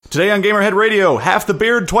Today on Gamerhead Radio, half the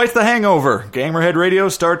beard, twice the hangover. Gamerhead Radio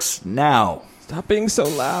starts now. Stop being so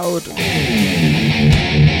loud.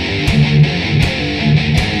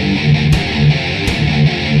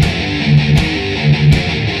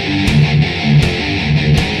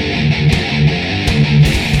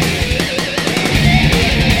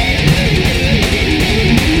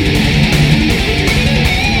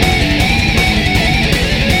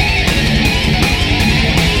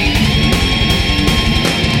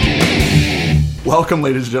 Welcome,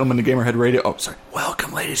 ladies and gentlemen, to Gamerhead Radio. Oh, sorry.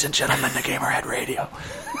 Welcome, ladies and gentlemen, to Gamerhead Radio.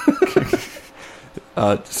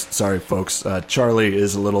 Sorry, folks. Charlie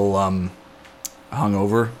is a little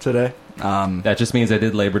hungover today. That just means I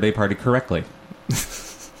did Labor Day party correctly.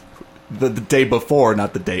 The day before,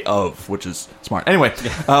 not the day of, which is smart. Anyway,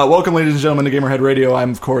 welcome, ladies and gentlemen, to Gamerhead Radio.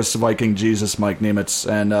 I'm, of course, Viking Jesus Mike Nemitz,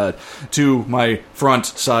 and to my front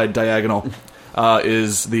side diagonal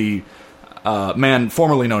is the man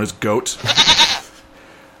formerly known as Goat.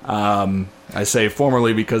 I say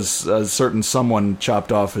formerly because a certain someone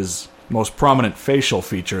chopped off his most prominent facial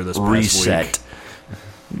feature this past week.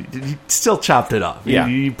 He still chopped it off. Yeah.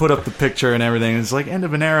 He put up the picture and everything. It's like end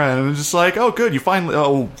of an era, and it was just like, oh, good, you finally.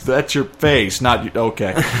 Oh, that's your face, not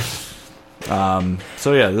okay.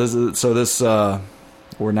 So yeah, this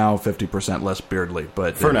we're now 50% less beardly,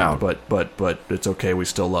 but for now, but it's okay. We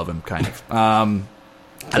still love him, kind of.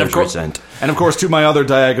 And of course, to my other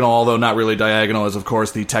diagonal, although not really diagonal, is of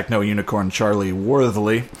course the techno unicorn Charlie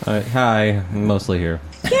Worthley. Hi, I'm mostly here.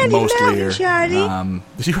 Mostly here. Charlie.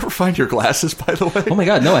 Did you ever find your glasses, by the way? Oh my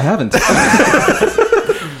god, no, I haven't.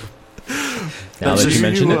 Now that you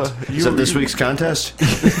mention it. Is that this week's contest?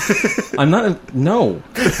 I'm not. No.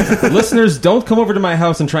 Listeners, don't come over to my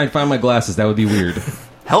house and try and find my glasses. That would be weird.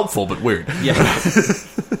 Helpful, but weird. Yeah.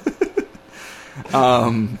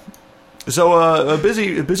 So, a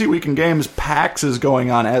busy week in games. PAX is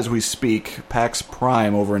going on as we speak. PAX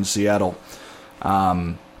Prime over in Seattle.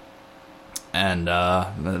 And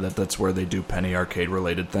that's where they do penny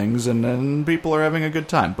arcade-related things, and people are having a good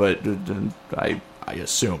time. But I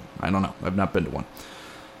assume. I don't know. I've not been to one.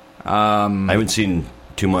 I haven't seen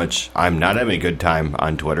too much. I'm not having a good time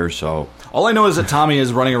on Twitter, so... All I know is that Tommy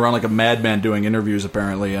is running around like a madman doing interviews,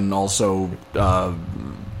 apparently, and also...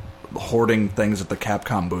 hoarding things at the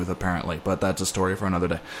Capcom booth, apparently, but that's a story for another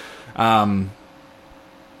day. No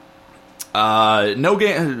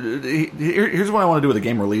game. Here's what I want to do with the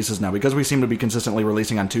game releases now, because we seem to be consistently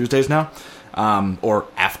releasing on Tuesdays now, or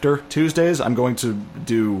after Tuesdays. I'm going to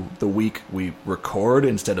do the week we record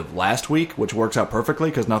instead of last week, which works out perfectly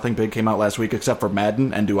because nothing big came out last week except for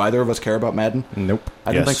Madden. And do either of us care about Madden? Nope.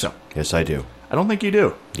 I don't think so. Yes, I do. I don't think you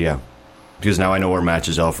do. Yeah. Because now I know where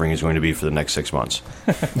Matches Elfring is going to be for the next 6 months.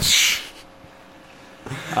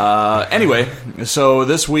 Anyway, so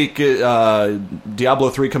this week, Diablo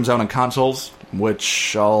 3 comes out on consoles,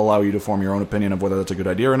 which I'll allow you to form your own opinion of whether that's a good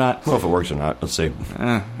idea or not. Well, if it works or not, let's see.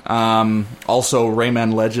 Also,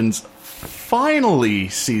 Rayman Legends finally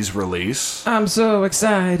sees release. I'm so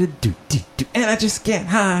excited, and I just can't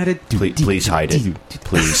hide it. Please hide it.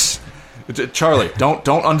 Please. Charlie, don't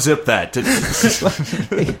unzip that.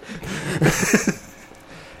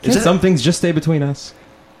 Can some things just stay between us?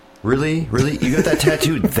 Really? Really? You got that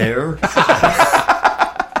tattooed there?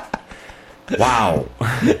 Wow.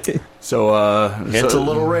 So, it's a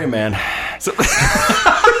little Rayman.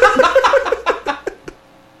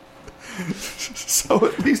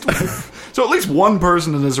 So at least one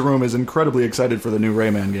person in this room is incredibly excited for the new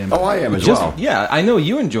Rayman game. Oh, I am as well. Yeah, I know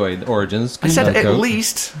you enjoyed Origins. I said at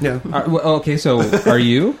least. Yeah. Okay, so are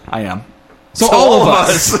you? I am. So all of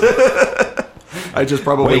us. I just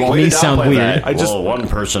probably won't. May sound weird. Well, one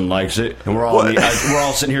person likes it, and we're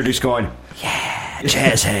all sitting here just going, yeah,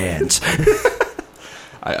 jazz hands.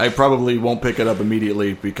 I probably won't pick it up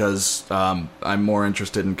immediately because I'm more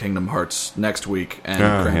interested in Kingdom Hearts next week and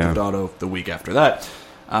Grand Theft Auto the week after that.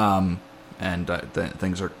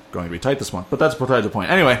 Things are going to be tight this month, but that's besides the point.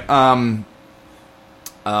 Anyway,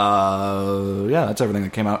 yeah, that's everything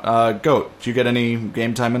that came out. Goat, did you get any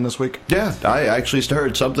game time in this week? Yeah, I actually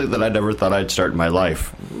started something that I never thought I'd start in my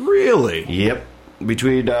life. Really? Yep.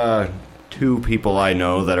 Between two people I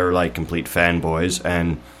know that are like complete fanboys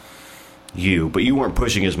and you, but you weren't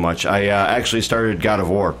pushing as much. I actually started God of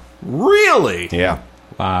War. Really? Yeah.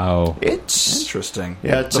 Wow. It's interesting.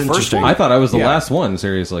 Yeah, it's the interesting. First one? I thought I was the last one,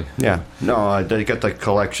 seriously. Yeah. No, I got the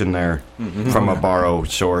collection there from a borrow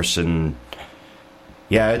source, and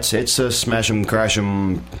yeah, it's a smash 'em, crash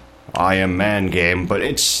 'em, I am man game, but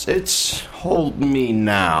it's hold me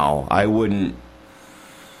now. I wouldn't.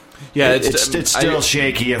 Yeah, it's still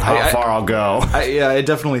shaky of how far I'll go. I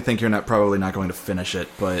definitely think you're probably not going to finish it,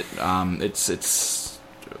 but it's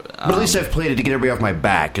But at least I've played it to get everybody off my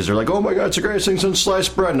back, because they're like, oh my god, it's the greatest thing since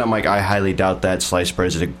sliced bread. And I'm like, I highly doubt that. Sliced bread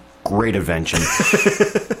is a great invention.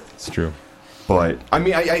 It's true. But, I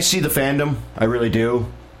mean, I see the fandom. I really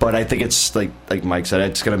do. But I think it's, like Mike said,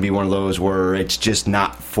 it's going to be one of those where it's just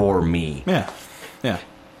not for me. Yeah.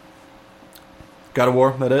 God of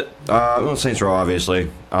War, that it? Well, Saints Row,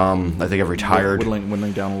 obviously. I think I've retired.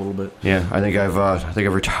 Whittling down a little bit. Yeah, I think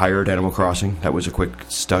I've retired Animal Crossing. That was a quick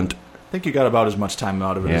stunt. I think you got about as much time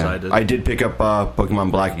out of it as I did. I did pick up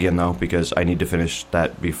Pokemon Black again, though, because I need to finish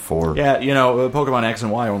that before... Yeah, Pokemon X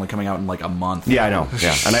and Y are only coming out in like a month. Yeah, I know.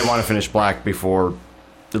 Yeah, and I want to finish Black before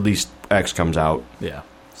at least X comes out. Yeah,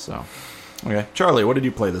 so... Okay. Charlie, what did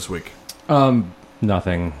you play this week?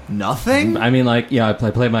 Nothing. Nothing? I mean, like, I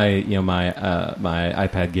play my my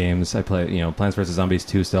iPad games. I play Plants vs Zombies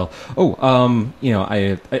 2 still.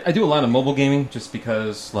 I do a lot of mobile gaming just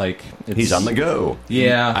because like he's on the go.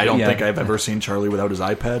 Yeah, I don't think I've ever seen Charlie without his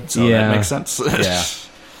iPad, so that makes sense.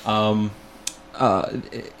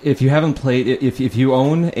 If you haven't played, if you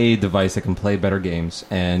own a device that can play better games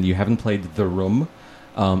and you haven't played The Room,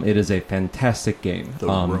 it is a fantastic game.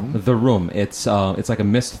 The Room. It's like a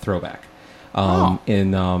Myst throwback.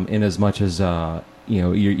 In as much as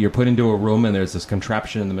you're put into a room and there's this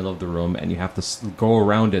contraption in the middle of the room and you have to go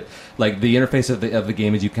around it. Like the interface of the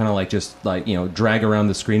game is you kind of like just like drag around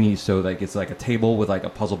the screen, so like it's like a table with like a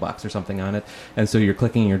puzzle box or something on it, and so you're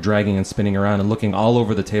clicking, you're dragging and spinning around and looking all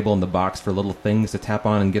over the table and the box for little things to tap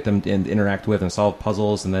on and get them and interact with and solve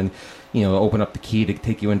puzzles, and then open up the key to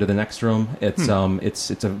take you into the next room. It's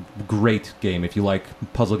a great game if you like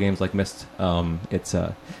puzzle games like Myst. It's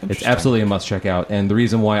absolutely a must check out. And the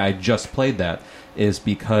reason why I just played that is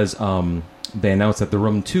because they announced that The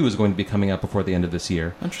Room 2 is going to be coming out before the end of this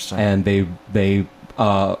year. Interesting. And they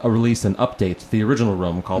released an update to the original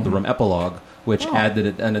Room called The Room Epilogue, which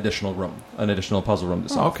added an additional puzzle room to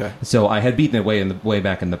solve. Okay. So I had beaten it way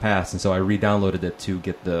back in the past, and so I re-downloaded it to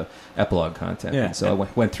get the epilogue content. Yeah. And so I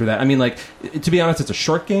went through that. I mean, like, to be honest, it's a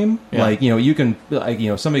short game. Yeah. Like, you can,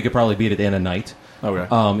 somebody could probably beat it in a night. Okay.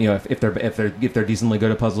 If they're decently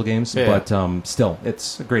good at puzzle games, Yeah. But still,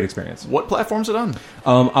 it's a great experience. What platform's it on?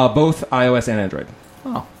 Both iOS and Android.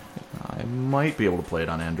 Oh, I might be able to play it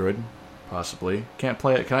on Android, possibly. Can't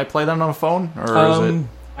play it. Can I play that on a phone, or is it?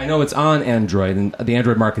 I know it's on Android, and the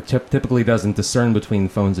Android market typically doesn't discern between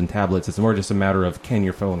phones and tablets. It's more just a matter of can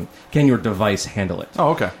your device handle it?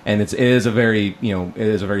 Oh, okay. And it is a very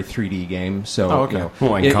 3D game. So,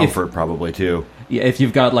 and comfort probably too. Yeah, if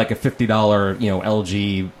you've got like a $50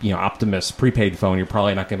 LG Optimus prepaid phone, you're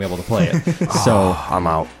probably not going to be able to play it. So I'm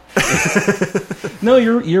out. No,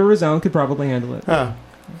 your Resound could probably handle it.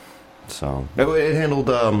 So it handled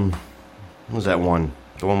what was that one?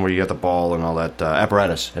 The one where you got the ball and all that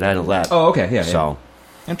apparatus. It handled that. Oh, okay, yeah. So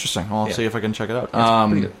interesting. Well, I'll see if I can check it out. Yeah,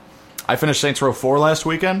 it's pretty good. I finished Saints Row 4 last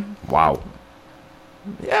weekend. Wow.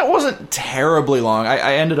 Yeah, it wasn't terribly long.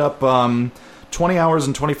 I ended up 20 hours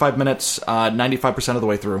and 25 minutes, 95% of the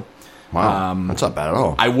way through. Wow, that's not bad at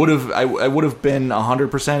all. I would have been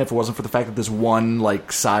 100% if it wasn't for the fact that this one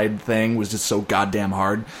like side thing was just so goddamn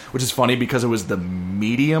hard. Which is funny because it was the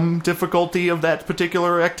medium difficulty of that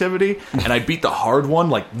particular activity, and I beat the hard one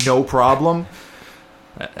like no problem.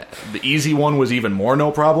 The easy one was even more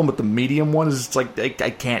no problem, but the medium one is like I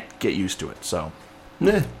can't get used to it. So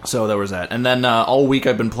there was that, and then all week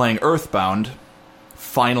I've been playing Earthbound.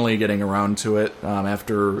 Finally getting around to it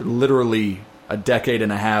after literally a decade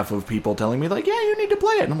and a half of people telling me, like, yeah, you need to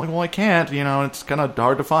play it. And I'm like, well, I can't. It's kind of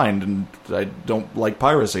hard to find, and I don't like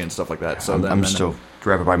piracy and stuff like that. So I'm still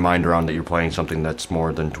wrapping my mind around that you're playing something that's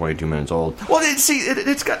more than 22 minutes old. Well,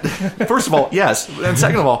 it's got... First of all, yes. And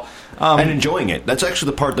second of all... and enjoying it. That's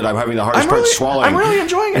actually the part that I'm having the hardest part swallowing. I'm really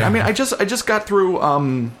enjoying it. I mean, I just got through...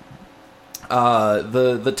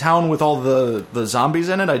 the town with all the zombies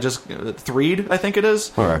in it. I just Threed, I think it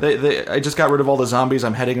is. Okay. I just got rid of all the zombies.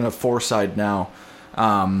 I'm heading in a Foreside now,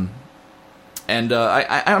 and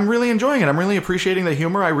I'm really enjoying it. I'm really appreciating the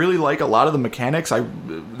humor. I really like a lot of the mechanics.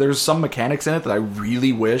 There's some mechanics in it that I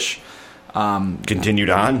really wish continued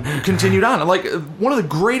on. Like, one of the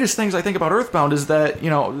greatest things I think about Earthbound is that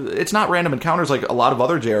it's not random encounters like a lot of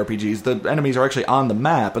other JRPGs. The enemies are actually on the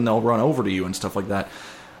map and they'll run over to you and stuff like that.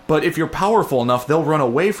 But if you're powerful enough, they'll run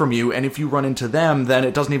away from you, and if you run into them, then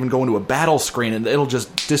it doesn't even go into a battle screen, and it'll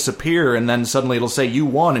just disappear, and then suddenly it'll say you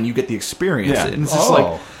won, and you get the experience. Yeah. And it's just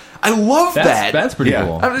like, I love that. That's pretty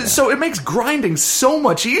cool. So it makes grinding so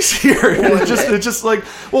much easier. It's just like,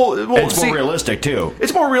 it's more realistic, too.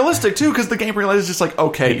 It's more realistic, too, because the game realizes just like,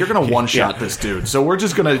 okay, you're going to one-shot this dude, so we're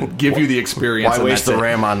just going to give you the experience. Why waste the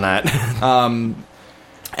RAM on that?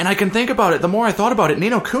 And I can think about it, the more I thought about it, Ni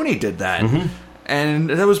no Kuni did that. Mm-hmm. And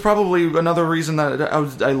that was probably another reason that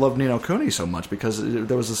I love Ni no Kuni so much, because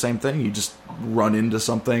there was the same thing. You just run into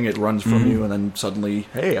something, it runs from you, and then suddenly,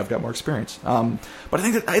 hey, I've got more experience. But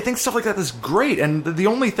I think stuff like that is great. And the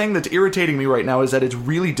only thing that's irritating me right now is that it's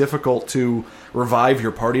really difficult to revive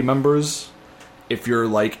your party members if you're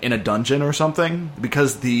like in a dungeon or something,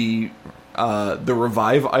 because the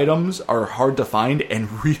revive items are hard to find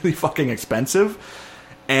and really fucking expensive.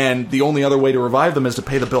 And the only other way to revive them is to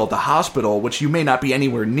pay the bill at the hospital, which you may not be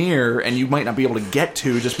anywhere near, and you might not be able to get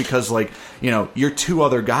to just because, like, you know, your 2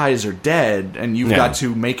 other guys are dead, and you've got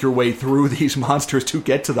to make your way through these monsters to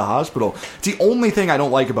get to the hospital. It's the only thing I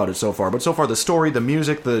don't like about it so far. But so far, the story, the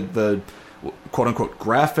music, the quote-unquote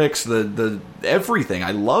graphics, the everything,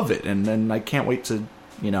 I love it. And I can't wait to,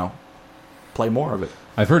 you know, play more of it.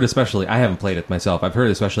 I've heard especially, I haven't played it myself, I've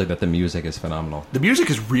heard especially that the music is phenomenal. The music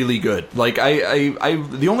is really good. Like,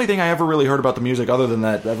 the only thing I ever really heard about the music, other than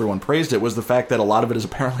that everyone praised it, was the fact that a lot of it is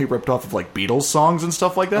apparently ripped off of, like, Beatles songs and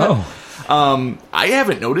stuff like that. Oh. I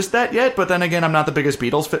haven't noticed that yet, but then again, I'm not the biggest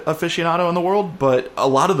Beatles aficionado in the world, but a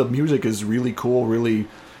lot of the music is really cool, really...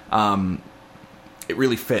 it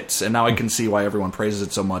really fits, and now I can see why everyone praises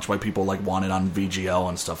it so much, why people like want it on VGL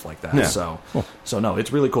and stuff like that. Yeah. So no,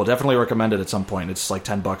 it's really cool. Definitely recommend it at some point. It's like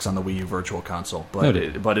 $10 on the Wii U Virtual Console, but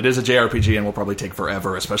it is a JRPG and will probably take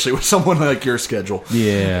forever, especially with someone like your schedule.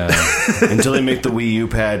 Yeah. Until they make the Wii U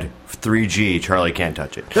pad 3G, Charlie can't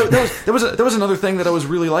touch it. There was another thing that I was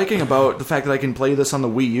really liking about the fact that I can play this on the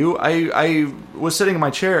Wii U. I was sitting in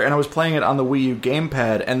my chair and I was playing it on the Wii U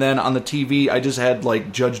gamepad, and then on the TV I just had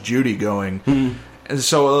like Judge Judy going.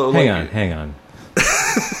 So hang on.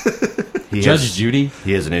 Judge Judy?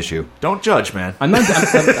 He has an issue. Don't judge, man. I'm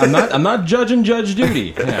not judging Judge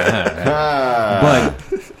Judy. But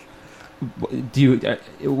do you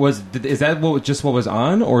is that what was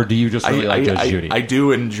on, or do you just really like Judge Judy? I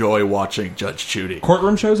do enjoy watching Judge Judy.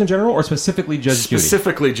 Courtroom shows in general, or specifically Judge Judy?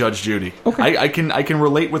 Specifically Judge Judy. Okay. I can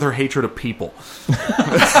relate with her hatred of people.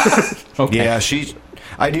 Okay. Yeah,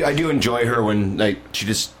 I do enjoy her when like she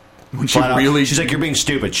just. When she's like, you're being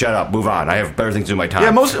stupid. Shut up. Move on. I have better things to do with my time.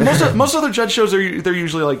 Yeah, most other judge shows they're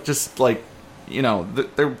usually like just like, you know,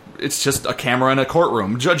 it's just a camera in a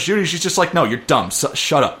courtroom. Judge Judy, she's just like, no, you're dumb.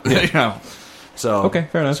 Shut up. Yeah. You know. So okay,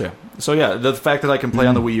 fair enough. So yeah, the fact that I can play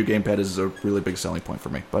on the Wii U gamepad is a really big selling point for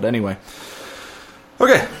me. But anyway,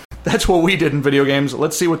 okay, that's what we did in video games.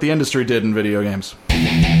 Let's see what the industry did in video games.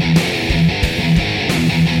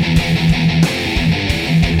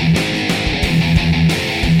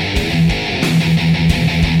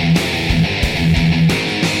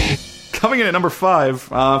 Coming in at number 5,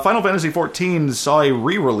 Final Fantasy XIV saw a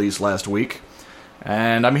re-release last week,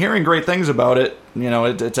 and I'm hearing great things about it. You know,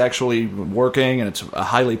 it's actually working, and it's a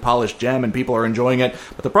highly polished gem, and people are enjoying it.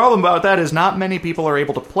 But the problem about that is not many people are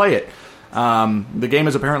able to play it. The game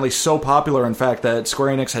is apparently so popular, in fact, that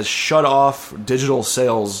Square Enix has shut off digital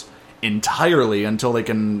sales entirely until they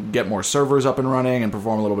can get more servers up and running and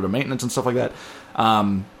perform a little bit of maintenance and stuff like that.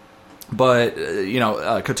 But, you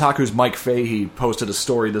know, Kotaku's Mike Fahey posted a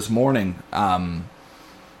story this morning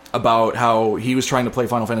about how he was trying to play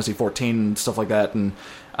Final Fantasy XIV and stuff like that, and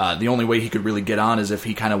the only way he could really get on is if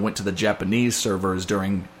he kind of went to the Japanese servers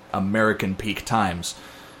during American peak times.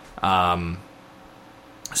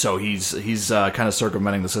 So he's kind of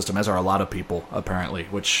circumventing the system, as are a lot of people, apparently,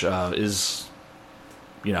 which is,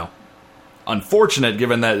 you know, unfortunate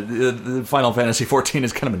given that the Final Fantasy XIV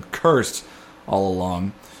has kind of been cursed all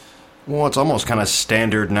along. Well, it's almost kind of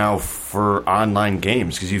standard now for online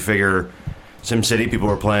games, because you figure SimCity people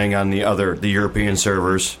were playing on the European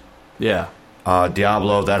servers. Yeah.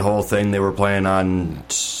 Diablo, that whole thing, they were playing on,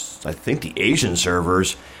 I think, the Asian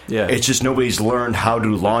servers. Yeah. It's just nobody's learned how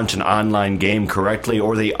to launch an online game correctly,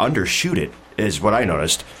 or they undershoot it, is what I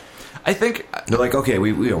noticed. I think they're like, okay,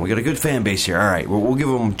 we got a good fan base here. All right, we'll give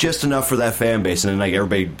them just enough for that fan base, and then like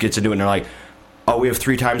everybody gets into it, and they're like, oh, we have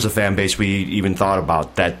 3 times the fan base we even thought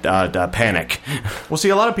about. That panic. Well, see,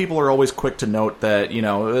 a lot of people are always quick to note that, you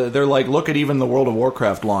know, they're like, look at even the World of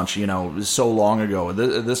Warcraft launch, you know, so long ago.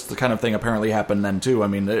 This kind of thing apparently happened then, too. I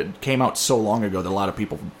mean, it came out so long ago that a lot of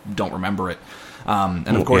people don't remember it.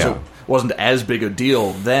 And, of course, it wasn't as big a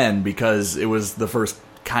deal then because it was the first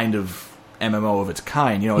kind of MMO of its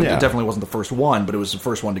kind. You know, it definitely wasn't the first one, but it was the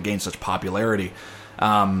first one to gain such popularity.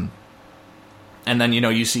 And then, you know,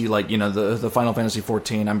 you see, like, you know, the Final Fantasy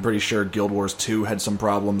XIV, I'm pretty sure Guild Wars 2 had some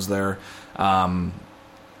problems there. I'm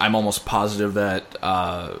almost positive that,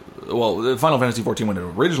 Final Fantasy XIV, when it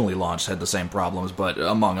originally launched, had the same problems, but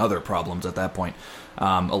among other problems at that point.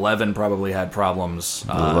 11 probably had problems.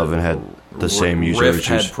 11 had the same user Rift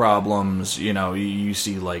issues. had problems. You know, you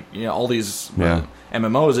see, like, you know, all these...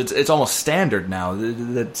 MMOs, it's almost standard now.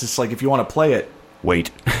 It's just like if you want to play it,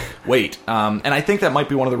 wait. And I think that might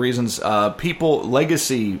be one of the reasons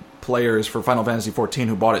legacy players for Final Fantasy XIV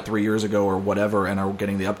who bought it 3 years ago or whatever and are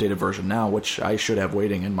getting the updated version now, which I should have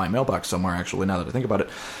waiting in my mailbox somewhere, actually, now that I think about it,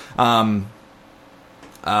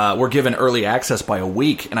 were given early access by a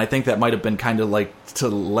week, and I think that might have been kind of like to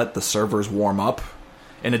let the servers warm up,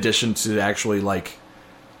 in addition to actually, like,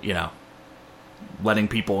 you know, letting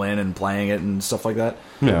people in and playing it and stuff like that.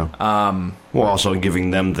 Yeah. Well, also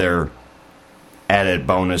giving them their added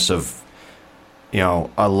bonus of, you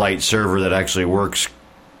know, a light server that actually works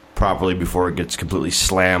properly before it gets completely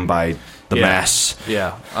slammed by the mass.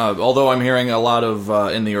 Yeah. Although I'm hearing a lot of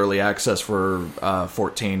in the early access for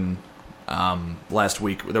 14 last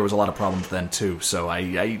week, there was a lot of problems then too. So I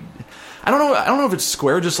don't know. I don't know if it's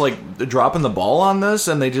Square just like dropping the ball on this,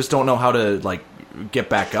 and they just don't know how to like get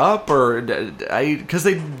back up, or because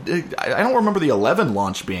I don't remember the 11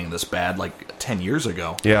 launch being this bad like 10 years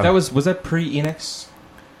ago. Yeah, was that pre-Enix?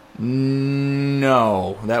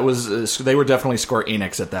 No, that was they were definitely Square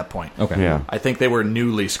Enix at that point. Okay, yeah, I think they were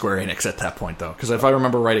newly Square Enix at that point though, because if I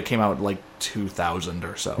remember right, it came out like 2000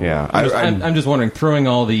 or so. Yeah, I'm just wondering, throwing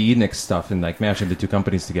all the Enix stuff and like mashing the two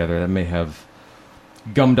companies together, that may have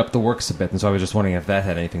gummed up the works a bit, and so I was just wondering if that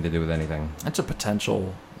had anything to do with anything. That's a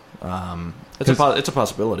potential. It's a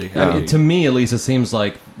possibility. I mean, to me, at least, it seems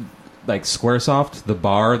like SquareSoft, the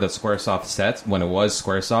bar that SquareSoft set when it was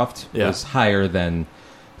SquareSoft was higher than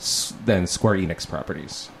Square Enix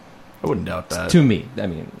properties. I wouldn't doubt that. To me, I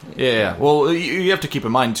mean, yeah. Well, you have to keep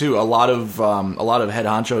in mind too. A lot of head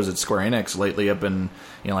honchos at Square Enix lately have been,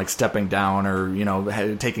 you know, like stepping down or, you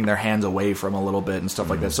know, taking their hands away from a little bit and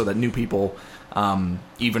stuff like that, so that new people,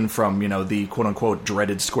 even from, you know, the quote unquote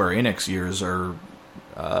dreaded Square Enix years, are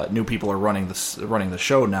new people are running the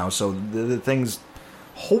show now. So the things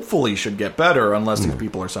hopefully should get better, unless these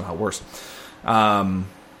people are somehow worse. And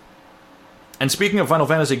speaking of Final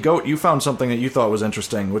Fantasy, Goat, you found something that you thought was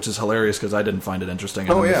interesting, which is hilarious because I didn't find it interesting.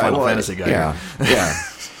 I'm the Final Fantasy guy. Yeah.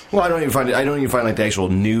 Well, I don't even find like the actual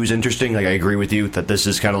news interesting. Like, I agree with you that this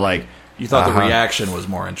is kind of like, you thought the reaction was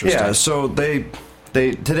more interesting. Yeah. So they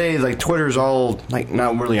today, like, Twitter's all like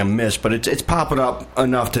not really a miss, but it's popping up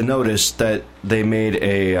enough to notice that they made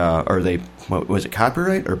what was it,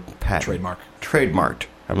 copyright or patent? Trademarked.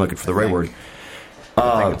 I'm looking for the right word.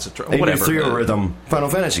 I think it's a Theatrhythm Final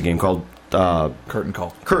Fantasy game called Curtain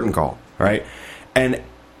Call. Right? And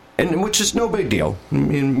which is no big deal.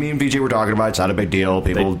 Me and VJ were talking about it. It's not a big deal.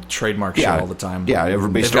 People trademark shit all the time. Yeah,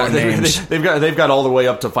 everybody's throwing names. They've got all the way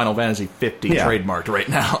up to Final Fantasy 50 trademarked right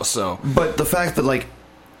now. So, but the fact that, like,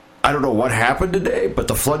 I don't know what happened today, but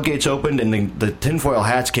the floodgates opened and the tinfoil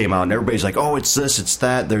hats came out, and everybody's like, "Oh, it's this, it's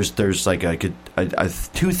that." There's like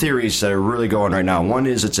two theories that are really going right now. One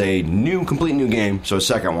is it's a complete new game, so a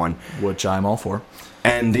second one, which I'm all for.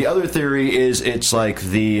 And the other theory is it's like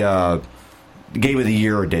the Game of the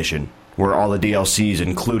Year edition, where all the DLC is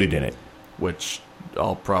included in it. Which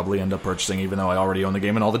I'll probably end up purchasing, even though I already own the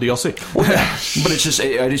game and all the DLC. Well, yeah. But it's just,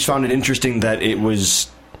 I just found it interesting that it was,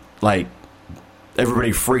 like,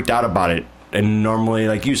 everybody freaked out about it. And normally,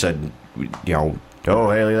 like you said, you know, oh,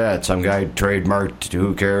 hey, look at that, some guy trademarked,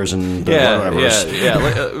 who cares, and whatever.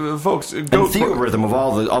 Yeah. Folks, go Theatrhythm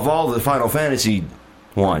of all the Final Fantasy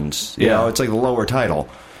ones, you know, it's like the lower title.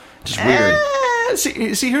 Just weird.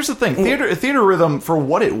 See, here's the thing. Theatrhythm, for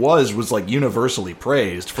what it was like universally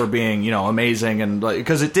praised for being, you know, amazing, and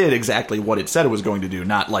because it did exactly what it said it was going to do.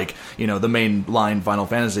 Not like, you know, the mainline Final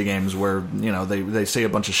Fantasy games where, you know, they say a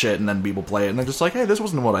bunch of shit and then people play it and they're just like, hey, this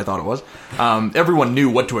wasn't what I thought it was. Everyone knew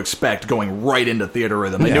what to expect going right into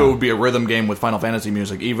Theatrhythm. They knew it would be a rhythm game with Final Fantasy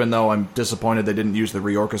music, even though I'm disappointed they didn't use the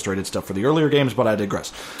reorchestrated stuff for the earlier games, but I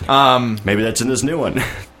digress. Maybe that's in this new one.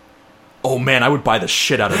 Oh man, I would buy the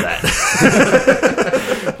shit out of that.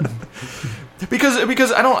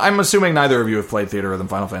 because I'm assuming neither of you have played Theatrhythm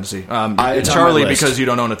Final Fantasy. It's Charlie because you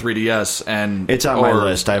don't own a 3DS, and it's on my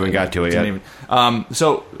list. I haven't got to it yet.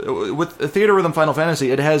 So with Theatrhythm Final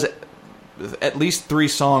Fantasy, it has at least 3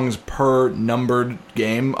 songs per numbered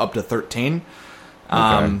game, up to 13.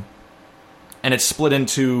 And it's split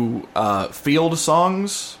into field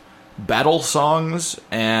songs, battle songs,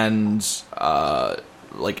 and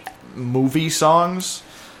like movie songs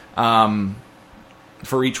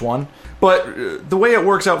for each one. But the way it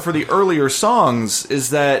works out for the earlier songs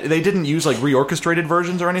is that they didn't use like reorchestrated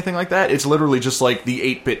versions or anything like that. It's literally just like the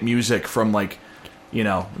 8-bit music from, like, you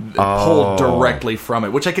know, pulled directly from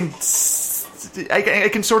it, which I can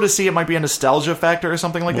sort of see it might be a nostalgia factor or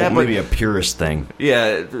something like that. Maybe a purist thing.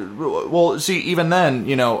 Yeah. Well, see, even then,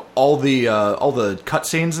 you know, all the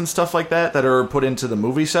cutscenes and stuff like that are put into the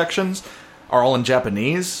movie sections are all in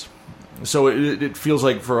Japanese. So it feels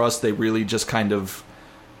like for us they really just kind of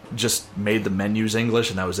just made the menus English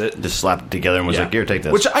and that was it. Just slapped it together and was like, "Here, take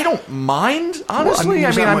this." Which I don't mind, honestly.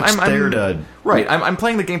 Well, I'm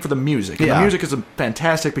playing the game for the music. And the music is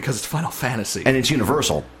fantastic because it's Final Fantasy and it's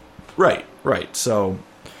universal. Right. So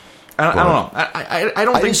I don't know. I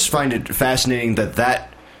don't think. I just find it fascinating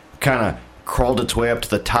that kind of crawled its way up to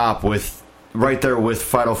the top with. Right there with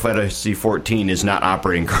Final Fantasy XIV is not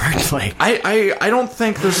operating correctly. I don't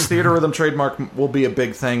think this Theater Rhythm trademark will be a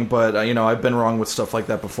big thing, but I've been wrong with stuff like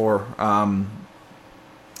that before.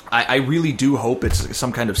 I really do hope it's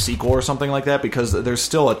some kind of sequel or something like that because there's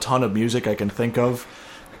still a ton of music I can think of,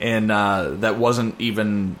 and that wasn't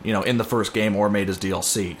even in the first game or made as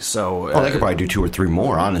DLC. So they could probably do 2 or 3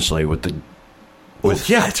 more, honestly.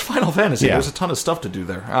 Yeah, it's Final Fantasy. Yeah. There's a ton of stuff to do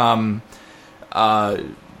there.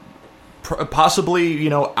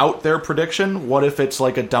 Possibly, out there prediction. What if it's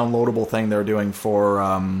like a downloadable thing they're doing for,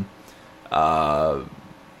 home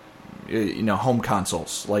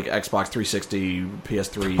consoles like Xbox 360,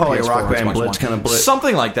 PS3, like PS4, Rock Band Xbox Blitz kind of blitz,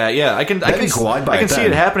 something like that. Yeah, I can see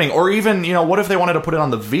it happening. Or even, what if they wanted to put it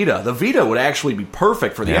on the Vita? The Vita would actually be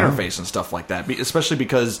perfect for the interface and stuff like that, especially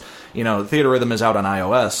because Theater Rhythm is out on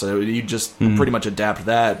iOS, so you just pretty much adapt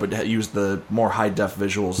that, but use the more high def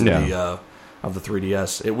visuals of the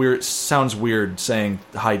 3DS. It sounds weird saying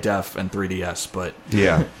high def and 3DS, but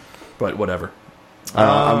but whatever.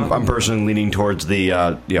 I'm personally leaning towards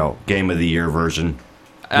the Game of the Year version.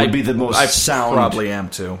 Would be the most sound. I probably am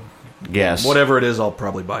too. Yes. Whatever it is, I'll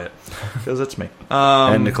probably buy it because it's me.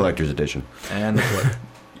 And the collector's edition. And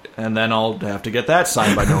then I'll have to get that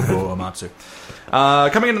signed by Nobuo Uematsu.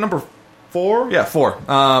 Coming in at number 4? Yeah, 4.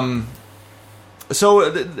 So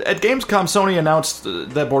at Gamescom, Sony announced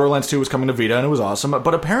that Borderlands 2 was coming to Vita, and it was awesome.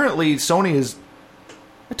 But apparently, Sony is...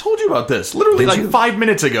 I told you about this literally 5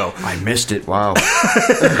 minutes ago. I missed it. Wow.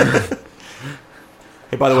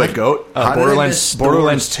 Hey, by the way, Goat,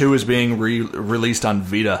 Borderlands 2 is being released on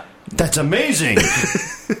Vita. That's amazing.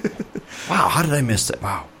 Wow, how did I miss that?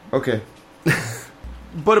 Wow. Okay.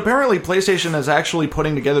 But apparently PlayStation is actually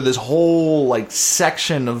putting together this whole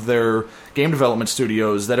section of their game development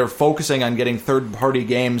studios that are focusing on getting third-party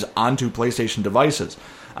games onto PlayStation devices.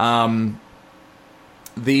 The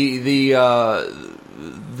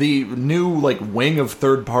new wing of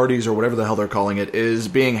third parties, or whatever the hell they're calling it, is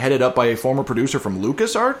being headed up by a former producer from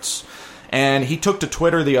LucasArts. And he took to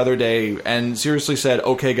Twitter the other day and seriously said,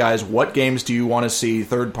 "Okay, guys, what games do you want to see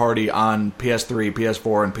third party on PS3,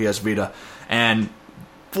 PS4, and PS Vita?" And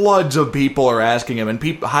floods of people are asking him, and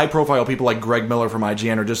high-profile people like Greg Miller from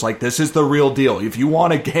IGN are just like, "This is the real deal. If you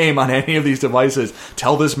want a game on any of these devices,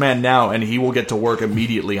 tell this man now, and he will get to work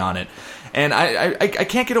immediately on it." And I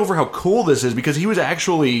can't get over how cool this is because he was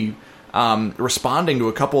actually responding to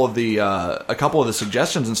a couple of the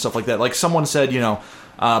suggestions and stuff like that. Like someone said,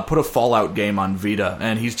 put a Fallout game on Vita,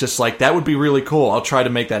 and he's just like, "That would be really cool. I'll try to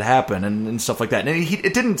make that happen," and stuff like that. And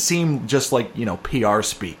it didn't seem just like PR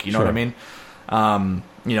speak. You know what I mean?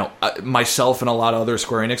 Myself and a lot of other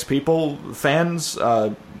Square Enix fans,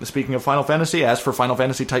 speaking of Final Fantasy, asked for Final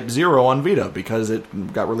Fantasy Type 0 on Vita because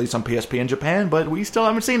it got released on PSP in Japan, but we still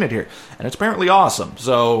haven't seen it here. And it's apparently awesome.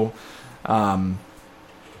 So I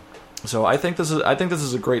think this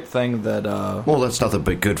is a great thing that well, that's nothing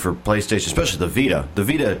but good for PlayStation, especially the Vita. The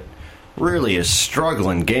Vita really is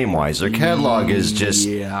struggling game-wise. Their catalog is just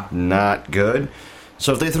not good.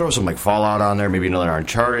 So if they throw some Fallout on there, maybe another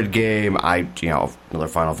Uncharted game, another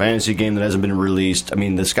Final Fantasy game that hasn't been released. I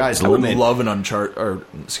mean, the sky's the limit. I would love an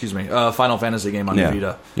Final Fantasy game on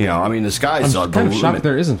Vita. The sky's the limit. I'm kind of shocked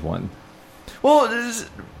there isn't one. Well,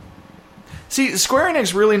 see, Square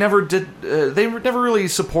Enix really never did. They never really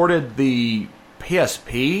supported the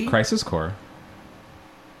PSP Crisis Core,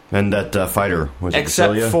 and that fighter was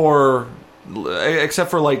except for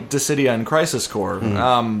Dissidia and Crisis Core.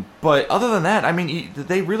 But other than that, I mean,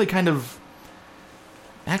 they really kind of...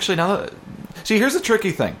 Actually, see, here's the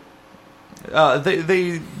tricky thing.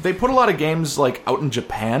 They put a lot of games out in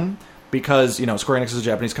Japan because, Square Enix is a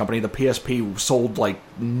Japanese company. The PSP sold like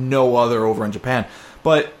no other over in Japan.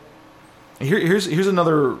 But here's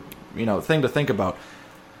another, thing to think about.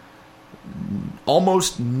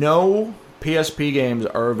 Almost no PSP games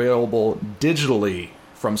are available digitally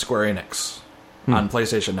from Square Enix on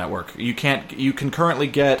PlayStation Network. You can currently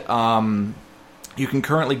get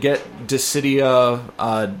Dissidia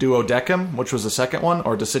Duodecim, which was the second one,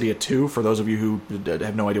 or Dissidia 2 for those of you who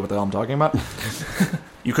have no idea what the hell I'm talking about.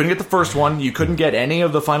 You couldn't get the first one. You couldn't get any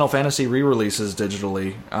of the Final Fantasy re-releases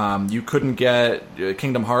digitally. You couldn't get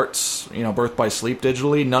Kingdom Hearts, Birth by Sleep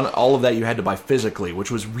digitally. All of that you had to buy physically,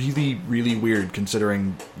 which was really, really weird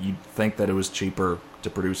considering you'd think that it was cheaper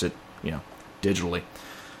to produce it, digitally.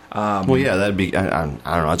 Well, yeah, that'd be. I don't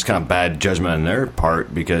know. It's kind of bad judgment on their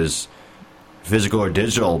part because physical or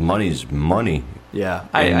digital, money's money. Yeah,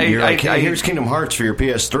 here's Kingdom Hearts for your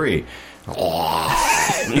PS3.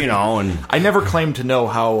 And I never claimed to know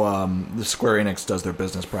how the Square Enix does their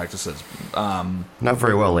business practices. Not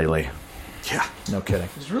very well lately. Yeah, no kidding.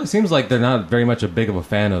 It really seems like they're not very much a big of a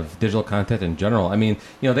fan of digital content in general. I mean,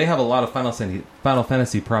 they have a lot of Final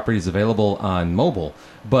Fantasy properties available on mobile,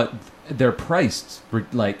 but they're priced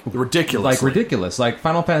ridiculous. Like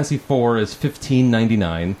Final Fantasy IV is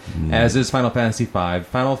 $15.99, as is Final Fantasy V.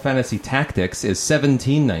 Final Fantasy Tactics is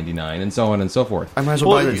 $17.99, and so on and so forth. I might as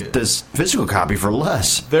well buy this physical copy for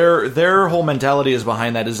less. Their whole mentality is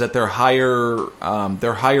behind that is that they're higher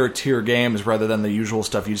tier games rather than the usual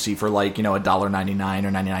stuff you see for $1.99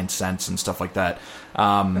 or 99 cents and stuff like that.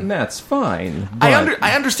 And that's fine.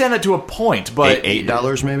 I understand that to a point, but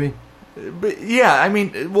 $8 maybe. But yeah, I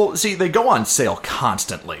mean, well, see, they go on sale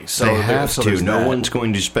constantly, so they have to. No one's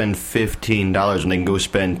going to spend $15 when they can go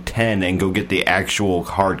spend $10 and go get the actual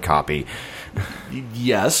hard copy.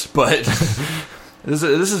 Yes, but this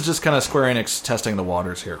is just kind of Square Enix testing the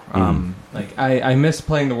waters here. I miss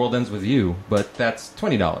playing The World Ends With You, but that's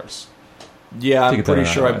 $20. Yeah, I'm pretty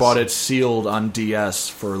sure I bought it sealed on DS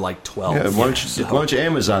for like $12. Yeah, why don't you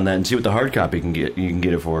Amazon that and see what the hard copy you can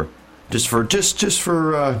get it for? Just for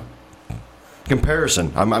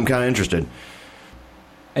comparison. I'm kind of interested.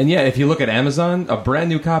 And yeah, if you look at Amazon, a brand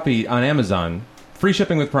new copy on Amazon, free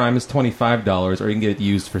shipping with Prime is $25, or you can get it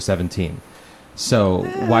used for $17. So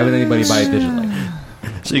why would anybody buy it digitally?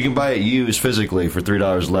 So you can buy it used physically for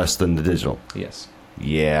 $3 less than the digital. Yes.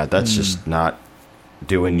 Yeah, that's just not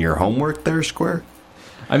doing your homework there, Square.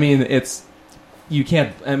 I mean, given the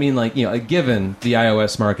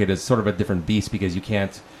iOS market is sort of a different beast because you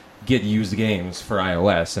can't get used games for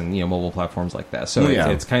iOS and mobile platforms like that. So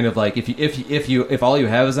it's kind of like if all you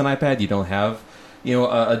have is an iPad, you don't have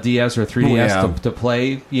a DS or 3DS to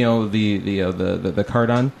play the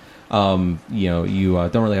card on. You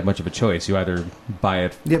don't really have much of a choice. You either buy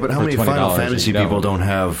it. Yeah, but how many Final Fantasy people don't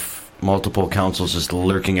have multiple consoles just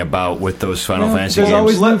lurking about with those Final Fantasy games?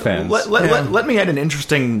 Always new fans. Let me add an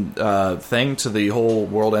interesting thing to the whole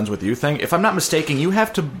World Ends With You thing. If I'm not mistaken, you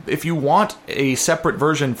have to, if you want a separate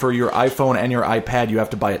version for your iPhone and your iPad, you have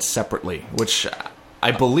to buy it separately, which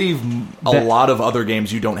I believe a lot of other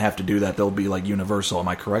games you don't have to do that. They'll be like universal. Am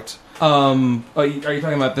I correct? Are you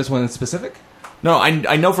talking about this one in specific? No,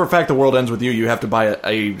 I know for a fact The World Ends With You. You have to buy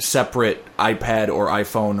a separate iPad or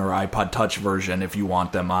iPhone or iPod Touch version if you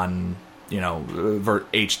want them on,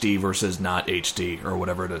 HD versus not HD or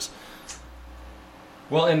whatever it is.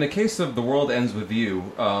 Well, in the case of The World Ends With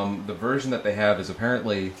You, the version that they have is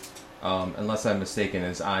apparently, unless I'm mistaken,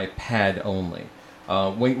 is iPad only.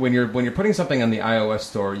 When you're putting something on the iOS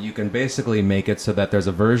store, you can basically make it so that there's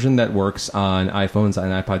a version that works on iPhones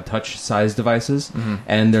and iPod Touch size devices,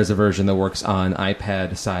 and there's a version that works on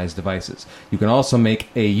iPad size devices. You can also make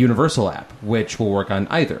a universal app, which will work on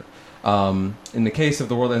either. In the case of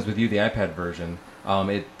The World Ends With You, the iPad version,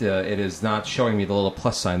 it is not showing me the little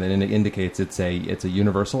plus sign that indicates it's a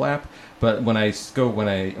universal app. But when on an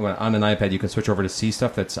iPad, you can switch over to see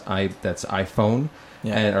stuff that's iPhone.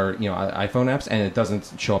 Yeah. Or iPhone apps, and it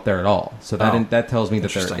doesn't show up there at all. So that tells me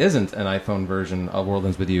that there isn't an iPhone version of World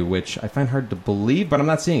Ends With You, which I find hard to believe, but I'm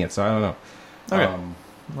not seeing it, so I don't know. Okay.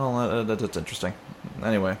 Well, that's interesting.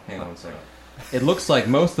 Anyway, hang on a second. It looks like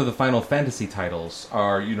most of the Final Fantasy titles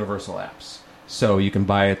are universal apps, so you can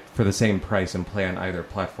buy it for the same price and play on either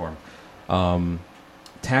platform.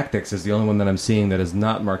 Tactics is the only one that I'm seeing that is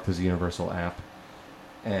not marked as a universal app,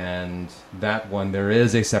 and that one there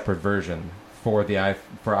is a separate version for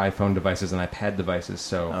iPhone devices and iPad devices.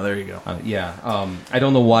 So there you go. I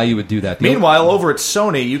don't know why you would do that. Meanwhile, over at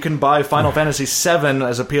Sony, you can buy Final Fantasy VII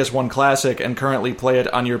as a PS1 classic and currently play it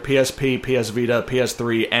on your PSP, PS Vita,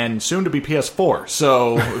 PS3, and soon to be PS4.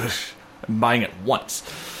 So I'm buying it once.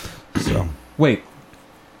 So wait,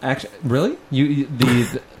 actually, really?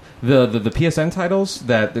 The PSN titles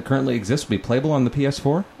that currently exist will be playable on the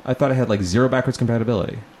PS4? I thought it had like zero backwards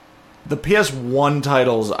compatibility. The PS1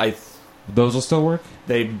 titles, those will still work?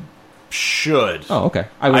 They should. Oh, okay.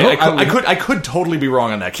 I could totally be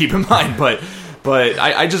wrong on that. Keep in mind, but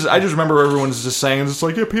I just remember everyone's just saying it's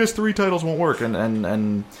like PS3 titles won't work,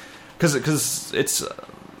 and because it's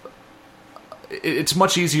it's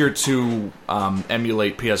much easier to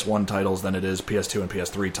emulate PS1 titles than it is PS2 and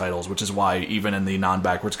PS3 titles, which is why even in the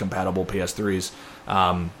non-backwards compatible PS3s,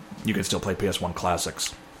 you can still play PS1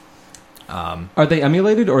 classics. Are they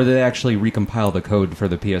emulated, or do they actually recompile the code for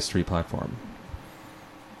the PS3 platform?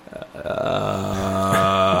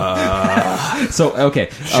 So, okay.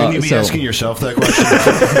 Shouldn't you be asking yourself that question?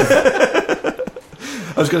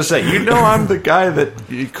 I was going to say, I'm the guy that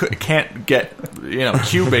can't get,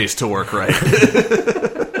 Cubase to work right.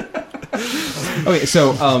 Okay,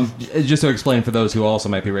 so just to explain for those who also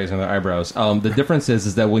might be raising their eyebrows, the difference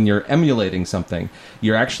is that when you're emulating something,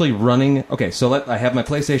 you're actually running... Okay, so I have my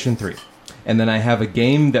PlayStation 3. And then I have a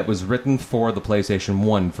game that was written for the PlayStation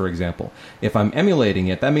 1, for example. If I'm emulating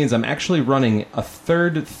it, that means I'm actually running a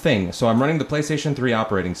third thing. So I'm running the PlayStation 3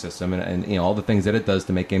 operating system and all the things that it does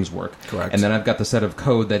to make games work. Correct. And then I've got the set of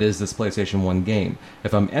code that is this PlayStation 1 game.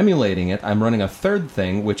 If I'm emulating it, I'm running a third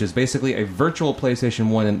thing, which is basically a virtual PlayStation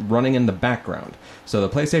 1 running in the background. So the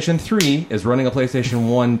PlayStation 3 is running a PlayStation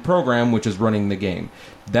 1 program, which is running the game.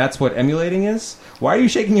 That's what emulating is? Why are you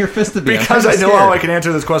shaking your fist at me? Because I know how I can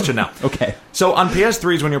answer this question now. Okay. So on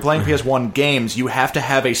PS3s, when you're playing PS1 games, you have to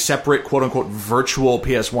have a separate, quote-unquote, virtual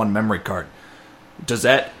PS1 memory card. Does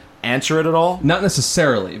that answer it at all? Not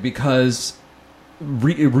necessarily, because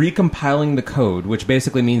recompiling the code, which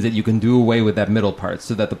basically means that you can do away with that middle part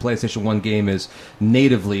so that the PlayStation 1 game is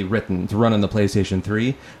natively written to run on the PlayStation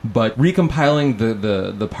 3, but recompiling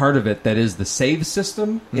the part of it that is the save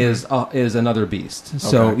system is another beast.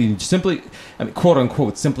 So you simply, quote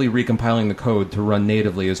unquote, simply recompiling the code to run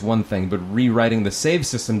natively is one thing, but rewriting the save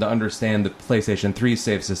system to understand the PlayStation 3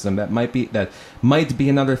 save system, that might be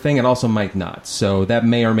another thing. It also might not. So that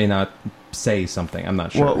may or may not say something. I'm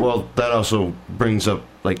not sure. Well, that also brings up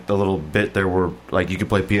like the little bit there where like you could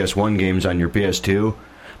play PS1 games on your PS2,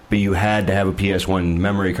 but you had to have a PS1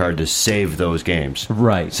 memory card to save those games.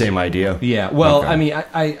 Right. Same idea. Yeah. Well, okay. I mean,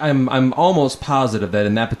 I'm almost positive that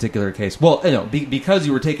in that particular case, because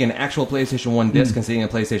you were taking an actual PlayStation 1 disc and seeing a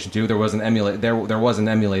PlayStation 2, there was an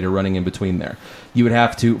emulator running in between there. You would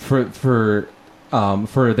have to for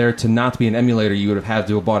there to not be an emulator, you would have had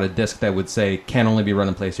to have bought a disc that would say can only be run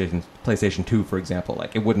on PlayStation 2, for example.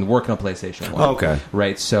 Like, it wouldn't work on a PlayStation 1. Oh, okay.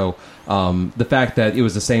 Right? So the fact that it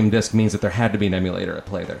was the same disc means that there had to be an emulator at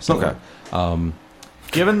play there. So, okay.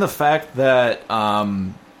 Given the fact that,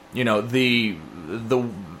 the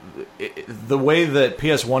way that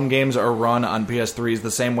PS1 games are run on PS3 is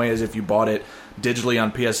the same way as if you bought it digitally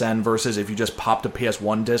on PSN versus if you just popped a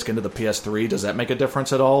PS1 disc into the PS3, does that make a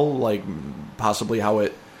difference at all? Like, possibly how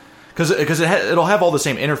it... Because it'll have all the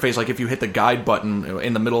same interface. Like, if you hit the guide button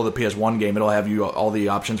in the middle of the PS1 game, it'll have you all the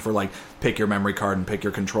options for, like, pick your memory card and pick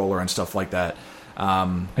your controller and stuff like that.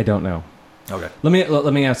 I don't know. Okay. Let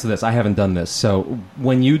me answer this. I haven't done this. So,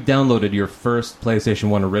 when you downloaded your first PlayStation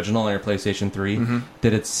 1 original on your PlayStation 3,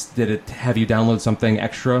 did it have you download something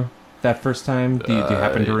extra that first time? Do you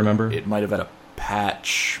happen to remember? It might have had a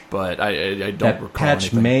patch, but I don't that recall patch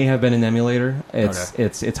anything. May have been an emulator.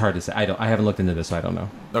 It's hard to say. I haven't looked into this, so I don't know.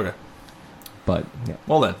 Okay. But yeah.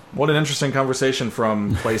 Well then, what an interesting conversation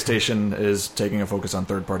from PlayStation is taking a focus on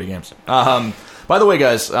third-party games. By the way,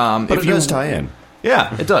 guys, but it does tie in.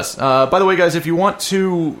 Yeah, it does. By the way, guys, if you want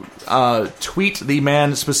to tweet the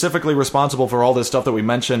man specifically responsible for all this stuff that we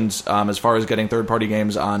mentioned as far as getting third-party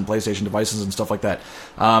games on PlayStation devices and stuff like that,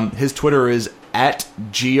 his Twitter is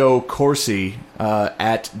 @GioCorsi,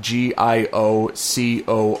 @GIOCORSI.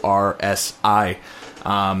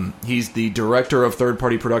 He's the director of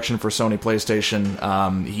third-party production for Sony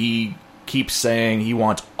PlayStation. He keeps saying he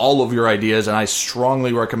wants all of your ideas, and I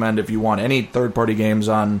strongly recommend if you want any third-party games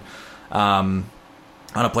on a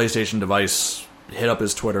PlayStation device, hit up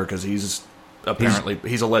his Twitter, because he's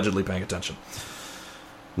allegedly paying attention.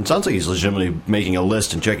 It sounds like he's legitimately making a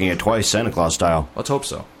list and checking it twice, Santa Claus style. Let's hope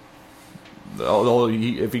so. Although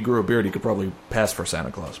if he grew a beard, he could probably pass for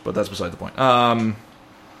Santa Claus, but that's beside the point. Coming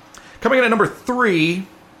in at number 3,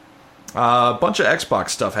 a bunch of Xbox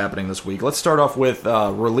stuff happening this week. Let's start off with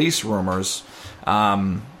release rumors.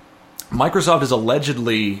 Microsoft is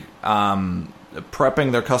allegedly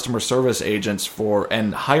prepping their customer service agents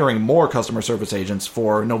and hiring more customer service agents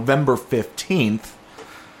for November 15th,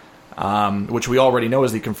 which we already know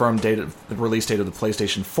is the confirmed release date of the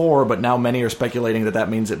PlayStation 4, but now many are speculating that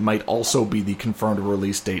means it might also be the confirmed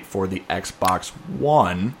release date for the Xbox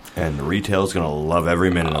One. And retail's going to love every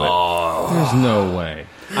minute of it. There's no way.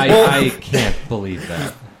 I can't believe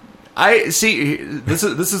that. I see. This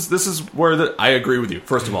is where I agree with you.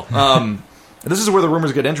 First of all, this is where the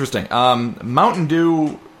rumors get interesting. Mountain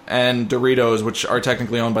Dew and Doritos, which are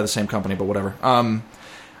technically owned by the same company, but whatever,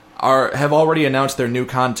 have already announced their new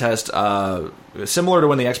contest similar to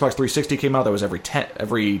when the Xbox 360 came out. That was every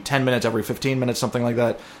 10 minutes, every 15 minutes, something like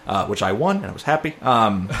that, which I won, and I was happy.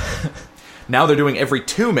 Now they're doing every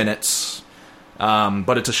 2 minutes,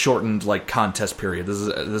 but it's a shortened like contest period.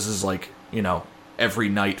 This is like, you know, every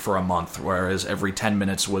night for a month, whereas every 10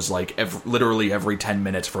 minutes was like literally every 10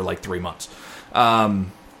 minutes for like 3 months.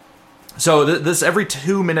 So this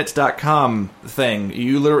every2minutes.com thing,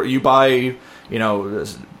 you buy, you know,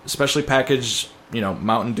 specially packaged, you know,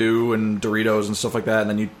 Mountain Dew and Doritos and stuff like that, and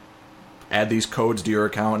then you add these codes to your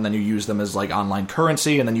account, and then you use them as like online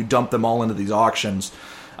currency, and then you dump them all into these auctions.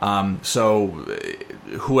 So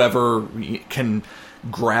whoever can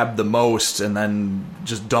grab the most and then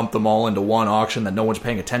just dump them all into one auction that no one's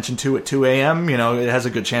paying attention to at 2 a.m., you know, it has a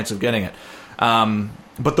good chance of getting it.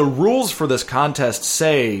 But the rules for this contest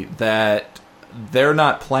say that they're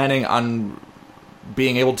not planning on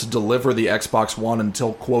being able to deliver the Xbox One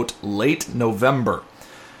until, quote, late November.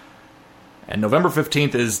 And November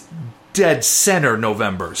 15th is dead center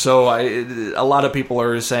November. So a lot of people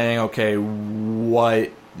are saying, okay,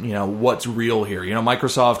 what's real here? You know,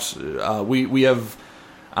 Microsoft, we have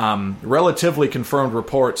relatively confirmed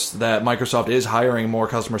reports that Microsoft is hiring more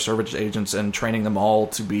customer service agents and training them all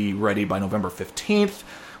to be ready by November 15th,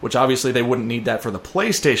 which obviously they wouldn't need that for the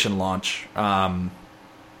PlayStation launch,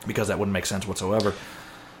 because that wouldn't make sense whatsoever.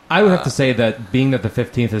 I would have to say that being that the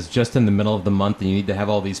 15th is just in the middle of the month and you need to have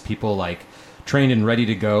all these people like trained and ready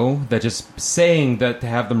to go, that just saying that to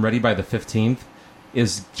have them ready by the 15th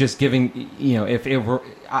is just giving, you know, if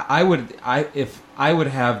I would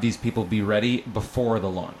have these people be ready before the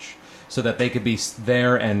launch so that they could be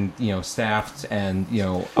there and, you know, staffed and, you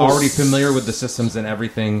know, already familiar with the systems and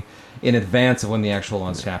everything in advance of when the actual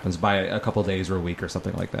launch happens by a couple days or a week or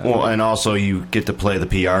something like that. Well, and also you get to play the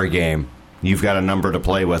PR game. You've got a number to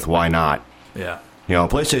play with. Why not? Yeah. You know,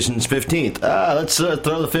 PlayStation's 15th. Let's throw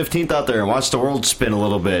the 15th out there and watch the world spin a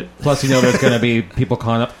little bit. Plus, you know, there's going to be people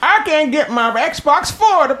calling up, I can't get my Xbox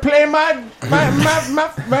 4 to play my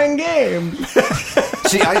games.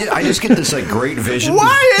 See, I just get this like great vision.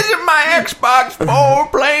 Why isn't my Xbox 4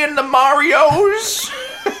 playing the Marios?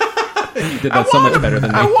 You did that so much better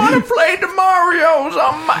than me. I want to play the Marios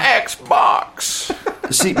on my Xbox.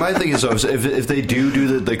 See, my thing is, if they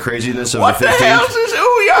do the craziness of what the 15th... What the hell's this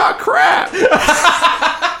Ouya crap?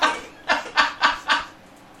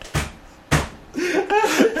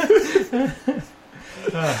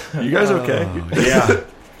 You guys okay? Yeah.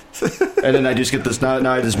 And then I just get this now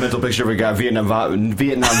I have this mental picture of a guy Vietnam vet in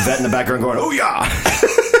the background going, "Oh yeah!"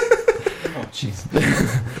 Oh jeez.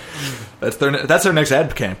 That's their next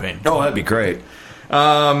ad campaign. Oh, that'd be great.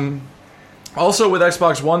 Also, with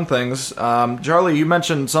Xbox One things, Charlie, you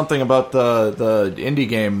mentioned something about the indie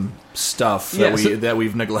game stuff that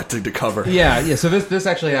we've neglected to cover. Yeah. So this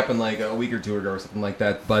actually happened like a week or two ago or something like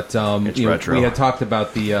that. But retro. We had talked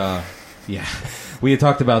about the we had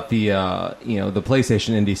talked about the the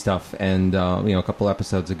PlayStation indie stuff and a couple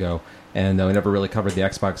episodes ago. And we never really covered the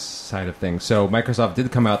Xbox side of things. So Microsoft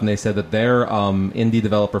did come out and they said that their indie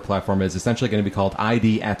developer platform is essentially going to be called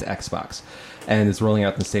ID at Xbox. And it's rolling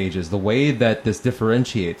out in stages. The way that this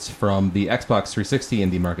differentiates from the Xbox 360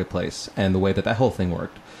 indie marketplace and the way that whole thing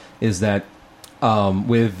worked is that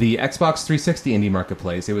with the Xbox 360 indie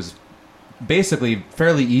marketplace, it was basically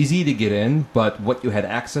fairly easy to get in, but what you had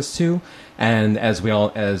access to, and as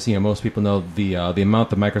most people know, the amount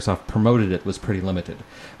that Microsoft promoted it was pretty limited.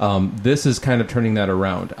 This is kind of turning that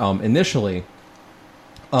around. Initially,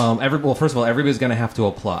 first of all, everybody's going to have to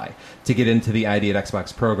apply to get into the ID at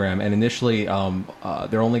Xbox program, and initially,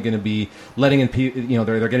 they're only going to be letting in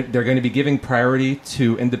they're going to be giving priority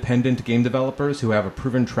to independent game developers who have a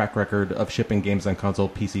proven track record of shipping games on console,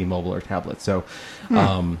 PC, mobile, or tablet. So.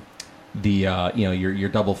 Your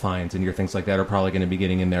Double Fines and your things like that are probably going to be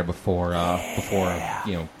getting in there before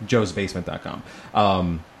joesbasement.com.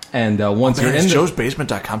 Once you're in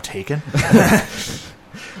joesbasement.com taken?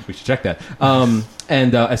 We should check that.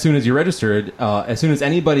 As soon as you're registered, as soon as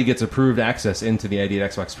anybody gets approved access into the ID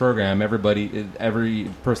at Xbox program, every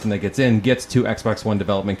person that gets in gets 2 Xbox One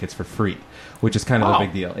development kits for free, which is kind of a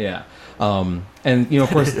big deal. Yeah. Of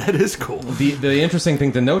course, that is cool. The interesting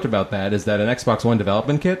thing to note about that is that an Xbox One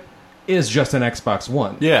development kit is just an Xbox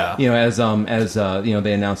One. Yeah. As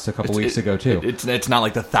they announced a couple weeks ago too. It's not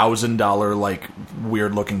like the $1,000 like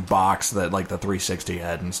weird looking box that like the 360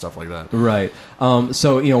 had and stuff like that. Right.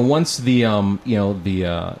 Once the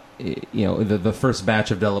first batch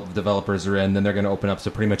of developers are in, then they're going to open up so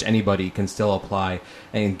pretty much anybody can still apply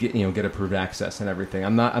and get approved access and everything.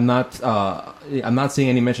 I'm not seeing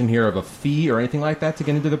any mention here of a fee or anything like that to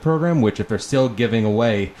get into the program. Which, if they're still giving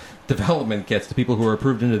away development kits to people who are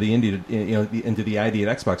approved into the ID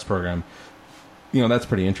at Xbox program, that's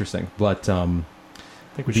pretty interesting. But I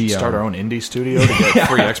think we should start our own indie studio to get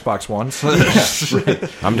free Xbox Ones.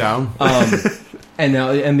 Right. I'm down.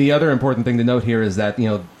 And the other important thing to note here is that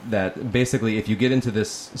that basically if you get into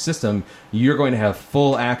this system, you're going to have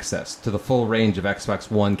full access to the full range of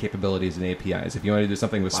Xbox One capabilities and APIs. If you want to do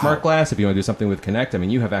something with Smart Glass, if you want to do something with Kinect, I mean,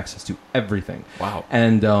 you have access to everything. Wow.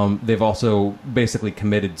 And they've also basically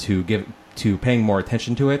committed to paying more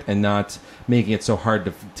attention to it and not making it so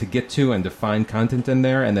hard to get to and to find content in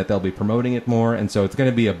there, and that they'll be promoting it more, and so it's going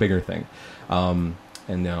to be a bigger thing.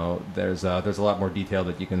 And there's a lot more detail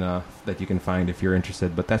that you can find if you're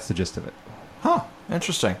interested, but that's the gist of it. Huh?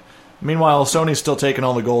 Interesting. Meanwhile, Sony's still taking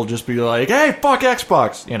all the gold. Just be like, hey, fuck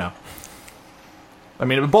Xbox. I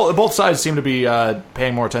mean, both sides seem to be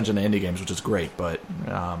paying more attention to indie games, which is great. But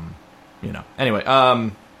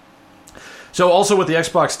anyway. So also with the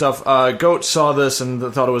Xbox stuff, Goat saw this and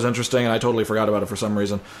thought it was interesting, and I totally forgot about it for some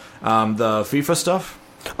reason. The FIFA stuff.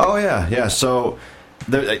 Oh yeah. So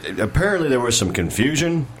apparently there was some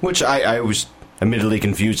confusion, which I was admittedly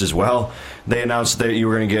confused as well. They announced that you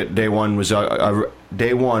were going to get day one was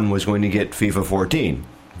going to get FIFA 14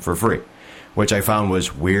 for free, which I found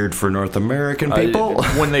was weird for North American people.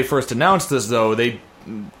 When they first announced this, though, they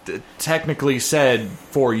technically said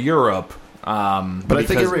for Europe. But I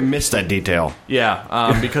think everybody missed that detail.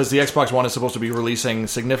 Yeah, because the Xbox One is supposed to be releasing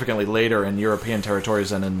significantly later in European territories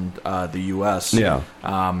than in the U.S. Yeah,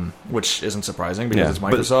 which isn't surprising because it's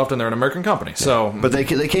Microsoft and they're an American company. So, but they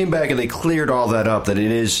came back and they cleared all that up. That it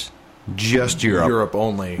is just Europe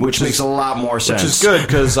only, which makes a lot more sense. Which is good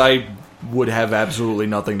because I would have absolutely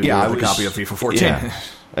nothing to do with a copy of FIFA 14. Yeah.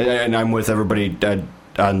 And I'm with everybody.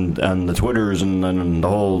 On the Twitters and the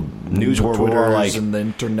whole news war, like, and the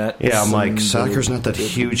internet. Yeah, I'm like, soccer's not that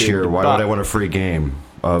huge here. Why would I want a free game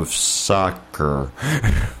of soccer?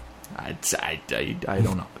 I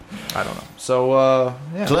don't know. So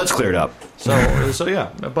yeah. So that's cleared up. So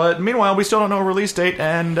yeah. But meanwhile, we still don't know a release date,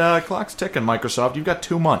 and clock's ticking. Microsoft, you've got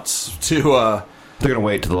 2 months to. They're gonna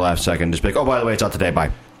wait to the last second. Just be like, oh, by the way, it's out today.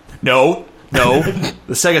 Bye. No,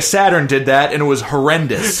 the Sega Saturn did that, and it was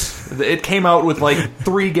horrendous. It came out with like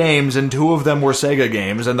 3 games, and 2 of them were Sega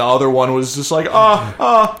games, and the other one was just like,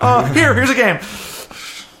 here's a game.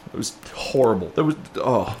 It was horrible.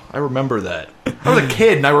 I remember that. I was a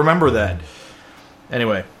kid, and I remember that.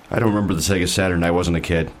 Anyway. I don't remember the Sega Saturn. I wasn't a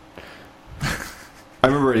kid. I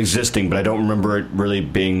remember it existing, but I don't remember it really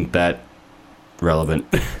being that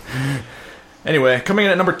relevant. Anyway, coming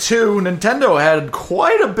in at number 2, Nintendo had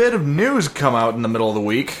quite a bit of news come out in the middle of the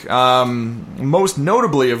week. Most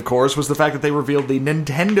notably, of course, was the fact that they revealed the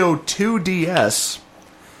Nintendo 2DS,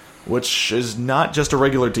 which is not just a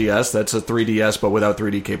regular DS. That's a 3DS, but without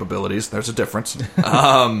 3D capabilities. There's a difference. The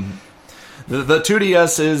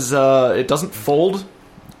 2DS is it doesn't fold.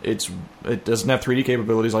 It doesn't have 3D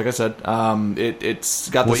capabilities, like I said. It's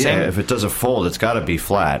got the same. Yeah, if it doesn't fold, it's got to be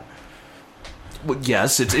flat. Well,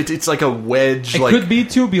 yes, it's like a wedge. It could be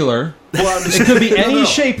tubular. Well, it could be any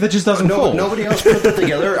shape that just doesn't fold. Nobody else put that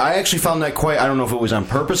together. I actually found that quite. I don't know if it was on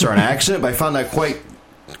purpose or an accident, but I found that quite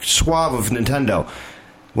suave of Nintendo.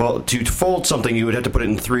 Well, to fold something, you would have to put it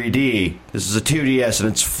in 3D. This is a 2DS, and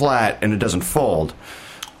it's flat, and it doesn't fold.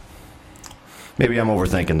 Maybe I'm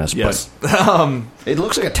overthinking this, yes. But it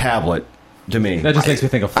looks like a tablet to me. That just makes me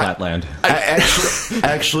think of Flatland.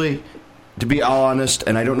 Actually, to be all honest,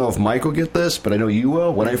 and I don't know if Mike will get this, but I know you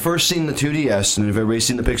will. When I first seen the 2DS, and if everybody's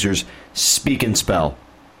seen the pictures, Speak and Spell.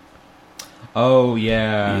 Oh,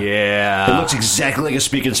 yeah. Yeah. It looks exactly like a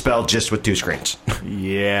Speak and Spell, just with 2 screens.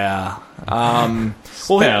 Yeah.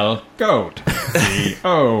 Spell goat.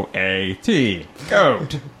 G-O-A-T.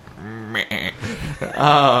 Goat.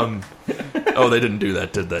 Oh, they didn't do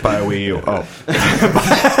that, did they? By Wii U. Oh.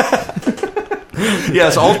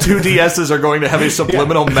 Yes, all 2DSs are going to have a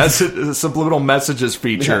subliminal messages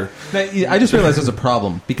feature. Yeah. Now, I just realized there's a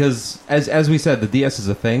problem because, as we said, the DS is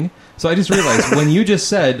a thing. So I just realized when you just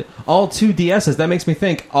said all 2DSs, that makes me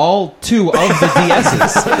think all 2 of the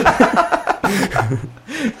DSs.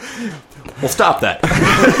 Well, stop that.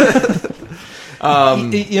 All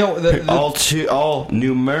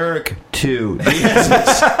numeric 2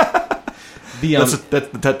 DSs.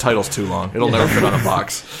 That title's too long. It'll never fit on a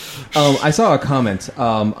box. I saw a comment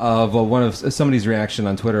of one of somebody's reaction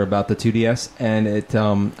on Twitter about the 2DS, and it.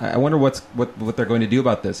 I wonder what they're going to do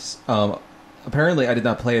about this. Apparently, I did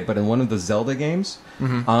not play it, but in one of the Zelda games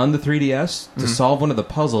on the 3DS, to solve one of the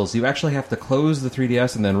puzzles, you actually have to close the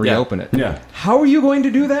 3DS and then reopen it. Yeah. How are you going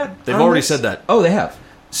to do that? They've already said that. Oh, they have.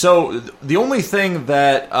 So the only thing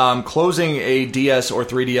that closing a DS or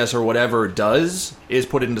 3DS or whatever does is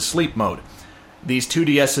put it into sleep mode. these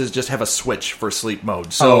 2DSs just have a switch for sleep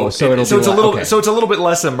mode. So, it's a little bit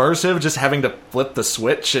less immersive, just having to flip the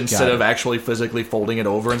switch instead of actually physically folding it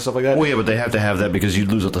over and stuff like that. Well, yeah, but they have to have that because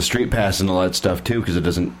you'd lose out the Street Pass and all that stuff too, because if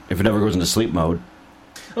it never goes into sleep mode.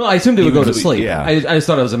 Well, I assumed it would go to sleep. Yeah. I just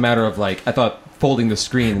thought it was a matter of I thought folding the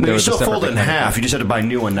screen. No, you still fold it in half. You just have to buy a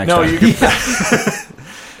new one next time. You can,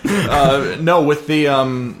 no, with the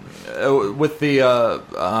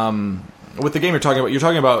game you're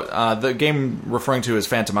talking about the game referring to as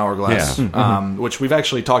Phantom Hourglass, which we've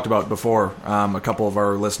actually talked about before. A couple of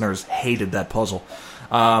our listeners hated that puzzle.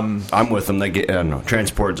 I'm with them. They get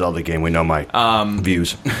Transport Zelda game. We know my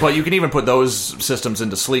views. But you can even put those systems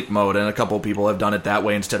into sleep mode, and a couple of people have done it that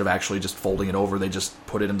way instead of actually just folding it over. They just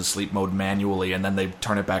put it into sleep mode manually, and then they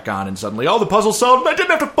turn it back on, and suddenly, the puzzle's solved. I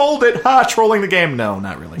didn't have to fold it. Trolling the game. No,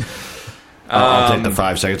 not really. I'll take the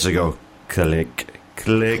 5 seconds to go click.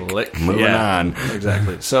 Moving on.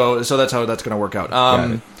 Exactly. So that's how that's going to work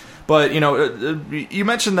out. But, you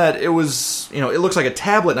mentioned that it was, it looks like a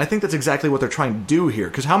tablet, and I think that's exactly what they're trying to do here.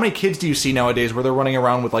 Because how many kids do you see nowadays where they're running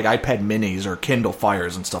around with, iPad minis or Kindle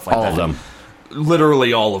Fires and stuff like that? All of them.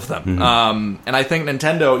 Literally all of them. Mm-hmm. And I think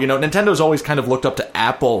Nintendo, Nintendo's always kind of looked up to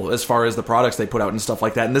Apple as far as the products they put out and stuff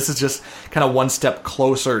like that. And this is just kind of one step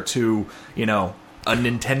closer to, a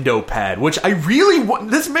Nintendo pad, which I really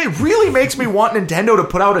really makes me want Nintendo to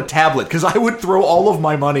put out a tablet, because I would throw all of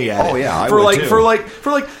my money at it. Oh yeah, I would too.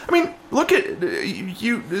 I mean, look at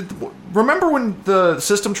you. Remember when the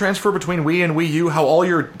system transfer between Wii and Wii U, how all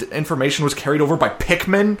your information was carried over by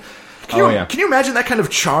Pikmin? Can you imagine that kind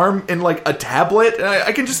of charm in a tablet?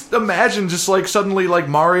 I can just imagine suddenly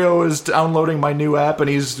Mario is downloading my new app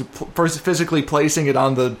and he's physically placing it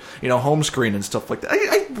on the home screen and stuff like that.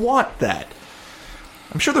 I want that.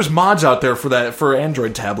 I'm sure there's mods out there for that for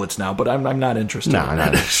Android tablets now, but I'm not interested. No,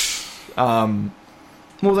 not.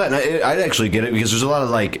 Well, I'd actually get it because there's a lot of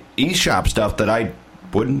eShop stuff that I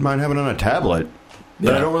wouldn't mind having on a tablet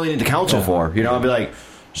that I don't really need the console for. I'd be like,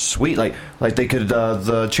 sweet, like they could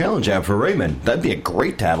the challenge app for Rayman. That'd be a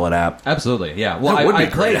great tablet app. Absolutely, yeah. Well, I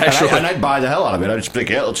played actually, and I'd buy the hell out of it. I'd just be like,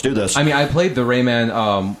 yeah, let's do this. I mean, I played the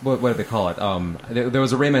Rayman. What did they call it? There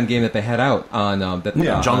was a Rayman game that they had out on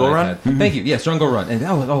Jungle Run. Mm-hmm. Thank you. Yes, Jungle Run. And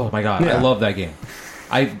oh my god, I love that game.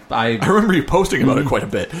 I remember you posting about it quite a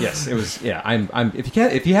bit. Yes, it was. Yeah, I'm.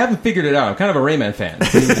 If you haven't figured it out, I'm kind of a Rayman fan,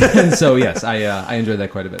 and so yes, I enjoyed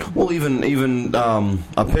that quite a bit. Well, even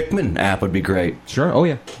a Pikmin app would be great. Sure. Oh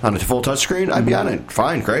yeah. On a full touchscreen, I'd be on it.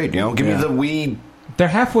 Fine, great. Give me the Wii. They're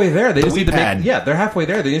halfway there. They just need to pad. they're halfway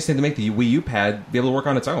there. They just need to make the Wii U pad be able to work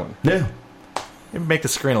on its own. Yeah. Maybe make the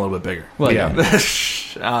screen a little bit bigger. Well, yeah.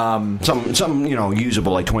 Some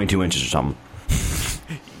usable 22 inches or something.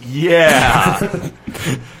 Yeah.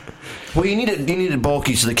 Well, you need it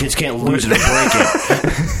bulky so the kids can't lose it or break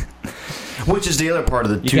it. Which is the other part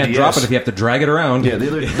of the 2DS. You can't drop it if you have to drag it around. Yeah,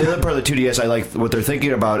 the other part of the 2DS I like what they're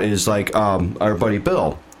thinking about is our buddy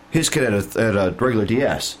Bill. His kid had a regular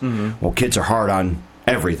DS. Mm-hmm. Well, kids are hard on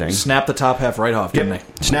everything. Snap the top half right off, didn't they?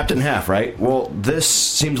 Snapped it in half, right? Well, this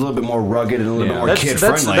seems a little bit more rugged and a little bit more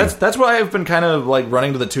kid-friendly. That's why I've been kind of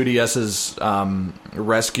running to the 2DS's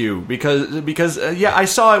rescue because I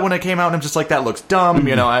saw it when it came out and I'm just like, that looks dumb.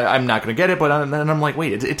 Mm-hmm. I'm not going to get it, but then I'm like,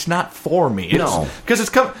 wait, it's not for me. No,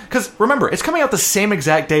 because remember, it's coming out the same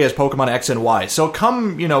exact day as Pokemon X and Y. So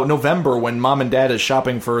come November when Mom and Dad is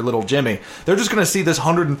shopping for little Jimmy, they're just going to see this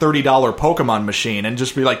 $130 Pokemon machine and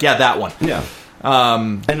just be like, yeah, that one. Yeah.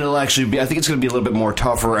 And it'll actually be. I think it's going to be a little bit more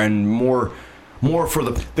tougher and more for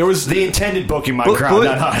the. There was the intended Pokemon crowd,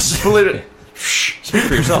 not us. Speak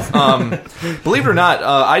for yourself. Believe it or not,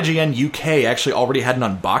 IGN UK actually already had an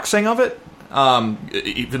unboxing of it.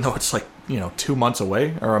 Even though it's 2 months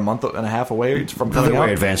away or a month and a half away from coming out.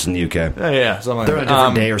 Way advanced in the UK. Yeah, something like they're on a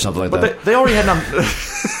different day or something like that. They already had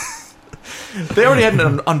They already had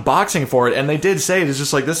an unboxing for it, and they did say it's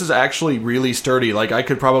just this is actually really sturdy. I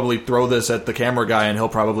could probably throw this at the camera guy, and he'll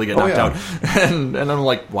probably get knocked out. And I'm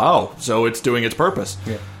like, wow, so it's doing its purpose.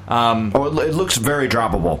 Yeah. It looks very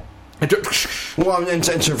droppable. And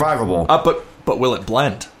survivable. But will it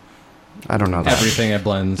blend? I don't know that. Everything it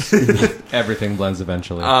blends. Everything blends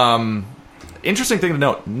eventually. Interesting thing to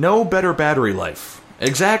note: no better battery life.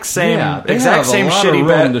 Exact same shitty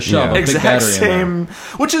battery. Exact same,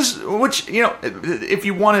 which if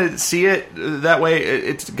you want to see it that way,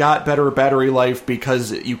 it's got better battery life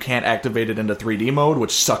because you can't activate it into 3D mode,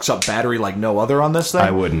 which sucks up battery like no other on this thing. I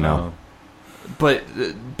wouldn't know. But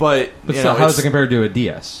so how does it compare to a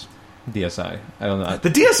DS? DSi. I don't know. The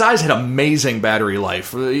DSi's had amazing battery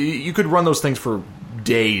life. You could run those things for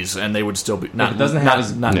days, and they would still be not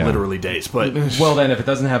yeah. literally days, but well, then if it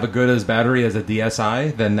doesn't have a good as battery as a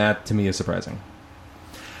DSi, then that to me is surprising.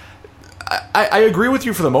 I agree with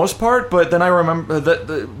you for the most part, but then I remember that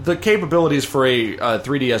the capabilities for a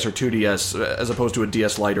 3DS or 2DS as opposed to a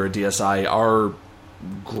DS Lite or a DSi are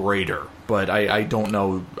greater. But I don't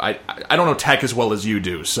know I don't know tech as well as you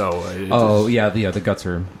do. So the guts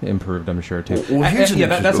are improved, I'm sure too. Well,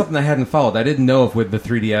 that's something I hadn't followed. I didn't know if with the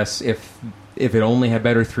 3DS if it only had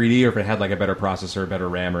better 3D or if it had like a better processor, better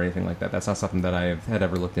RAM, or anything like that. That's not something that I had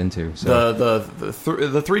ever looked into. So. The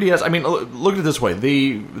 3DS. I mean, look at it this way: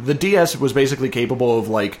 the DS was basically capable of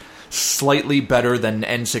like slightly better than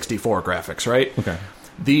N64 graphics, right? Okay.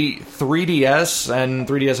 The 3DS and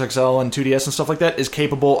 3DS XL and 2DS and stuff like that is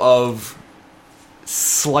capable of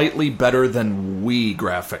slightly better than Wii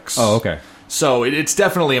graphics. Oh, okay. So it's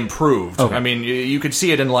definitely improved. Okay. I mean, you could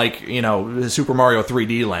see it in like Super Mario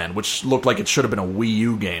 3D Land, which looked like it should have been a Wii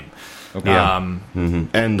U game. Okay. Yeah.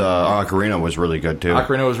 And Ocarina was really good too.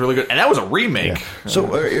 Ocarina was really good, and that was a remake. Yeah. So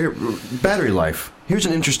battery life. Here's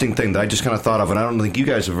an interesting thing that I just kind of thought of, and I don't think you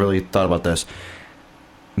guys have really thought about this.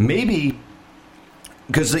 Maybe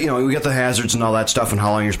because we got the hazards and all that stuff, and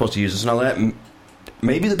how long you're supposed to use this and all that.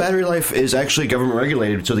 Maybe the battery life is actually government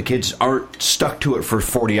regulated, so the kids aren't stuck to it for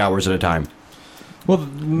 40 hours at a time. Well,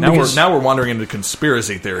 now we're wandering into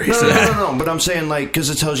conspiracy theories. No. But I'm saying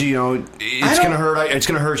because it tells you, it's gonna hurt. It's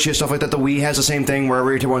gonna hurt you, stuff like that. The Wii has the same thing where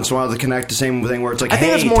every once in a while they connect the same thing where it's like, I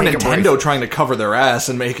think hey, it's more take Nintendo trying to cover their ass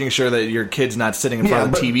and making sure that your kid's not sitting in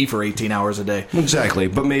front of the TV for 18 hours a day. Exactly,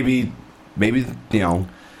 but maybe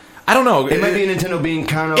I don't know. It might be Nintendo being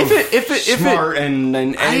kind of smart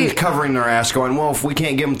and covering their ass, going, well, if we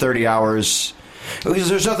can't give them 30 hours. Because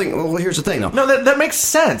there's nothing. Well, here's the thing, though. No, that makes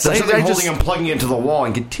sense. There's nothing holding them plugging it into the wall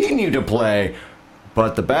and continue to play,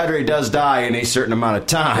 but the battery does die in a certain amount of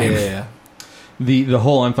time. Yeah. The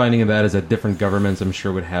whole I'm finding of that is that different governments, I'm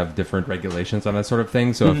sure, would have different regulations on that sort of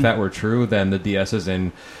thing. So if that were true, then the DSs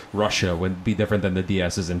in Russia would be different than the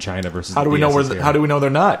DSs in China versus. How do we know they're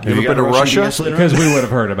not? Have you ever been to Russia? Because we would have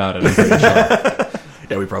heard about it. I'm pretty sure.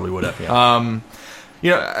 Yeah, we probably would have.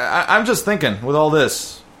 Yeah. I'm just thinking with all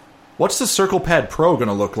this. What's the Circle Pad Pro going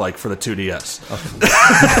to look like for the 2DS?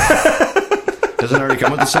 Doesn't it already come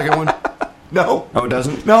with the second one? No. Oh, it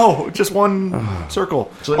doesn't? No, just one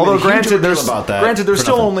circle. So although granted, there's still nothing.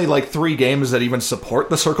 only like 3 games that even support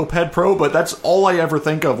the Circle Pad Pro, but that's all I ever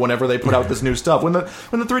think of whenever they put out this new stuff. When the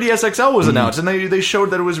 3DS XL was announced, and they showed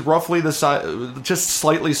that it was roughly the size, just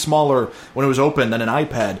slightly smaller when it was open than an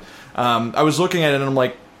iPad. I was looking at it and I'm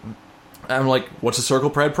like, what's the Circle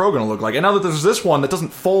Pad Pro going to look like? And now that there's this one that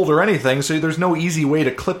doesn't fold or anything, so there's no easy way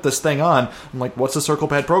to clip this thing on, I'm like, what's the Circle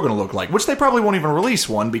Pad Pro going to look like? Which they probably won't even release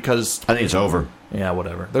one because... I think it's over. Yeah,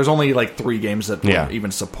 whatever. There's only like 3 games that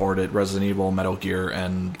even support it. Resident Evil, Metal Gear,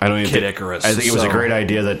 and Kid Icarus. I think it was a great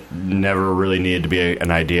idea that never really needed to be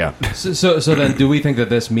an idea. So then do we think that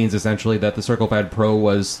this means essentially that the Circle Pad Pro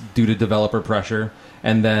was due to developer pressure?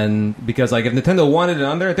 And then, because like if Nintendo wanted it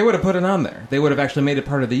on there, they would have put it on there. They would have actually made it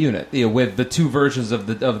part of the unit, with the 2 versions of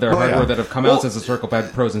their hardware that have come out since the Circle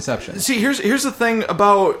Pad Pro's inception. See, here's the thing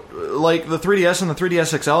about like the 3DS and the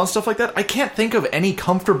 3DS XL and stuff like that. I can't think of any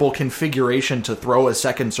comfortable configuration to throw a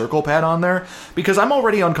second Circle Pad on there because I'm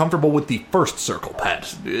already uncomfortable with the first Circle Pad.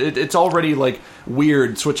 It's already like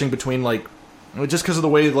weird switching between like. Just because of the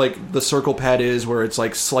way like the Circle Pad is, where it's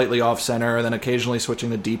like slightly off center, and then occasionally switching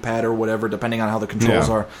the D-pad or whatever, depending on how the controls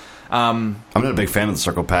are. I'm not a big fan of the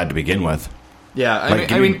Circle Pad to begin with. Yeah,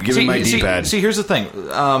 give me my D-pad. See, here's the thing.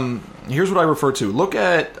 Here's what I refer to. Look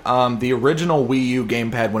at the original Wii U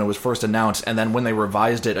gamepad when it was first announced, and then when they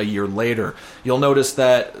revised it a year later. You'll notice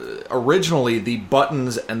that originally the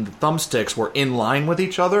buttons and the thumbsticks were in line with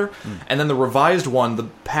each other, and then the revised one, the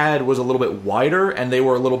pad was a little bit wider, and they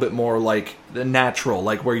were a little bit more like natural,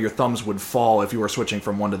 like where your thumbs would fall if you were switching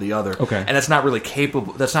from one to the other. Okay. And that's not really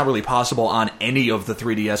capable. That's not really possible on any of the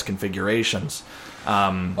 3DS configurations.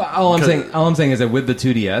 All I'm saying is that with the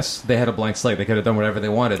 2DS, they had a blank slate. They could have done whatever they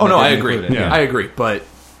wanted. Oh no, I agree. I agree, but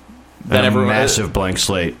then a massive blank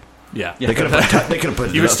slate. Yeah, they could have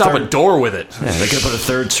put. You could stop a door with it. Yeah, they could have put a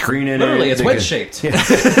third screen in it. Literally, it's wedge shaped. Yeah.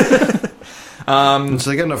 So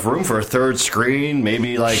they got enough room for a third screen,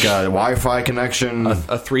 maybe like a Wi-Fi connection. A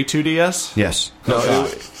 3.2DS? Yes.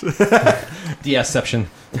 DSception.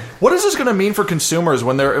 What is this going to mean for consumers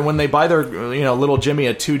when they buy their little Jimmy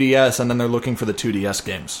a 2DS and then they're looking for the 2DS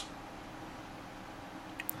games?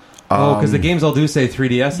 Because the games all do say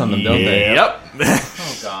 3DS on them, don't they? Yep.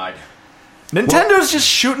 Oh God. Nintendo's just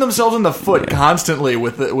shooting themselves in the foot constantly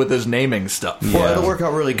with this naming stuff. Well, it'll work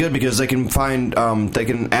out really good because they can find they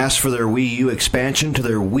can ask for their Wii U expansion to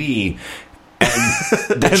their Wii,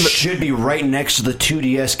 And that should be right next to the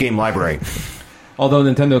 2DS game library. Although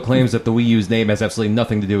Nintendo claims that the Wii U's name has absolutely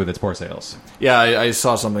nothing to do with its poor sales. Yeah, I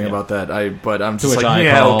saw something about that. But I'm just which like,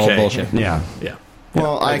 I call okay. bullshit. Yeah. Yeah.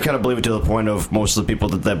 Well, I kind of believe it to the point of most of the people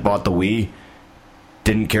that bought the Wii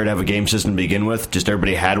didn't care to have a game system to begin with. Just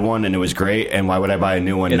everybody had one, and it was great. And why would I buy a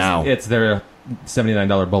new one now? It's their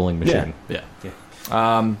 $79 bowling machine.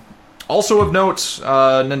 Yeah. Also of note,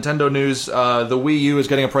 Nintendo news: the Wii U is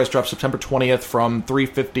getting a price drop September 20th from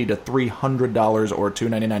 $350 to $300 or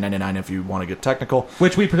 $299.99 if you want to get technical.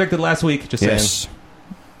 Which we predicted last week. Just saying.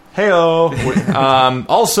 Heyo.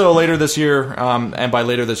 Also later this year, and by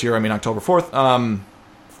later this year I mean October 4th.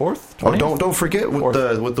 4th? 20th? Oh, don't forget with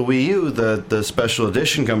the Wii U, the special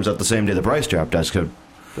edition comes out the same day the price drop does. The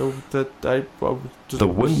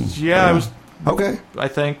Wind. Yeah, I was. Okay. I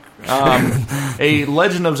think a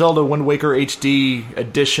Legend of Zelda Wind Waker HD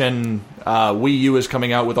edition Wii U is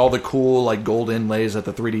coming out with all the cool like gold inlays that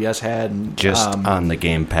the 3DS had. And, just on the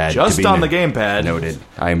gamepad. Just on the gamepad. Noted.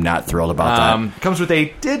 I am not thrilled about that. Comes with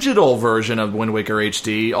a digital version of Wind Waker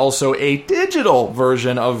HD. Also a digital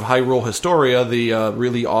version of Hyrule Historia, the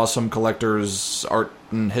really awesome collector's art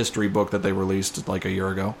and history book that they released like a year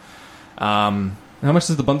ago. How much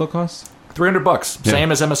does the bundle cost? $300. Yeah.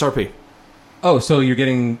 Same as MSRP. Oh, so you're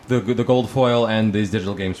getting the gold foil and these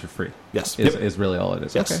digital games for free. Yes. Is really all it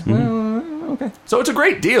is. Yes. Okay. Well, okay. So it's a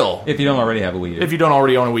great deal. If you don't already have a Wii U. If you don't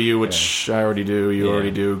already own a Wii U, which I already do, you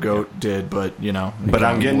already do, Goat did, but, you know. But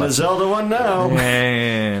I'm getting the Zelda one now.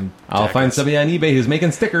 And I'll find somebody on eBay who's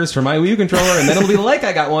making stickers for my Wii U controller, and then it'll be like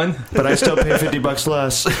I got one. But I still pay $50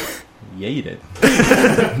 less. Yeah, you did.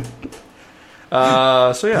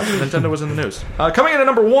 So yeah, Nintendo was in the news. Coming in at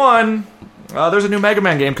number 1, there's a new Mega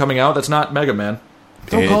Man game coming out that's not Mega Man.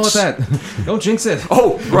 Don't call it that. Don't jinx it.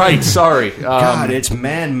 Oh, right, sorry. God, it's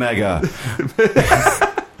Man Mega.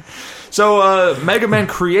 So, Mega Man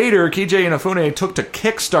creator Keiji Inafune took to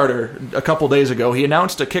Kickstarter a couple days ago. He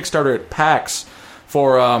announced a Kickstarter at PAX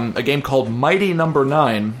for a game called Mighty Number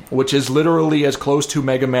 9, which is literally as close to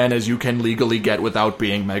Mega Man as you can legally get without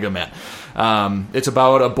being Mega Man. It's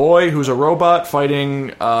about a boy who's a robot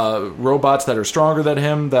fighting robots that are stronger than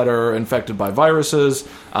him, that are infected by viruses,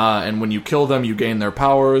 and when you kill them, you gain their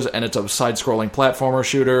powers, and it's a side-scrolling platformer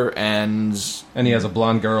shooter, and he has a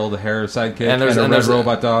blonde girl, the hair sidekick, and there's a red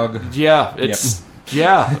robot dog. Yeah, it's... Yep.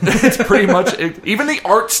 Yeah, it's pretty much... even the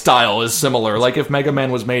art style is similar, like if Mega Man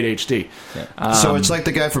was made HD. Yeah. So it's like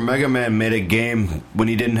the guy from Mega Man made a game when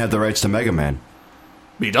he didn't have the rights to Mega Man.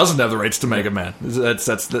 He doesn't have the rights to Mega Man. That's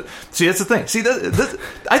the thing. See,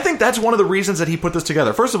 I think that's one of the reasons that he put this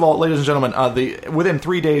together. First of all, ladies and gentlemen, within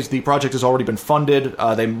 3 days, the project has already been funded.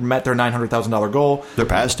 They met their $900,000 goal. They're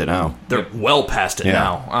past it now. They're well past it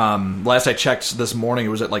now. Last I checked this morning, it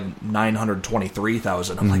was at like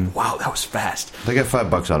 $923,000. I'm like, wow, that was fast. They got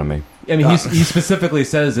 $5 out of me. I mean, he specifically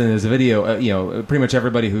says in his video, pretty much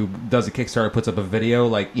everybody who does a Kickstarter puts up a video,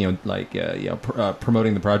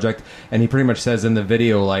 promoting the project, and he pretty much says in the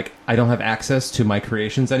video, like, I don't have access to my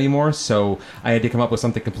creations anymore, so I had to come up with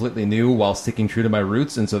something completely new while sticking true to my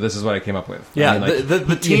roots, and so this is what I came up with. Yeah, I mean,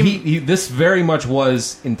 the team... this very much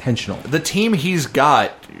was intentional. The team he's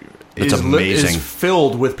got... It's amazing. Is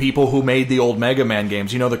filled with people who made the old Mega Man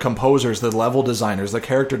games. You know, the composers, the level designers, the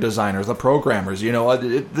character designers, the programmers. You know,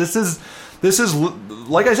 this is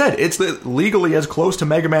like I said, it's legally as close to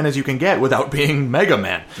Mega Man as you can get without being Mega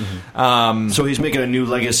Man. Mm-hmm. So he's making a new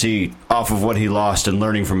legacy off of what he lost and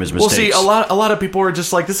learning from his mistakes. Well, see, a lot of people are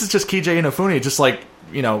just like, this is just Keiji Inafune, just like,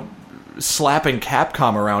 you know, slapping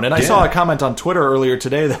Capcom around. And I saw a comment on Twitter earlier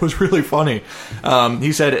today that was really funny.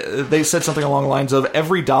 They said something along the lines of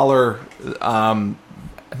every dollar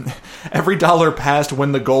passed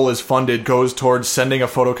when the goal is funded goes towards sending a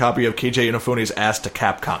photocopy of Keiji Inafune's ass to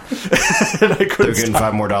Capcom. And I couldn't They're getting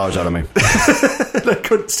 $5 more out of me. And I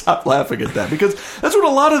couldn't stop laughing at that because that's what a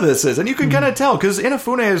lot of this is, and you can kind of tell because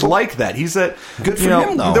Inafune is like that. He's that good for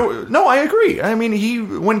him, though. No, I agree. I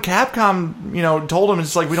mean, when Capcom, told him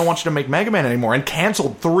it's like we don't want you to make Mega Man anymore, and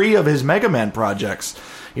canceled 3 of his Mega Man projects.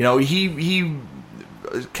 He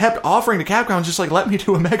kept offering to Capcom, just like, let me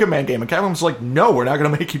do a Mega Man game. And Capcom's like, no, we're not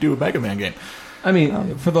going to make you do a Mega Man game. I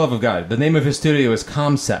mean, for the love of God, the name of his studio is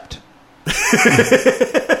Concept.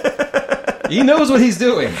 He knows what he's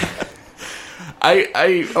doing.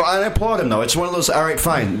 I applaud him, though. It's one of those, all right,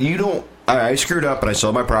 fine. I screwed up and I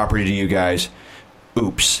sold my property to you guys.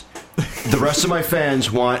 Oops. The rest of my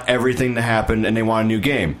fans want everything to happen and they want a new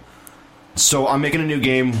game. So I'm making a new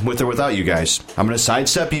game with or without you guys. I'm going to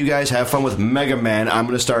sidestep you guys, have fun with Mega Man. I'm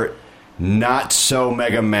going to start not so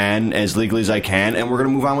Mega Man as legally as I can, and we're going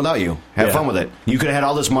to move on without you. Have fun with it. You could have had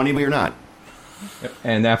all this money, but you're not.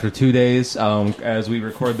 And after 2 days, as we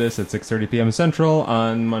record this at 6:30 p.m. Central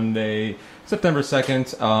on Monday, September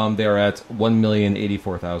 2nd, they are at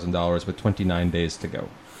 $1,084,000 with 29 days to go.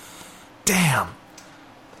 Damn.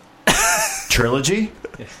 Trilogy?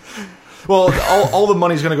 Well, all the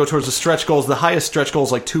money's going to go towards the stretch goals. The highest stretch goal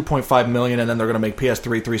is like $2.5 million, and then they're going to make PS3,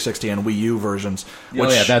 360, and Wii U versions.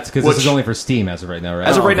 That's because this is only for Steam as of right now, right?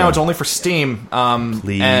 As of right now, it's only for Steam.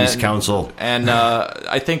 Please, counsel. And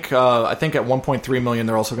I think at $1.3 million,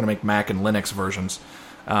 they're also going to make Mac and Linux versions.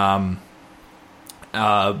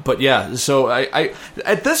 But yeah, so I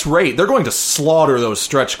at this rate, they're going to slaughter those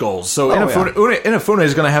stretch goals. So Inafune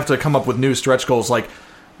is going to have to come up with new stretch goals. Like,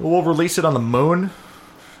 we'll release it on the moon.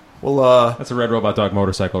 Well, that's a Red Robot Dog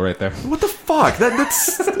motorcycle right there. What the fuck?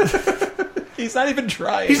 That's he's not even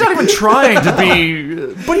trying. He's not even trying to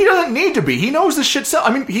be, but he doesn't need to be. He knows this shit.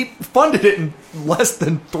 I mean, he funded it in less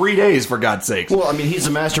than 3 days, for God's sakes. Well, I mean, he's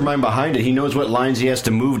the mastermind behind it. He knows what lines he has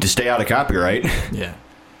to move to stay out of copyright. Yeah.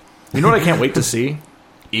 You know what I can't wait to see?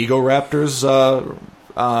 Egoraptor's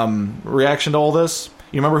reaction to all this.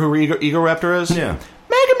 You remember who Egoraptor is? Yeah.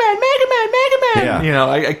 Mega Man. Yeah. You know,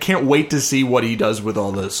 I can't wait to see what he does with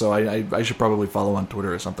all this. So I should probably follow on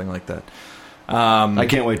Twitter or something like that. I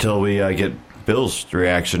can't wait till we get Bill's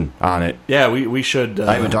reaction on it. Yeah, we should.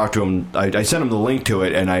 I haven't talked to him. I sent him the link to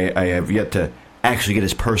it, and I have yet to actually get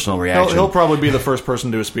his personal reaction. He'll probably be the first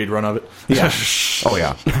person to do a speed run of it. Yeah. Oh,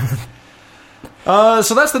 yeah.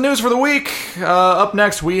 So that's the news for the week. Up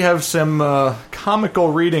next, we have some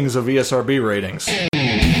comical readings of ESRB ratings.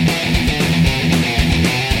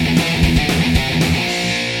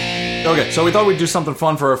 Okay, so we thought we'd do something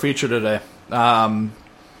fun for our feature today.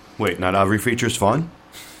 Wait, not every feature's fun?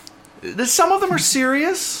 Some of them are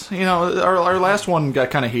serious. You know, our last one got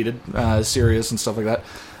kind of heated, serious and stuff like that.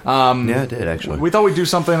 Yeah, it did, actually. We thought we'd do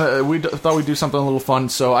something. We thought we'd do something a little fun.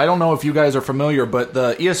 So I don't know if you guys are familiar, but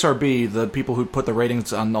the ESRB, the people who put the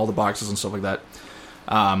ratings on all the boxes and stuff like that,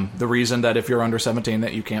 the reason that if you're under 17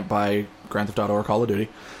 that you can't buy Grand Theft Auto or Call of Duty,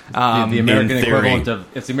 the American equivalent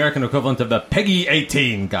of the American equivalent of the Peggy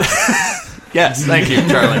 18 guy. Yes, thank you,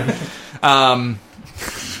 Charlie.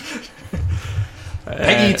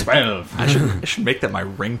 Peggy 12. I should make that my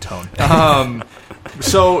ringtone.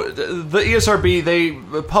 So the ESRB, they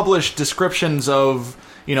publish descriptions of,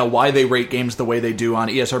 you know, why they rate games the way they do on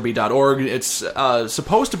ESRB.org. It's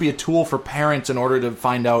supposed to be a tool for parents in order to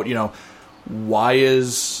find out, you know, why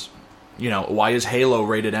is Halo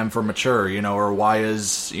rated M for mature, you know, or why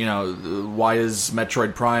is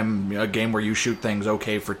Metroid Prime a game where you shoot things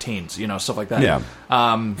okay for teens, you know, stuff like that. Yeah.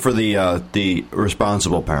 For the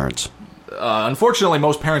responsible parents. Unfortunately,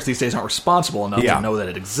 most parents these days aren't responsible enough to know that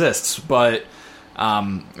it exists, but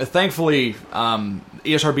thankfully,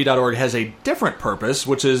 ESRB.org has a different purpose,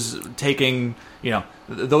 which is taking, you know,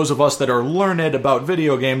 those of us that are learned about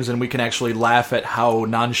video games, and we can actually laugh at how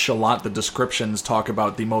nonchalant the descriptions talk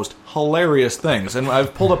about the most hilarious things. And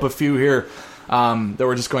I've pulled up a few here that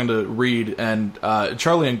we're just going to read, and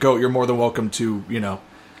Charlie and Goat, you're more than welcome to, you know,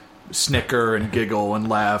 snicker and giggle and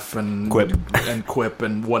laugh and quip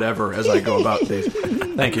and whatever as I go about these.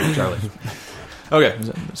 Thank you, Charlie. Okay,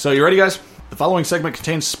 so you ready, guys? The following segment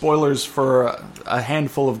contains spoilers for a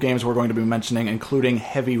handful of games we're going to be mentioning, including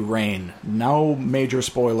Heavy Rain. No major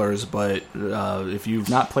spoilers, but if you've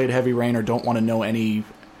not played Heavy Rain or don't want to know any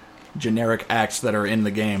generic acts that are in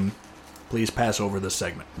the game, please pass over this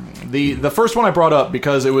segment. The first one I brought up,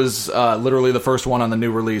 because it was literally the first one on the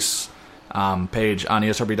new release page on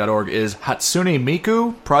ESRB.org, is Hatsune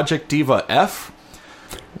Miku Project Diva F,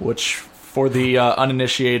 which, for the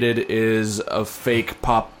uninitiated, is a fake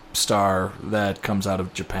pop star that comes out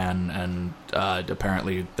of Japan, and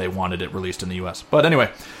apparently they wanted it released in the US. But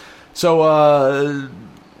anyway, so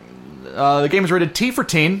the game is rated T for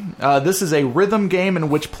teen. This is a rhythm game in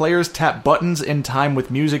which players tap buttons in time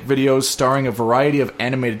with music videos starring a variety of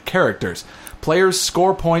animated characters. Players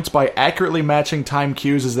score points by accurately matching time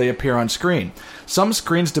cues as they appear on screen. Some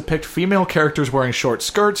screens depict female characters wearing short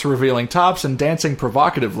skirts, revealing tops, and dancing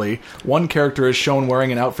provocatively. One character is shown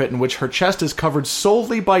wearing an outfit in which her chest is covered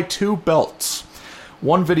solely by 2 belts.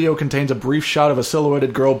 One video contains a brief shot of a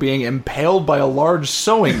silhouetted girl being impaled by a large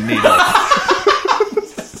sewing needle.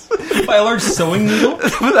 By a large sewing needle?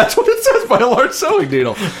 That's what it says, by a large sewing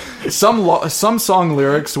needle. Some song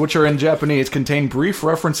lyrics, which are in Japanese, contain brief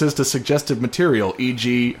references to suggestive material,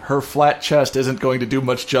 e.g., her flat chest isn't going to do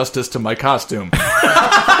much justice to my costume.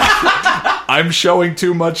 I'm showing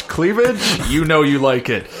too much cleavage? You know you like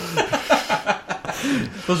it.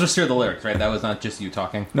 Those are still the lyrics, right? That was not just you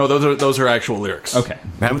talking? No, those are actual lyrics. Okay.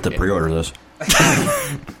 I have to pre-order this.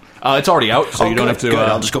 It's already out, so you don't have to...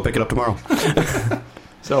 I'll just go pick it up tomorrow.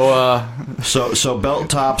 So belt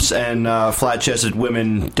tops and flat-chested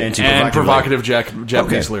women dancing and provocatively.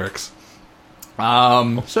 Japanese lyrics.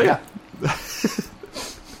 So yeah.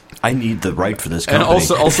 I need the right for this company.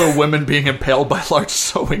 And also women being impaled by large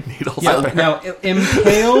sewing needles. Yeah, now,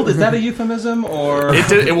 impaled, is that a euphemism, or...?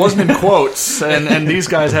 It wasn't in quotes, and these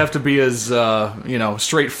guys have to be as,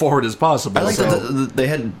 straightforward as possible. I like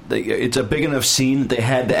that it's a big enough scene that they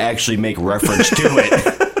had to actually make reference to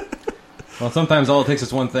it. Well, sometimes all it takes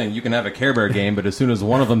is one thing. You can have a Care Bear game, but as soon as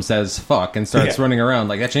one of them says fuck and starts running around,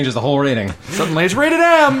 that changes the whole rating. Suddenly it's rated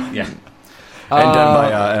M! Yeah. And done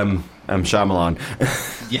by M. Shyamalan.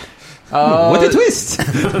 Yeah. What a twist!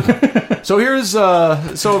 So here's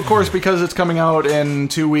of course, because it's coming out in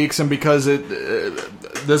 2 weeks, and because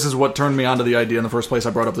this is what turned me onto the idea in the first place, I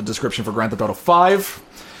brought up the description for Grand Theft Auto 5.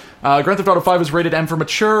 Grand Theft Auto 5 is rated M for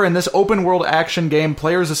mature. In this open-world action game,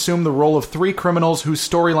 players assume the role of 3 criminals whose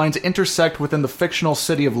storylines intersect within the fictional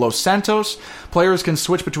city of Los Santos. Players can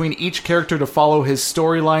switch between each character to follow his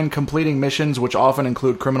storyline, completing missions which often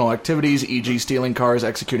include criminal activities, e.g. stealing cars,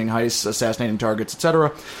 executing heists, assassinating targets,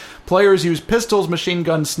 etc. Players use pistols, machine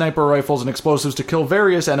guns, sniper rifles, and explosives to kill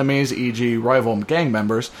various enemies, e.g. rival gang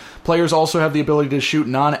members. Players also have the ability to shoot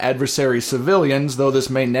non-adversary civilians, though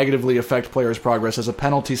this may negatively affect players' progress as a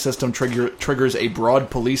penalty system triggers a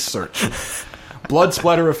broad police search. Blood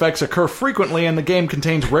splatter effects occur frequently, and the game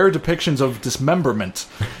contains rare depictions of dismemberment.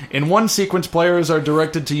 In one sequence, players are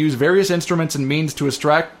directed to use various instruments and means to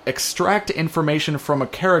extract information from a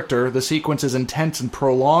character. The sequence is intense and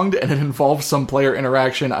prolonged, and it involves some player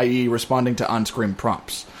interaction, i.e. responding to on-screen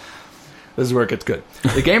prompts. This is where it gets good.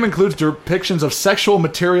 The game includes depictions of sexual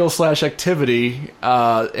material / activity,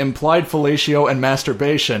 implied fellatio, and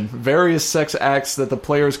masturbation, various sex acts that the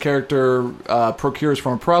player's character procures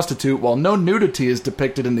from a prostitute. While no nudity is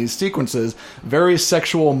depicted in these sequences, various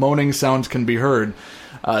sexual moaning sounds can be heard.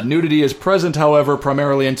 Nudity is present, however,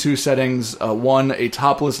 primarily in 2 settings. One, a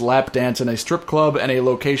topless lap dance in a strip club, and a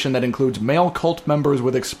location that includes male cult members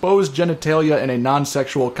with exposed genitalia and a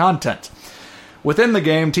non-sexual content. Within the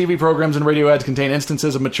game, TV programs and radio ads contain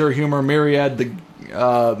instances of mature humor, myriad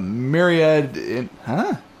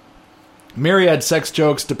sex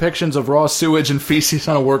jokes, depictions of raw sewage and feces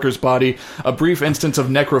on a worker's body, a brief instance of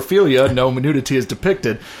necrophilia, no nudity is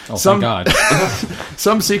depicted. Oh, thank God.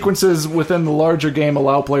 Some sequences within the larger game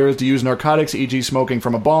allow players to use narcotics, e.g. smoking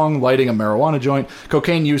from a bong, lighting a marijuana joint.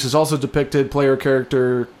 Cocaine use is also depicted. Player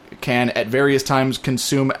character can, at various times,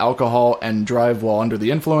 consume alcohol and drive while under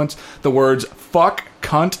the influence. The words fuck,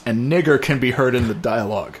 cunt, and nigger can be heard in the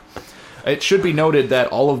dialogue. It should be noted that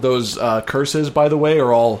all of those curses, by the way,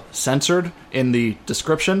 are all censored in the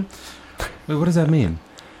description. Wait, what does that mean?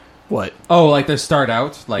 What? Oh, like they start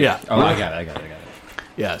out? Yeah. Oh, I got it.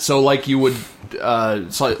 Yeah, so like you would...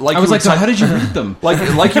 so how did you read them? Like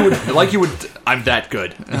you would... I'm that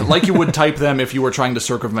good. Like you would type them if you were trying to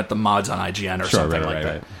circumvent the mods on IGN or something like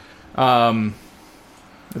that.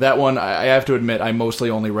 That one, I have to admit, I mostly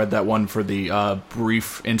only read that one for the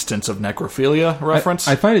brief instance of necrophilia reference.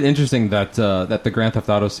 I find it interesting that that the Grand Theft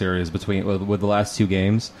Auto series, with the last 2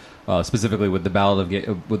 games, specifically with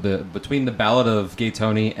between the Ballad of Gay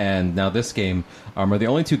Tony and now this game, are the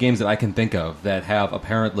only 2 games that I can think of that have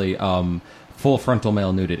apparently full frontal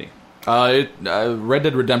male nudity. Red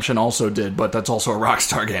Dead Redemption also did, but that's also a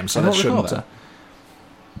Rockstar game, so that shouldn't. That.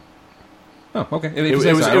 Oh, okay. It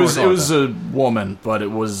was a woman, but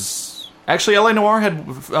it was... Actually, L.A. Noire had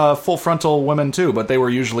full frontal women, too, but they were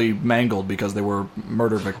usually mangled because they were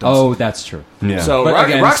murder victims. Oh, that's true. Yeah. So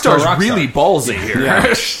Rockstar's really ballsy here.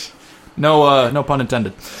 Yeah. No pun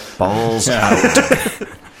intended. Balls out.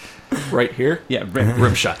 Right here? Yeah,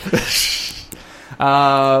 rim shot.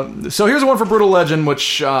 So here's one for Brutal Legend,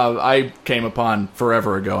 which I came upon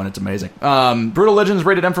forever ago, and it's amazing. Brutal Legend is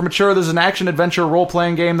rated M for mature. This is an action-adventure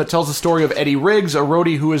role-playing game that tells the story of Eddie Riggs, a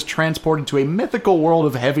roadie who is transported to a mythical world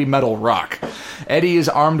of heavy metal rock. Eddie is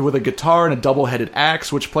armed with a guitar and a double-headed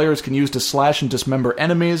axe, which players can use to slash and dismember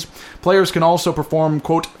enemies. Players can also perform,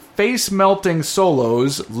 quote, face-melting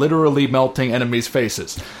solos, literally melting enemies'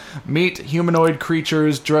 faces. Meet humanoid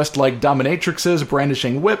creatures dressed like dominatrixes,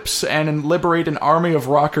 brandishing whips, and liberate an army of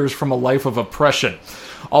rockers from a life of oppression.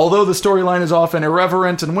 Although the storyline is often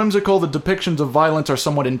irreverent and whimsical, the depictions of violence are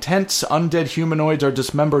somewhat intense. Undead humanoids are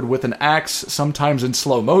dismembered with an axe, sometimes in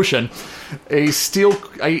slow motion. A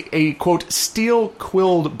quote,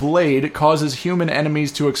 steel-quilled blade causes human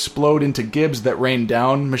enemies to explode into gibs that rain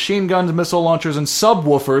down. Machine guns, missile launchers, and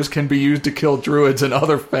subwoofers can be used to kill druids and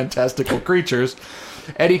other fantastical creatures.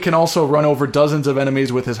 Eddie can also run over dozens of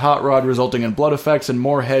enemies with his hot rod, resulting in blood effects and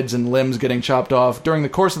more heads and limbs getting chopped off. During the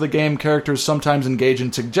course of the game, characters sometimes engage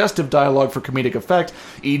in suggestive dialogue for comedic effect,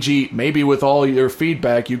 e.g., maybe with all your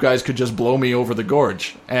feedback, you guys could just blow me over the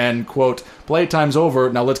gorge. And, quote, playtime's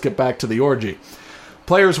over, now let's get back to the orgy.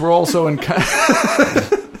 Players will also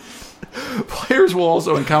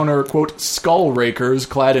encounter, quote, skull rakers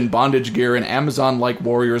clad in bondage gear and Amazon-like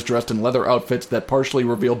warriors dressed in leather outfits that partially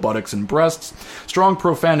reveal buttocks and breasts. Strong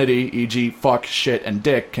profanity, e.g. fuck, shit, and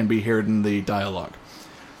dick, can be heard in the dialogue.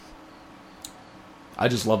 I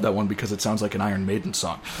just love that one because it sounds like an Iron Maiden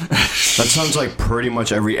song. That sounds like pretty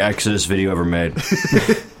much every Exodus video ever made.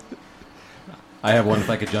 I have one if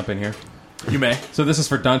I could jump in here. You may. So this is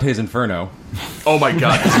for Dante's Inferno. Oh my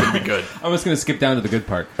god, this is going to be good. I'm just going to skip down to the good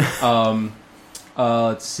part.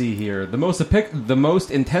 Let's see here. The most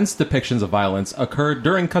intense depictions of violence occur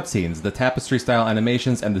during cutscenes, the tapestry-style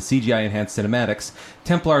animations, and the CGI-enhanced cinematics.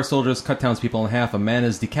 Templar soldiers cut townspeople in half. A man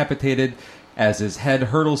is decapitated as his head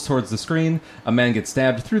hurtles towards the screen. A man gets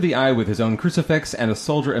stabbed through the eye with his own crucifix, and a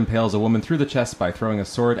soldier impales a woman through the chest by throwing a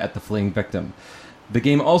sword at the fleeing victim. The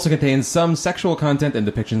game also contains some sexual content and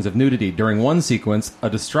depictions of nudity. During one sequence, a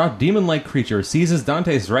distraught demon-like creature seizes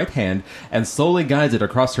Dante's right hand and slowly guides it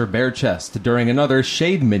across her bare chest. During another,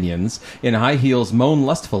 shade minions in high heels moan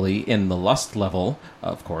lustfully in the lust level,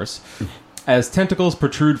 of course, as tentacles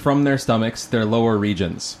protrude from their stomachs, their lower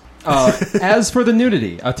regions. As for the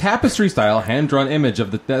nudity, a tapestry-style hand-drawn image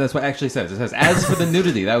of the... That's what it actually says. It says, as for the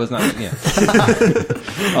nudity. That was not... Yeah.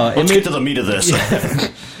 Let's get to the meat of this.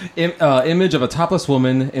 Image of a topless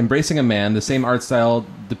woman embracing a man, the same art style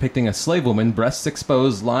depicting a slave woman, breasts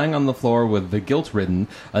exposed, lying on the floor with the guilt-ridden,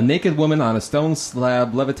 a naked woman on a stone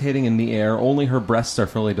slab levitating in the air, only her breasts are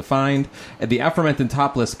fully defined, and the aforementioned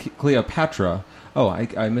topless Cleopatra... Oh,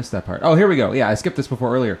 I missed that part. Oh, here we go. Yeah, I skipped this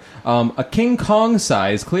before earlier. A King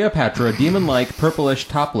Kong-sized Cleopatra, demon-like, purplish,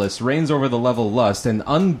 topless, reigns over the level lust, and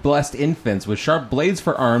unblessed infants with sharp blades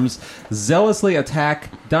for arms zealously attack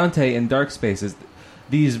Dante in dark spaces.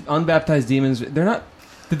 These unbaptized demons, they're not...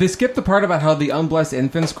 Did they skip the part about how the unblessed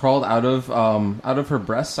infants crawled out of her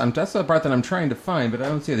breasts? That's the part that I'm trying to find, but I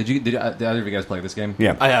don't see it. Did either of you guys play this game?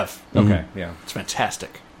 Yeah. I have. Okay, yeah. It's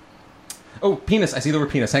fantastic. Oh, penis. I see the word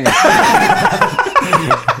penis. Hang on.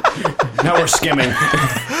 Now we're skimming.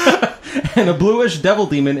 And a bluish devil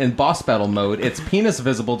demon in boss battle mode. Its penis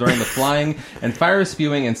visible during the flying and fire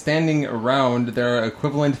spewing and standing around. There are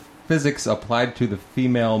equivalent physics applied to the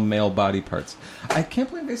female male body parts. I can't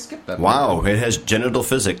believe they skipped that. Wow, it has genital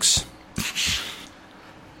physics.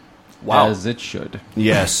 Wow. As it should.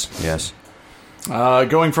 Yes, yes.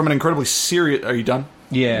 Going from an incredibly serious... Are you done?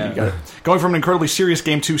 Yeah. You got it. Going from an incredibly serious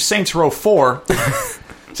game to Saints Row 4.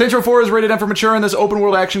 Saints Row 4 is rated M for mature. In this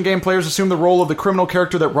open-world action game, players assume the role of the criminal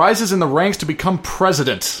character that rises in the ranks to become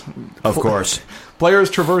president. Of course.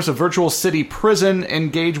 Players traverse a virtual city prison,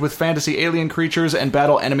 engage with fantasy alien creatures, and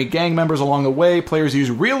battle enemy gang members along the way. Players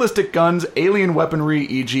use realistic guns, alien weaponry,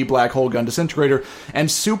 e.g. black hole gun disintegrator,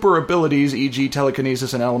 and super abilities, e.g.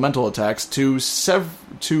 telekinesis and elemental attacks, to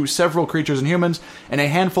several creatures and humans. In a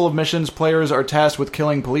handful of missions, players are tasked with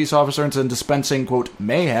killing police officers and dispensing, quote,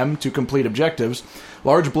 mayhem to complete objectives.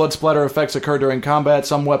 Large blood splatter effects occur during combat.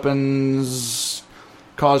 Some weapons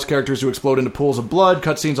cause characters to explode into pools of blood.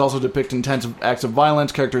 Cutscenes also depict intense acts of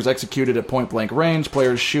violence, characters executed at point-blank range,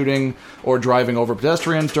 players shooting or driving over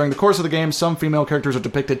pedestrians. During the course of the game, some female characters are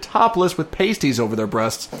depicted topless with pasties over their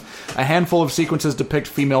breasts. A handful of sequences depict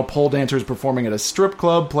female pole dancers performing at a strip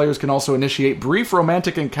club. Players can also initiate brief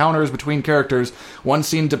romantic encounters between characters. One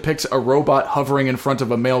scene depicts a robot hovering in front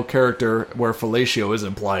of a male character where fellatio is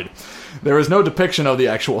implied. There is no depiction of the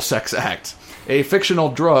actual sex act. A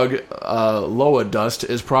fictional drug, Loa Dust,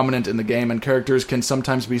 is prominent in the game, and characters can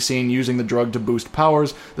sometimes be seen using the drug to boost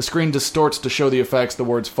powers. The screen distorts to show the effects. The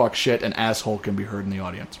words fuck, shit, and asshole can be heard in the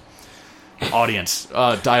audience.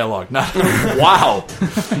 Dialogue. Wow.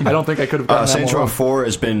 I don't think I could have gotten that Saints Row 4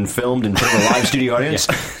 has been filmed in front of a live studio audience.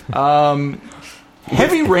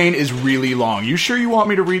 Heavy Rain is really long. You sure you want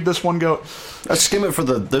me to read this one, Goat? Let's skim it for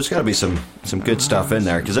the... There's got to be some good stuff in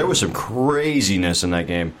there, because there was some craziness in that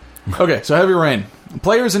game. Okay, so Heavy Rain.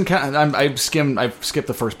 Players I've skipped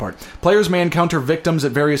the first part. Players may encounter victims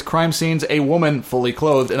at various crime scenes. A woman fully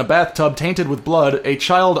clothed in a bathtub tainted with blood. A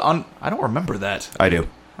child I don't remember that. I do.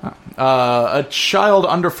 A child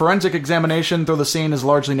under forensic examination, though the scene is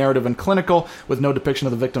largely narrative and clinical, with no depiction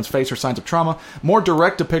of the victim's face or signs of trauma. More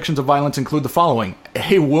direct depictions of violence include the following.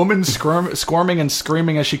 A woman squirming and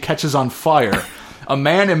screaming as she catches on fire. A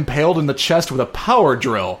man impaled in the chest with a power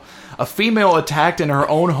drill. a female attacked in her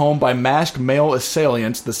own home by masked male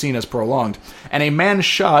assailants, the scene is prolonged, and a man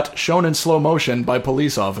shot, shown in slow motion, by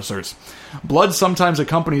police officers. Blood sometimes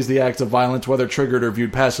accompanies the acts of violence, whether triggered or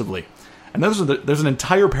viewed passively. And there's an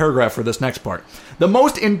entire paragraph for this next part. The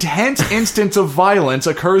most intense instance of violence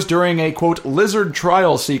occurs during a, quote, lizard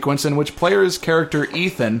trial sequence in which player's character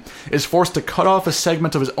Ethan is forced to cut off a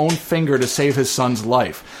segment of his own finger to save his son's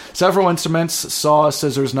life. Several instruments, saw,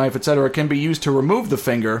 scissors, knife, etc., can be used to remove the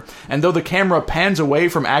finger, and though the camera pans away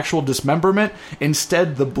from actual dismemberment,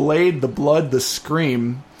 instead the blade, the blood, the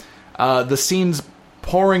scream, the scene's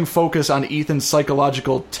pouring focus on Ethan's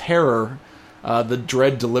psychological terror, the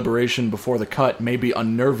dread deliberation before the cut may be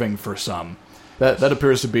unnerving for some. That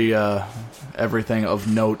appears to be everything of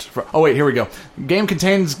note. Oh wait, here we go. Game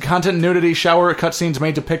contains content nudity. Shower cutscenes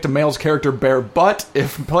may depict a male's character bare butt.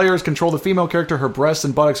 If players control the female character, her breasts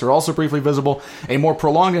and buttocks are also briefly visible. A more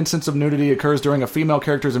prolonged instance of nudity occurs during a female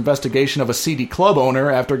character's investigation of a seedy club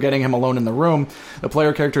owner after getting him alone in the room. The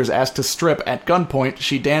player character is asked to strip at gunpoint.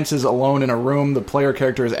 She dances alone in a room. The player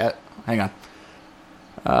character is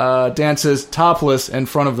dances topless in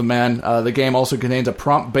front of the man. The game also contains a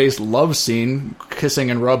prompt-based love scene,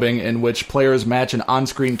 kissing and rubbing, in which players match in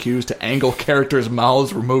on-screen cues to angle characters'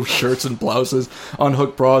 mouths, remove shirts and blouses,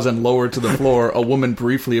 unhook bras, and lower to the floor. A woman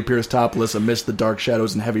briefly appears topless amidst the dark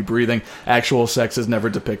shadows and heavy breathing. Actual sex is never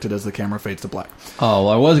depicted as the camera fades to black. Oh, well,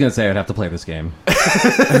 I was going to say I'd have to play this game.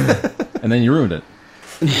 And then you ruined it.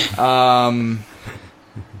 And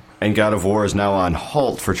God of War is now on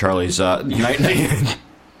halt for Charlie's night.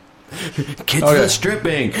 Kids are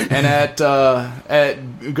stripping. And at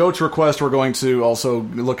Goat's request, we're going to also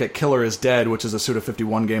look at Killer is Dead, which is a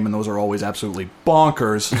Suda51 game, and those are always absolutely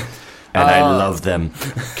bonkers. And I love them.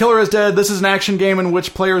 Killer is Dead. This is an action game in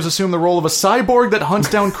which players assume the role of a cyborg that hunts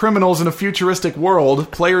down criminals in a futuristic world.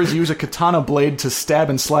 Players use a katana blade to stab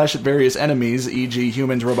and slash at various enemies, e.g.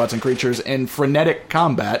 humans, robots, and creatures, in frenetic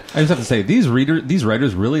combat. I just have to say, these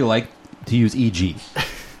writers really like to use EG.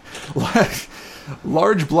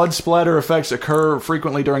 Large blood splatter effects occur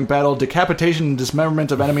frequently during battle. Decapitation and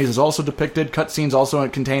dismemberment of enemies is also depicted. Cutscenes also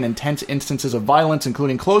contain intense instances of violence,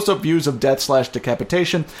 including close-up views of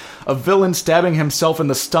death/decapitation, a villain stabbing himself in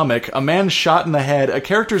the stomach, a man shot in the head, a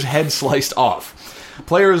character's head sliced off.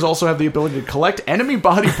 Players also have the ability to collect enemy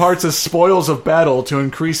body parts as spoils of battle to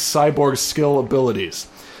increase Cyborg's skill abilities.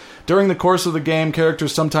 During the course of the game,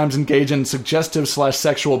 characters sometimes engage in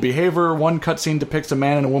suggestive/sexual behavior. One cutscene depicts a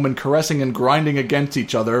man and a woman caressing and grinding against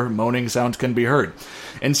each other. Moaning sounds can be heard.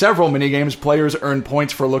 In several minigames, players earn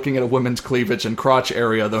points for looking at a woman's cleavage and crotch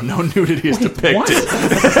area, though no nudity is depicted.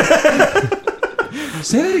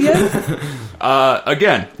 Say that again?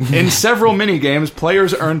 Again, in several minigames,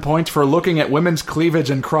 players earn points for looking at women's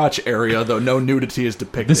cleavage and crotch area, though no nudity is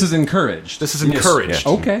depicted. This is encouraged. This is encouraged. Yes.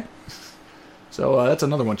 Okay. So that's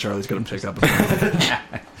another one Charlie's going to pick up.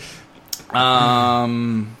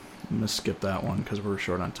 I'm going to skip that one because we're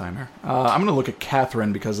short on time here. I'm going to look at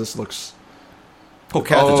Catherine because this looks... Oh,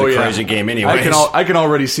 Catherine's a crazy game anyway. I can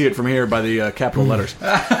already see it from here by the capital letters.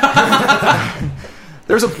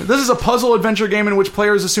 This is a puzzle adventure game in which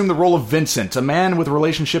players assume the role of Vincent, a man with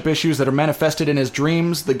relationship issues that are manifested in his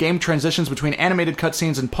dreams. The game transitions between animated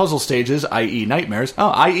cutscenes and puzzle stages, i.e. nightmares.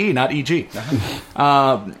 Oh, i.e., not e.g.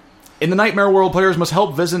 In the nightmare world, players must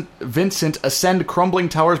help Vincent ascend crumbling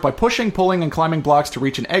towers by pushing, pulling, and climbing blocks to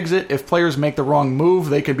reach an exit. If players make the wrong move,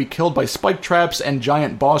 they can be killed by spike traps and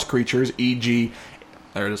giant boss creatures, e.g.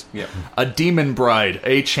 There it is. Yep. A demon bride,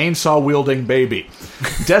 a chainsaw-wielding baby.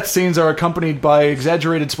 Death scenes are accompanied by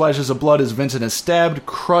exaggerated splashes of blood as Vincent is stabbed,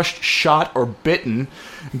 crushed, shot, or bitten.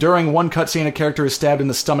 During one cutscene, a character is stabbed in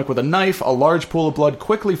the stomach with a knife. A large pool of blood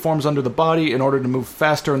quickly forms under the body. In order to move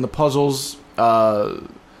faster in the puzzles...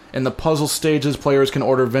 In the puzzle stages, players can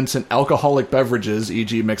order Vincent alcoholic beverages,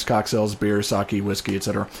 e.g. mixed cocktails, beer, sake, whiskey,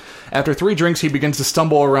 etc. After 3 drinks, he begins to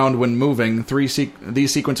stumble around when moving.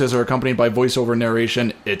 These sequences are accompanied by voiceover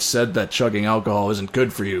narration. It's said that chugging alcohol isn't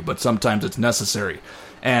good for you, but sometimes it's necessary.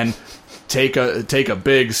 And take a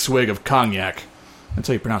big swig of cognac. That's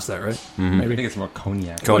how you pronounce that, right? Mm-hmm. Maybe I think it's more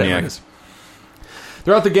cognac. Cognac.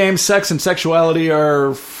 Throughout the game, sex and sexuality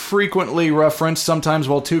are frequently referenced, sometimes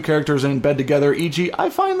while 2 characters are in bed together, e.g., I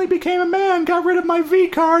finally became a man, got rid of my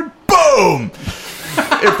V-card, boom!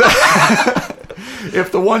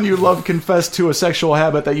 If the one you love confessed to a sexual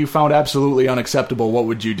habit that you found absolutely unacceptable, what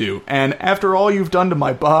would you do? And after all you've done to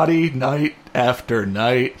my body, night after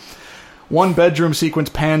night, One bedroom sequence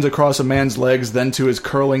pans across a man's legs, then to his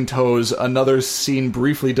curling toes. Another scene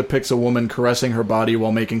briefly depicts a woman caressing her body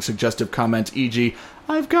while making suggestive comments, e.g.,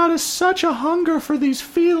 "I've got such a hunger for these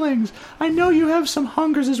feelings. I know you have some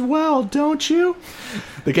hungers as well, don't you?"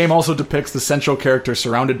 The game also depicts the central character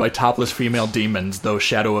surrounded by topless female demons, though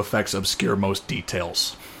shadow effects obscure most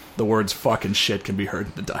details. The words fuck and shit can be heard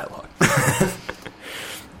in the dialogue.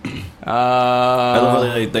 I love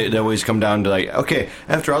how they always come down to like, okay,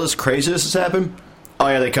 after all this craziness has happened, oh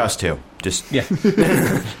yeah, they cuss too. Just Yeah.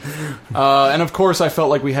 And of course, I felt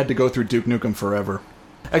like we had to go through Duke Nukem Forever.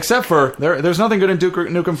 Except for, there's nothing good in Duke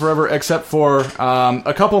Nukem Forever except for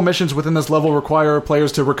a couple missions within this level require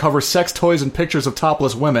players to recover sex toys and pictures of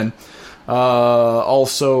topless women.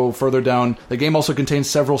 Also, further down, the game also contains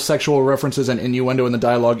several sexual references and innuendo in the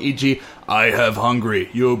dialogue, e.g., "I have hungry.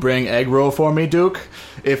 You bring egg roll for me, Duke?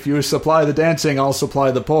 If you supply the dancing, I'll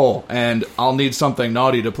supply the pole, and I'll need something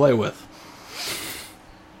naughty to play with."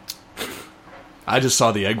 I just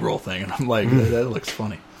saw the egg roll thing, and I'm like, that looks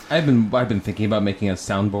funny. I've been thinking about making a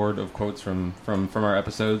soundboard of quotes from our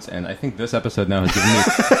episodes, and I think this episode now has given me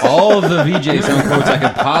all of the VJ sound quotes I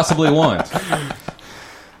could possibly want.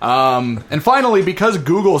 And finally, because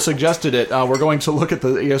Google suggested it, we're going to look at the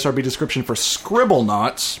ESRB description for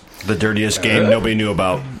Scribblenauts. the dirtiest game nobody knew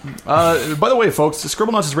about. By the way, folks,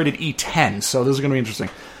 Scribblenauts is rated E10, so this is going to be interesting.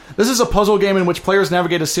 This is a puzzle game in which players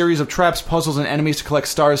navigate a series of traps, puzzles, and enemies to collect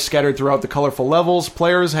stars scattered throughout the colorful levels.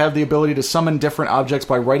 Players have the ability to summon different objects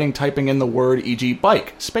by typing in the word, e.g.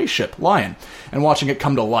 bike, spaceship, lion, and watching it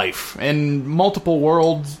come to life. In multiple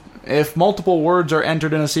worlds, if multiple words are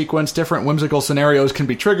entered in a sequence, different whimsical scenarios can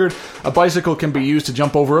be triggered. A bicycle can be used to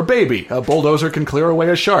jump over a baby, a bulldozer can clear away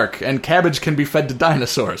a shark, and cabbage can be fed to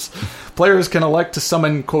dinosaurs. Players can elect to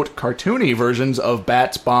summon, quote, cartoony versions of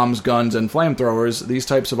bats, bombs, guns, and flamethrowers. These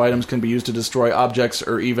types of items can be used to destroy objects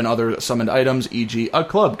or even other summoned items, e.g. a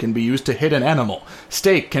club can be used to hit an animal.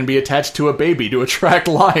 Stake can be attached to a baby to attract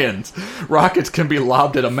lions. Rockets can be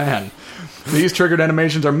lobbed at a man. These triggered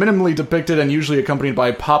animations are minimally depicted and usually accompanied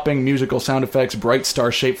by popping musical sound effects, bright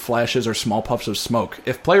star-shaped flashes, or small puffs of smoke.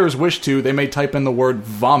 If players wish to, they may type in the word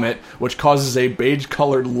vomit, which causes a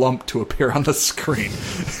beige-colored lump to appear on the screen.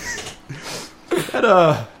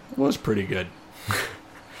 That was pretty good.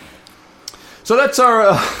 So that's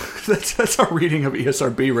our that's our reading of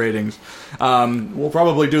ESRB ratings. We'll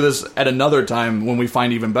probably do this at another time when we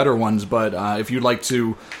find even better ones, but if you'd like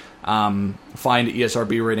to find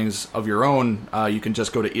ESRB ratings of your own, you can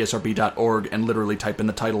just go to esrb.org and literally type in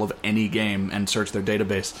the title of any game and search their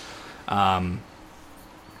database.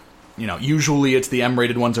 Usually it's the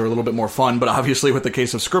M-rated ones that are a little bit more fun, but obviously with the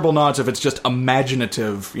case of Scribblenauts, if it's just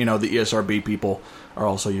imaginative, the ESRB people are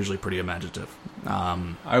also usually pretty imaginative.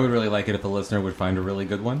 I would really like it if a listener would find a really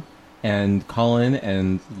good one and call in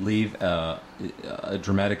and leave a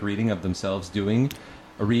dramatic reading of themselves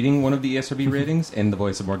reading one of the ESRB ratings in the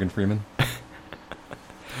voice of Morgan Freeman.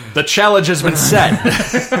 The challenge has been set.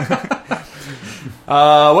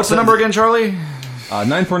 What's the number again, Charlie?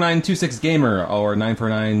 94926-GAMER or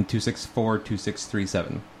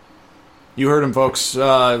 949-264-2637. You heard him, folks.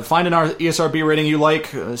 Find an ESRB rating you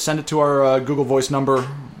like, send it to our Google Voice number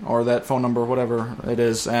or that phone number, whatever it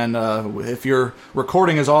is, and if your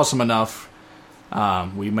recording is awesome enough,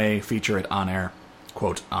 we may feature it on air.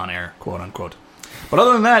 Quote, on air, quote unquote. But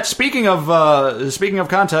other than that, speaking of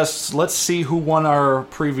contests, let's see who won our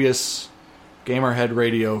previous Gamerhead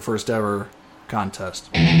Radio first ever contest.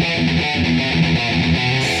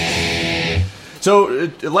 So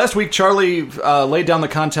last week, Charlie laid down the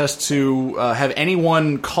contest to have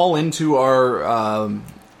anyone call into our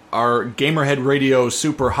Gamerhead Radio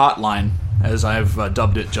Super Hotline, as I've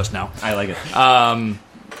dubbed it just now. I like it.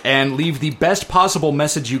 And leave the best possible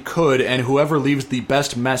message you could, and whoever leaves the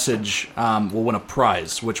best message will win a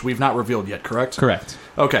prize, which we've not revealed yet, correct? Correct.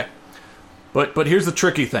 Okay. But here's the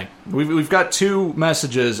tricky thing. We've got two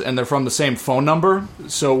messages, and they're from the same phone number,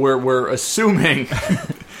 so we're assuming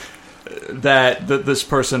that this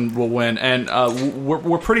person will win. And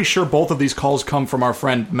we're pretty sure both of these calls come from our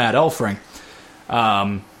friend Matt Elfring.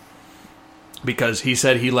 Because he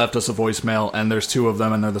said he left us a voicemail, and there's two of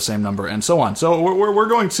them, and they're the same number, and so on. So we're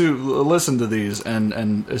going to listen to these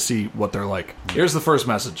and see what they're like. Here's the first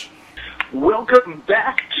message. Welcome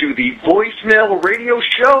back to the Voicemail Radio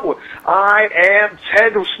Show. I am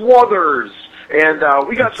Ted Swathers, and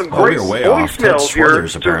we got some great voicemails here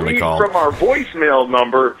to read from our voicemail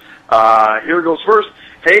number. Here goes first.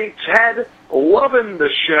 Hey, Ted, loving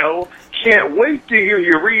the show. Can't wait to hear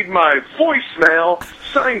you read my voicemail.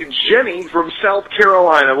 Signed, Jenny from South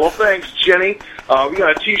Carolina. Well, thanks, Jenny. We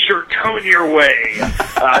got a T-shirt coming your way.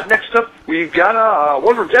 Next up, we've got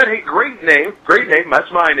one from Ted. Hey, great name.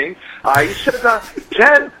 That's my name. He says,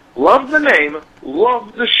 Ted, love the name,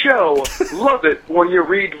 love the show, love it when you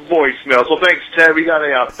read voicemails. Well, thanks, Ted. We got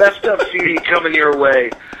a best of CD coming your way.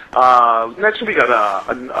 Next we got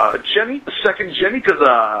Jenny, the second Jenny, because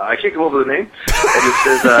I can't go over the name. And it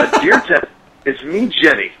says, Dear Ted, it's me,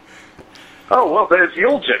 Jenny. Oh, well, it's the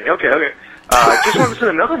old Jenny. Okay. Just wanted to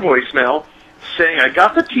send another voicemail saying I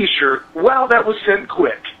got the T-shirt. Wow, that was sent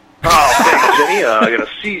quick. Oh, thanks, Jenny. I got a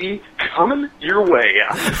CD coming your way.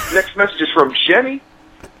 Next message is from Jenny.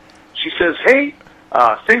 She says, hey,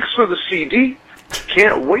 thanks for the CD.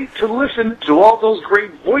 Can't wait to listen to all those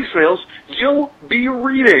great voicemails you'll be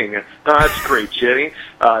reading. That's great, Jenny.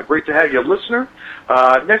 Great to have you a listener.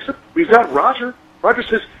 Next up, we've got Roger. Roger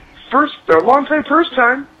says, long-time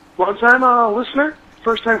listener,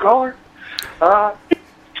 first-time caller.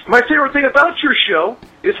 My favorite thing about your show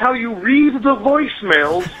is how you read the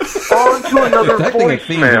voicemails onto another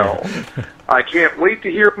voicemail. I can't wait to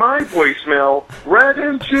hear my voicemail read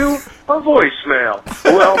into a voicemail.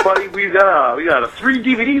 Well, buddy, we got 3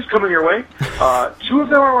 DVDs coming your way. 2 of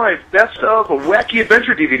them are my best of wacky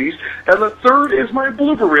adventure DVDs, and the third is my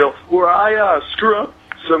blooper reel where I screw up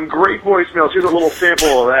some great voicemails. Here's a little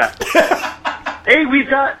sample of that. Hey, we've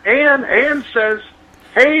got Ann. Ann says,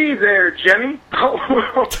 hey there, Jenny.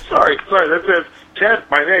 Oh, sorry, that says Ted,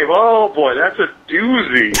 my name. Oh, boy, that's a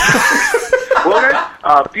doozy. Well,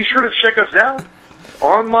 guys, be sure to check us out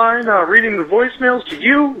online, reading the voicemails to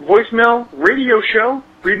you, voicemail radio show,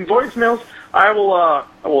 reading voicemails. I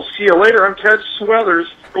will see you later. I'm Ted Sweathers,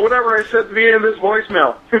 or whatever I said at the end of this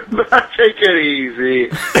voicemail. Take it easy,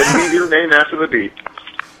 and leave your name after the beep.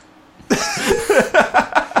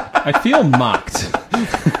 I feel mocked.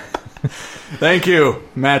 Thank you,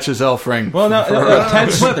 Matches Elfring. Well, no, Ted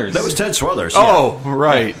Sweathers. That was Ted Sweathers. Oh, yeah.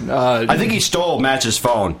 Right. I think he stole Match's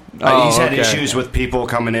phone. He's had issues with people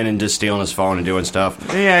coming in and just stealing his phone and doing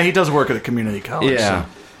stuff. Yeah, he does work at a community college. Yeah.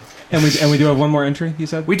 So. And we do have one more entry, you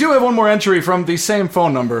said? We do have one more entry from the same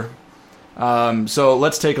phone number. So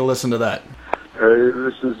let's take a listen to that. Hey,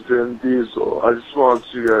 this is Vin Diesel. I just want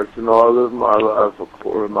you guys to know I live my life a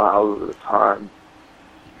quarter mile at a time.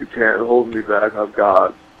 You can't hold me back.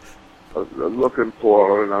 I'm looking for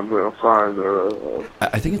her, and I'm going to find her.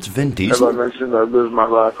 I think it's Vin Diesel. As I mentioned, I live my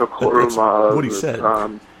life a quarter mile what he at said. a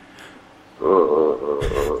time.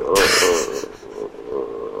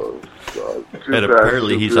 And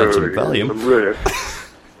apparently he's on some volume.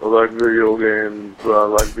 I like video games, but I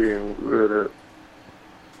like being with it.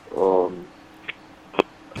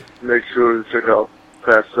 Make sure to check out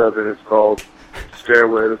Fact 7. It's called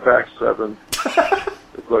Stairway to Fact 7.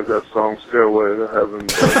 It's like that song Stairway to Heaven,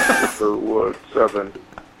 but with the word 7.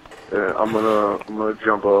 And I'm gonna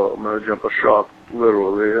jump a shark,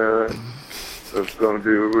 literally, and it's gonna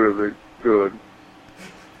be really good.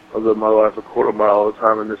 I live my life a quarter mile at a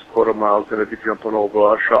time, and this quarter mile is gonna be jumping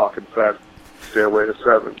over a shark in Fast Stairway to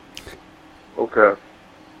 7. Okay.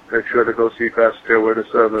 Make sure to go see Fast Stairway to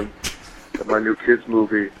 7 at my new kids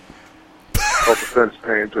movie called The Fence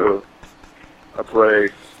Painter. I play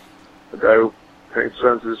a guy who paints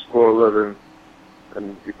fences for a living,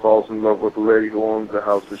 and he falls in love with a lady who owns the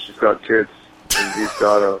house, and she's got kids, and he's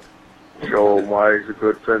got to show him why he's a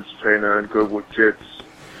good fence painter and good with kids.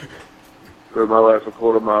 Live my life a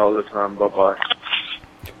quarter mile at a time. Bye-bye.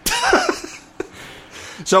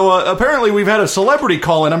 So apparently we've had a celebrity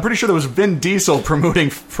call in. I'm pretty sure that was Vin Diesel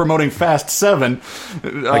promoting Fast 7.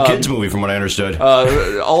 A kid's movie, from what I understood.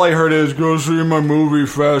 All I heard is, go see my movie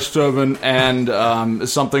Fast 7, and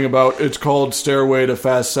something about, it's called Stairway to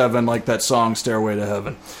Fast 7, like that song Stairway to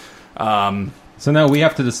Heaven. So now we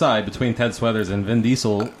have to decide between Ted Sweathers and Vin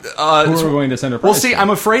Diesel who we're going to send a prize. Well, see, I'm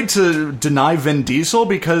afraid to deny Vin Diesel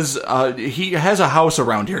because he has a house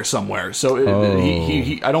around here somewhere. So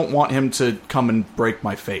I don't want him to come and break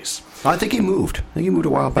my face. I think he moved. I think he moved a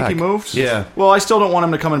while back. Think he moved? Yeah. Well, I still don't want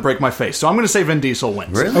him to come and break my face. So I'm going to say Vin Diesel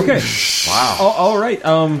wins. Really? Okay. Wow. All right.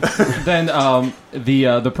 Then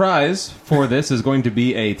the prize for this is going to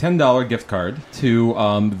be a $10 gift card to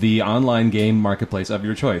the online game marketplace of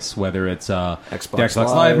your choice, whether it's Xbox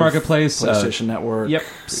Live Marketplace, PlayStation Network. Yep.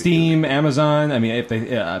 Steam, Amazon. I mean, if they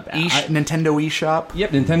Nintendo eShop. Yep,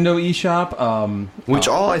 Nintendo eShop. Which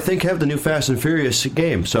all I think have the new Fast and Furious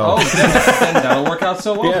game. So then that'll work out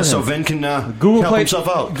so well. Yeah. For So him. Vin can Google help Play, himself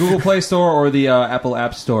out. Google Play Store or the Apple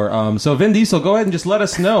App Store. So Vin Diesel, go ahead and just let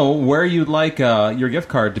us know where you'd like your gift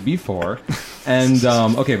card to be for. And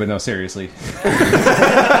okay, but no, seriously.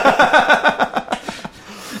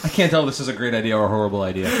 I can't tell if this is a great idea or a horrible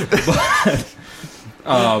idea. But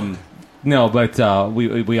No, but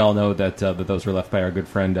we all know that those were left by our good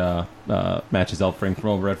friend Matches Elfring from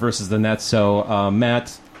over at Versus the Net. So,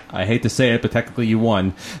 Matt, I hate to say it, but technically you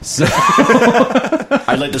won. So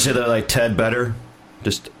I'd like to say that I like Ted better.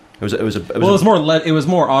 Just it was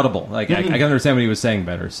more audible. Like I can understand what he was saying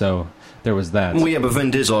better. So there was that. Well, yeah, but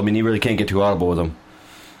Vin Diesel, I mean, you really can't get too audible with him.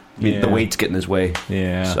 I mean, the weight's getting his way.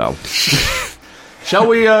 Yeah. So, shall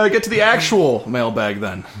we get to the actual mailbag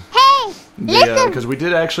then? Hey, listen! Because we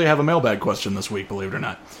did actually have a mailbag question this week, believe it or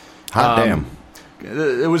not. Hot damn.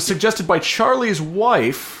 It was suggested by Charlie's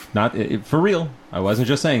wife. Not for real. I wasn't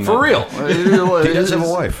just saying for that. real. He does have a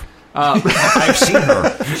wife. I've seen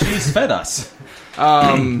her. She's fed us.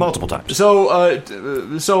 Multiple times. So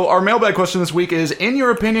our mailbag question this week is: in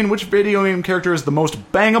your opinion, which video game character is the most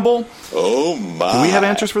bangable? Oh my! Do we have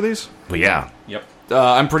answers for these? Well, yeah. Yep.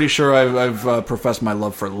 I'm pretty sure I've professed my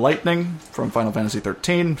love for Lightning from Final Fantasy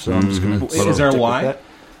 13. So I'm just going to. Is there a why?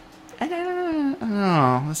 I don't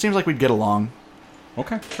know. It seems like we'd get along.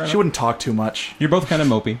 Okay. She wouldn't talk too much. You're both kind of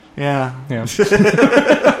mopey. Yeah.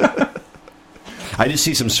 I just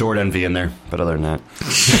see some sword envy in there, but other than that.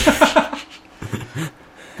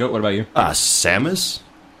 Goat, what about you? Samus?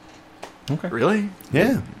 Okay. Really?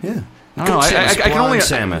 Yeah. I don't know. I can only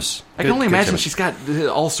Samus. I can only imagine she's got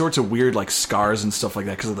all sorts of weird like scars and stuff like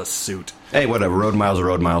that because of the suit. Hey, whatever. Road miles are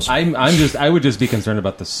road miles. I would just be concerned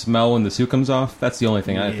about the smell when the suit comes off. That's the only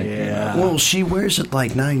thing I think. Yeah. Well, she wears it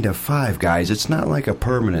like 9 to 5, guys. It's not like a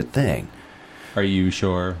permanent thing. Are you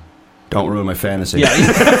sure? Don't ruin my fantasy.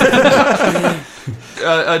 Yeah.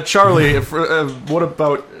 Charlie, what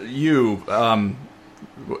about you?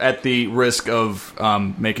 At the risk of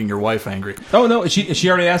making your wife angry. Oh no, she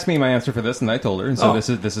already asked me my answer for this, and I told her. And so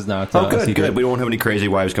this is not. Good. We won't have any crazy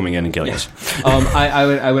wives coming in and killing us.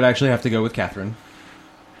 I would actually have to go with Catherine.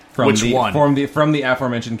 Which one? From the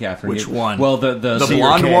aforementioned Catherine. Which one? Well, the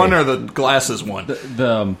blonde one or the glasses one?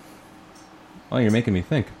 Oh, you're making me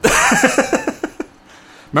think.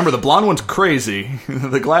 Remember, the blonde one's crazy.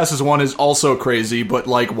 The glasses one is also crazy, but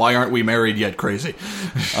like, why aren't we married yet? Crazy.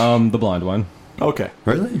 The blonde one. Okay.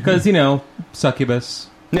 Really? Because succubus.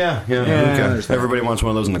 Yeah. Okay. Everybody wants one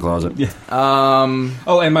of those in the closet. Yeah.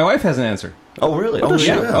 Oh, and my wife has an answer. Oh, really?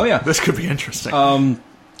 Oh, yeah. This could be interesting.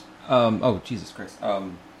 Oh, Jesus Christ.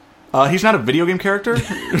 He's not a video game character?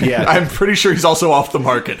 Yeah. I'm pretty sure he's also off the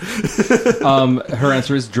market. Her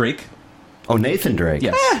answer is Drake. Oh, Nathan Drake.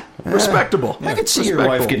 Yes. Respectable. I could see your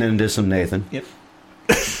wife getting into some Nathan. Yep.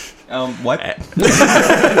 What?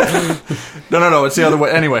 No, it's the other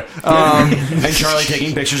way. Anyway. And Charlie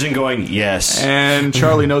taking pictures and going, yes. And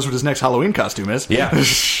Charlie knows what his next Halloween costume is. Yeah.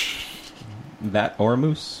 That or a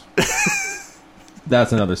moose.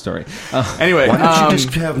 That's another story. Anyway. Why don't you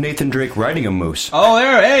just have Nathan Drake riding a moose? Oh,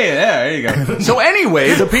 there you go. So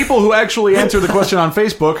anyway, the people who actually answered the question on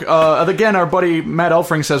Facebook, again, our buddy Matt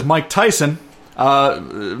Elfring says Mike Tyson.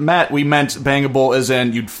 Matt, we meant bangable as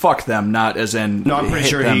in you'd fuck them, not as in. No, I'm pretty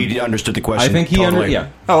sure them. he understood the question. I think he totally. Yeah.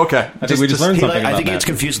 Oh, okay. I think we just learned something about I think he that. gets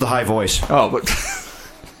confused with the high voice. Oh, but.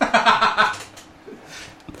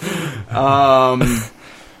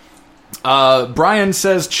 Brian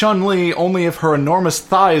says Chun-Li only if her enormous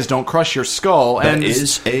thighs don't crush your skull. That and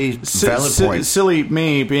is a valid point. Silly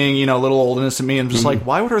me being, little old innocent me, and just like,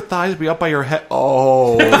 why would her thighs be up by your head?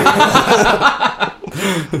 Oh.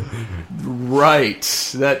 Right.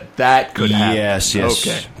 That could happen. Yes.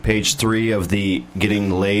 Okay. Page 3 of the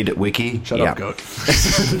Getting Laid wiki. Shut up, Goat.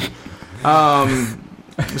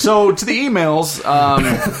 So, to the emails.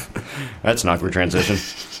 That's an awkward transition.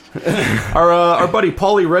 Our buddy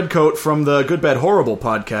Paulie Redcoat from the Good Bad Horrible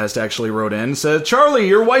podcast actually wrote in, said, Charlie,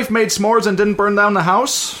 your wife made s'mores and didn't burn down the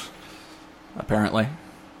house? Apparently.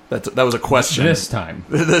 That was a question. This time.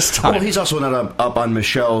 Well, he's also not up on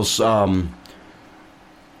Michelle's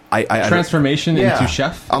transformation into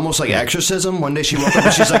chef? Almost like exorcism. One day she woke up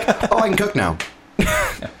and she's like, oh, I can cook now.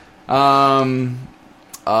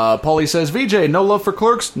 Paulie says, VJ, no love for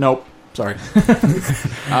Clerks? Nope. Sorry. Or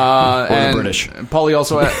the British. Paulie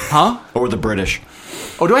also... huh? Or the British.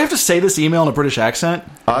 Oh, do I have to say this email in a British accent?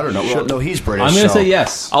 I don't know. Well, no, he's British. I'm going to say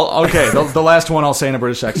yes. Okay, the last one I'll say in a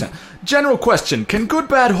British accent. General question. Can Good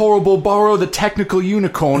Bad Horrible borrow the technical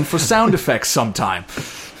unicorn for sound effects sometime?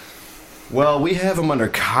 Well, we have him under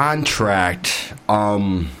contract.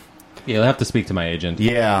 You'll have to speak to my agent.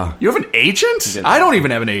 Yeah. You have an agent? I don't even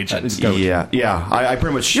have an agent. Yeah. I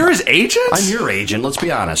pretty much... You're his agent? I'm your agent, let's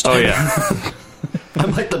be honest. Oh, yeah.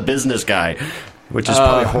 I'm like the business guy, which is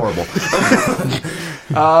probably horrible.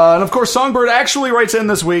 And, of course, Songbird actually writes in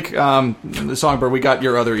this week. Songbird, we got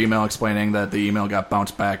your other email explaining that the email got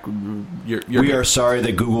bounced back. We are sorry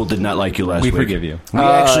that Google did not like you last week. We forgive you. We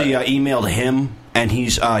actually emailed him and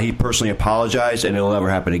he personally apologized, and it'll never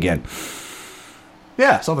happen again.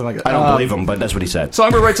 Yeah, something like that. I don't believe him, but that's what he said.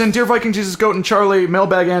 Songbird writes in, Dear Viking Jesus, Goat, and Charlie,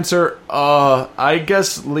 mailbag answer, I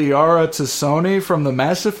guess Liara Tassoni from the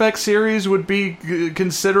Mass Effect series would be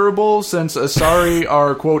considerable, since Asari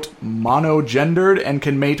are, quote, monogendered and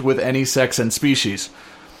can mate with any sex and species.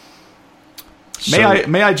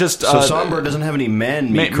 May I just... So Songbird doesn't have any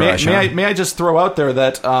men meet crush, may I just throw out there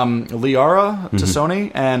that Liara Tassoni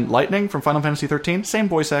and Lightning from Final Fantasy 13, same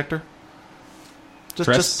voice actor.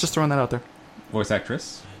 Just throwing that out there. Voice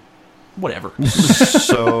actress? Whatever.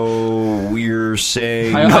 So we're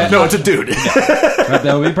saying... No, it's a dude.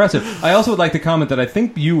 That would be impressive. I also would like to comment that I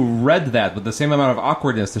think you read that with the same amount of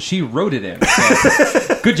awkwardness that she wrote it in.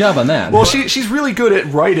 So, good job on that. Well, she's really good at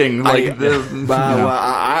writing. But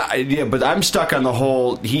I'm stuck on the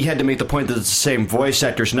whole... He had to make the point that it's the same voice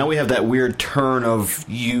actor, so now we have that weird turn of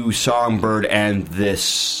you, Songbird, and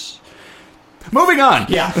this... Moving on.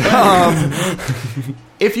 Yeah.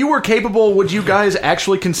 If you were capable, would you guys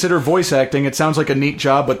actually consider voice acting? It sounds like a neat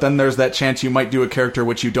job, but then there's that chance you might do a character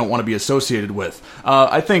which you don't want to be associated with.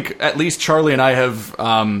 I think at least Charlie and I have,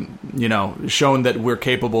 shown that we're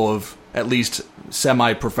capable of at least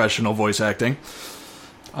semi-professional voice acting.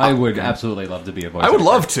 I would absolutely love to be a voice actor. I would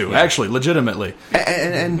love to, actually, legitimately.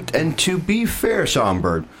 And to be fair,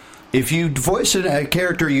 Songbird, if you voice a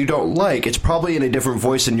character you don't like, it's probably in a different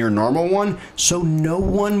voice than your normal one, so no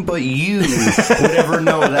one but you would ever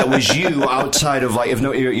know that was you outside of, if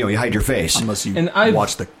you hide your face. Unless you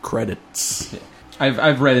watch the credits.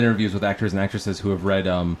 I've read interviews with actors and actresses who have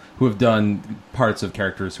done parts of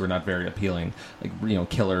characters who are not very appealing, like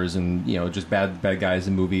killers and just bad guys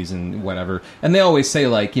in movies and whatever. And they always say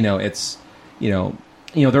it's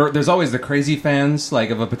there's always the crazy fans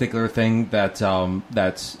of a particular thing that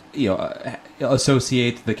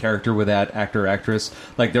associate the character with that actor or actress.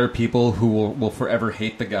 Like there are people who will forever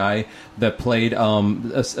hate the guy that played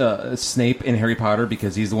Snape in Harry Potter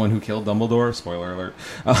because he's the one who killed Dumbledore. Spoiler alert.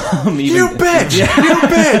 You bitch! Yeah. You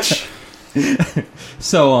bitch!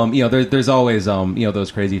 So there's always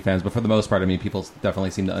those crazy fans, but for the most part, people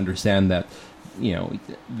definitely seem to understand that.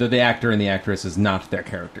 The actor and the actress is not their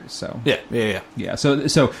characters. So yeah. So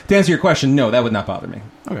to answer your question, no, that would not bother me.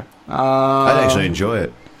 Okay, I'd actually enjoy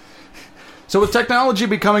it. So with technology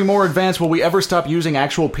becoming more advanced, will we ever stop using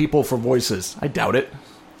actual people for voices? I doubt it.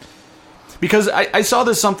 Because I saw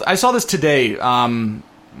this today.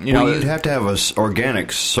 You'd have to have an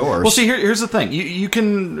organic source. Well, see, here's the thing: you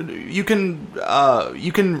can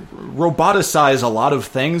roboticize a lot of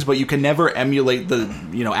things, but you can never emulate the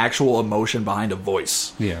actual emotion behind a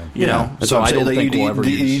voice. Yeah, So I don't think we'll ever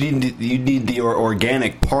use. You need the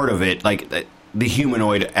organic part of it, like the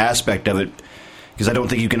humanoid aspect of it. Because I don't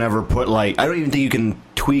think you can ever put I don't even think you can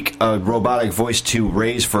tweak a robotic voice to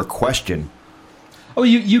raise for a question. Oh,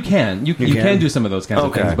 you can. You can do some of those kinds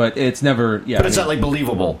of things, but it's never... Yeah, but it's not, is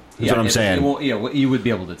what I'm saying. Well, you would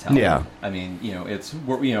be able to tell. Yeah.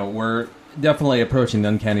 We're definitely approaching the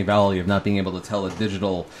uncanny valley of not being able to tell a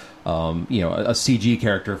digital, a CG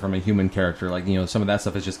character from a human character. Some of that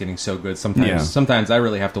stuff is just getting so good. Sometimes I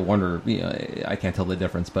really have to wonder, I can't tell the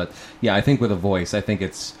difference. But, yeah, I think with a voice, I think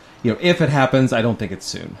it's... if it happens, I don't think it's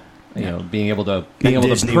soon. Being able to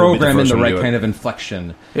program in the right kind of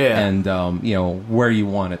inflection, and where you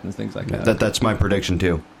want it and things like that. That's my prediction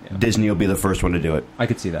too. Yeah. Disney will be the first one to do it. I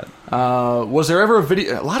could see that. Was there ever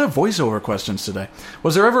a lot of voiceover questions today?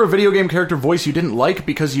 Was there ever a video game character voice you didn't like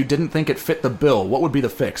because you didn't think it fit the bill? What would be the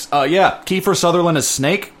fix? Kiefer Sutherland is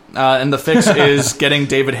Snake, and the fix is getting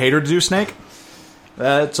David Hayter to do Snake.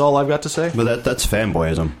 That's all I've got to say. But that's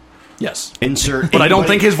fanboyism. Yes. Insert. But I don't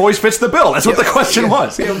think his voice fits the bill. That's what the question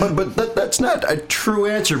was. Yeah, but that's not a true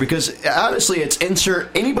answer because honestly, it's insert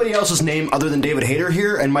anybody else's name other than David Hayter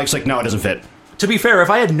here, and Mike's like, no, it doesn't fit. To be fair, if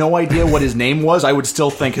I had no idea what his name was, I would still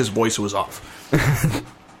think his voice was off.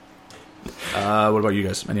 What about you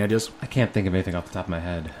guys? Any ideas? I can't think of anything off the top of my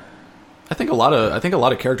head. I think a lot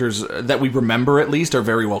of characters that we remember at least are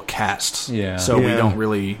very well cast. Yeah. So we don't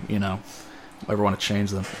really, ever want to change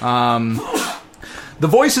them. The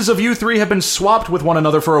voices of you three have been swapped with one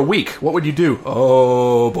another for a week. What would you do?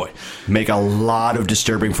 Oh, boy. Make a lot of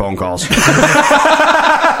disturbing phone calls.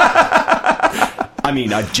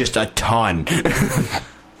 Just a ton.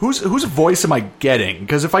 Whose voice am I getting?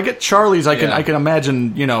 Because if I get Charlie's, I can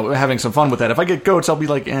imagine, having some fun with that. If I get Goat's, I'll be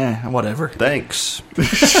like, whatever. Thanks.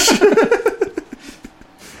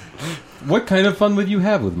 What kind of fun would you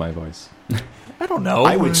have with my voice? I don't know.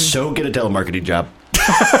 I would so get a telemarketing job.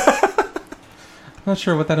 Not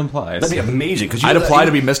sure what that implies. That'd be amazing. I'd apply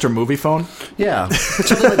to be Mr. Movie Phone. Yeah.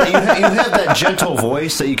 Something like that. You have that gentle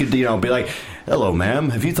voice that you could, be like, hello,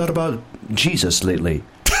 ma'am, have you thought about Jesus lately?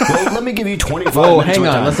 Well, let me give you 25 Whoa, minutes. hang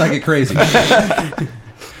on. Let's not get crazy.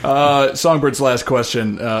 Songbird's last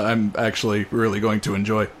question, I'm actually really going to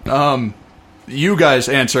enjoy. You guys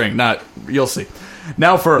answering, not... You'll see.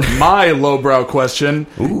 Now for my lowbrow question.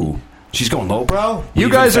 Ooh. She's going lowbrow? You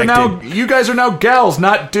guys are now gals,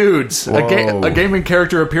 not dudes. A gaming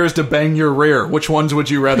character appears to bang your rear. Which ones would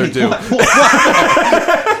you rather do?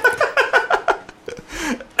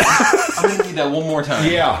 I'm gonna need that one more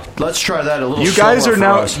time. Yeah, let's try that a little. You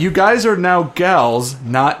guys are now gals,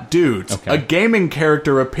 not dudes. Okay. A gaming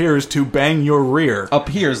character appears to bang your rear.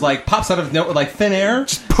 Appears, like pops out of like thin air.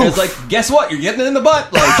 It's like, guess what? You're getting it in the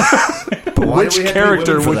butt. Like, which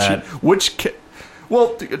character would you?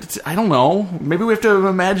 Well, I don't know. Maybe we have to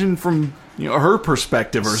imagine from her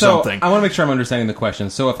perspective or something. I want to make sure I'm understanding the question.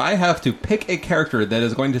 So if I have to pick a character that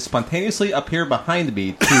is going to spontaneously appear behind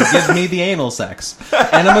me to give me the anal sex,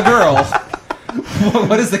 and I'm a girl,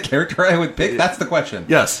 what is the character I would pick? That's the question.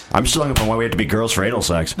 Yes. I'm still looking for why we have to be girls for anal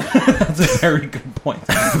sex. That's a very good point.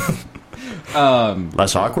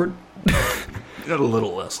 Less awkward? A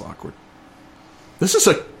little less awkward. This is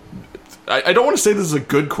I don't want to say this is a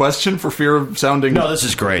good question for fear of sounding... No, this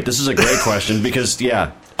is great. This is a great question because,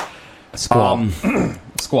 yeah. Squall.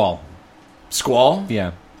 Squall?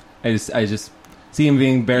 Yeah. I just see him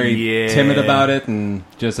being very timid about it and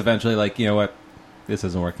just eventually like, you know what? This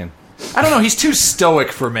isn't working. I don't know. He's too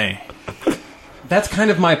stoic for me. That's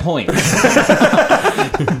kind of my point.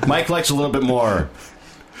 Mike likes a little bit more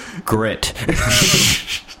grit.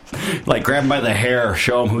 Like, grab him by the hair,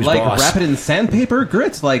 show him who's boss. Like, wrap it in sandpaper?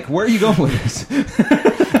 Grits? Like, where are you going with this?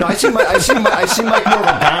 No, I see Mike more of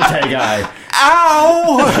a Dante guy.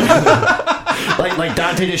 Ow! like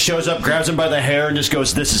Dante just shows up, grabs him by the hair, and just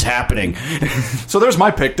goes, this is happening. So there's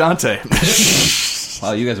my pick, Dante.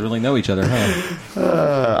 Wow, you guys really know each other,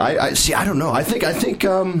 huh? I don't know. I think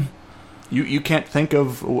You can't think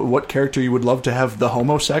of what character you would love to have the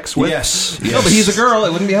homo sex with? Yes. No, but he's a girl.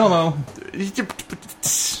 It wouldn't be homo.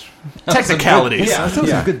 Technicalities. That was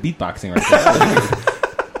some good beatboxing right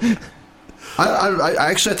there.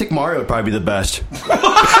 I think Mario would probably be the best.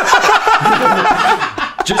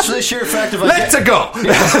 Just for the sheer fact of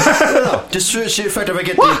Just for the sheer fact of I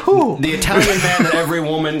get the Italian man that every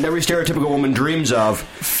stereotypical woman dreams of.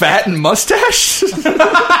 Fat and mustache?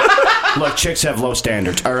 Look, chicks have low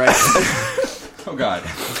standards, all right? Oh, God.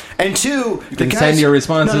 And two, you can send your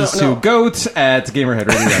responses to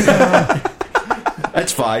goat@gamerheadradio.com.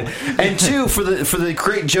 That's fine. And two, for the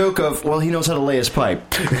great joke of, well, he knows how to lay his pipe.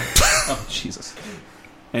 Oh, Jesus.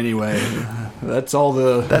 Anyway, that's all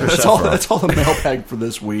the mailbag for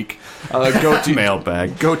this week. Go to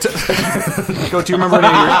mailbag. Go to you remember any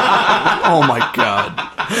of your, oh my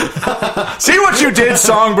God. See what you did,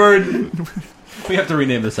 Songbird. We have to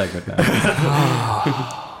rename the segment now.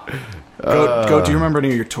 Go, do you remember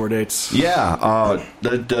any of your tour dates? Yeah,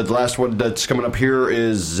 the last one that's coming up here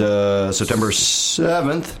is September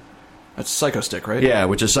 7th. That's Psycho Stick, right? Yeah,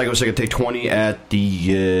 which is Psycho Stick at Take 20 at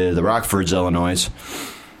the Rockfords, Illinois.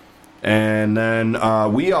 And then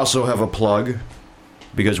we also have a plug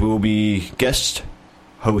because we will be guest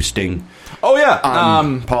hosting. Oh, yeah.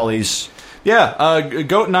 On Paulie's. Yeah,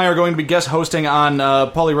 Goat and I are going to be guest hosting on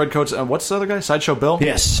Paulie Redcoat's. What's the other guy? Sideshow Bill?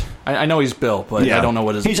 Yes. I know he's Bill, but I don't know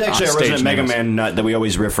what his He's actually a resident Mega Man nut that we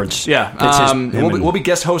always reference. Yeah. We'll be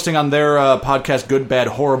guest hosting on their podcast, Good, Bad,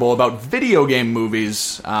 Horrible, about video game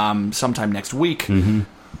movies sometime next week. Mm-hmm.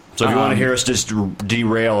 So if you want to hear us just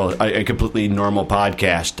derail a completely normal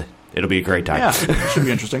podcast, it'll be a great time. Yeah, it should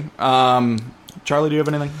be interesting. Charlie, do you have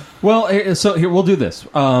anything? Well, so here, we'll do this.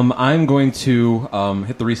 I'm going to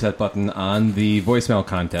hit the reset button on the voicemail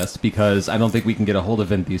contest because I don't think we can get a hold of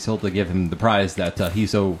Vin Diesel to give him the prize that he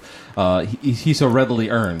so readily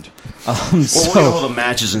earned. We'll get a hold of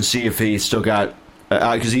Matches and see if he still got...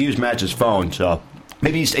 Because he used Matches' phone, so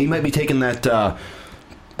maybe he might be taking that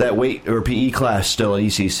weight or PE class still at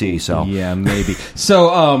ECC. So yeah, maybe.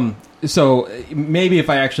 So maybe if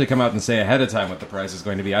I actually come out and say ahead of time what the prize is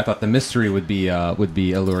going to be, I thought the mystery would be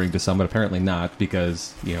alluring to some, but apparently not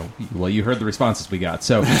because you heard the responses we got.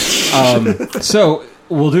 So so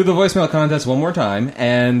we'll do the voicemail contest one more time,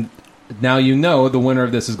 and now the winner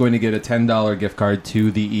of this is going to get a $10 gift card to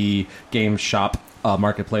the game shop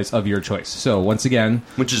marketplace of your choice. So once again,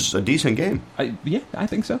 which is a decent game. I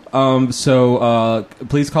think so. So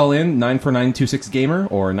please call in 949-26-GAMER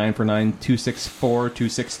or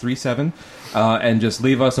 949-264-2637 and just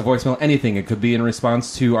leave us a voicemail. Anything. It could be in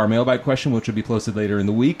response to our mailbag question, which will be posted later in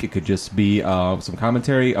the week. It could just be some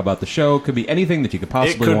commentary about the show. It could be anything that you could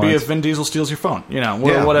possibly want. It could be if Vin Diesel steals your phone.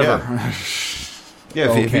 Whatever. Yeah.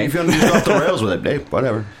 Yeah, if you want to get off the rails with it, hey,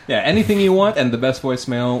 whatever. Yeah, anything you want, and the best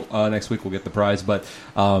voicemail next week will get the prize. But,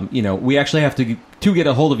 we actually have to get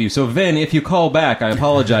a hold of you. So, Vin, if you call back, I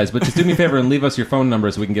apologize, but just do me a favor and leave us your phone number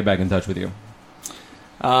so we can get back in touch with you.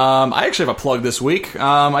 I actually have a plug this week.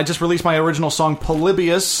 I just released my original song,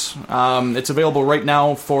 Polybius. It's available right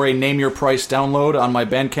now for a Name Your Price download on my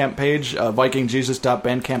Bandcamp page,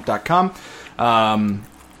 vikingjesus.bandcamp.com.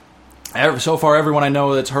 So far, everyone I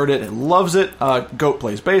know that's heard it loves it. Goat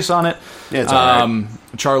plays bass on it. Yeah, it's all right.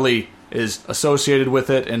 Charlie is associated with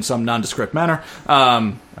it in some nondescript manner.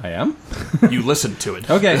 I am? You listened to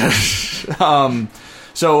it. Okay.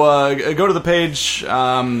 So go to the page,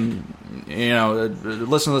 listen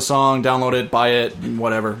to the song, download it, buy it,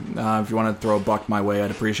 whatever. If you want to throw $1 my way,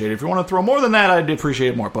 I'd appreciate it. If you want to throw more than that, I'd appreciate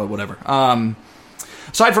it more, but whatever.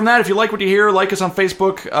 Aside from that, if you like what you hear, like us on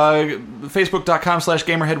Facebook,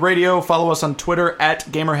 facebook.com/GamerheadRadio. Follow us on Twitter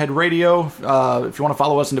 @GamerheadRadio. If you want to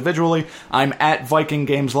follow us individually, I'm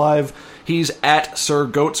 @VikingGamesLive. He's @Sir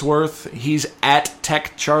Goatsworth. He's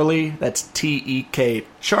 @TechCharlie. That's TEK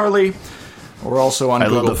Charlie. We're also on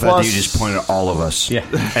Google+. I love the fact that you just pointed at all of us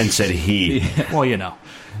and said he. Yeah. Well,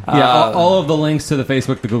 all of the links to the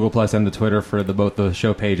Facebook, the Google+, and the Twitter for both the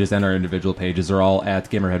show pages and our individual pages are all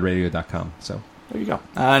at GamerheadRadio.com. So there you go.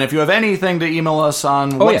 And if you have anything to email us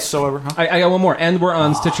on whatsoever... Huh? I got one more. And we're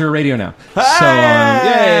on Stitcher Radio now. Hey! So,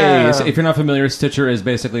 yay! So if you're not familiar, Stitcher is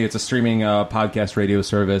basically, it's a streaming podcast radio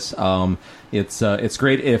service. It's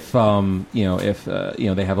great if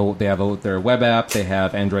they have their web app, they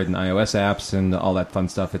have Android and iOS apps and all that fun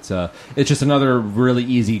stuff. It's just another really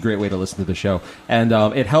easy, great way to listen to the show, and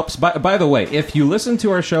it helps. By the way, if you listen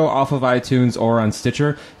to our show off of iTunes or on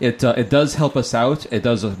Stitcher, it does help us out. It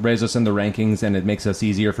does raise us in the rankings, and it makes us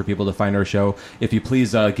easier for people to find our show. If you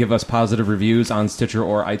please give us positive reviews on Stitcher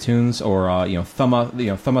or iTunes, or thumb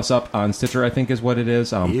us up on Stitcher, I think is what it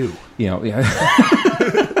is.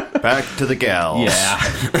 Back to the gals. Yeah.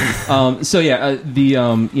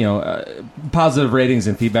 Positive ratings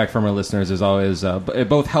and feedback from our listeners is always, it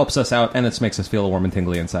both helps us out and it makes us feel warm and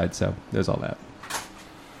tingly inside. So there's all that.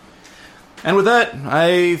 And with that,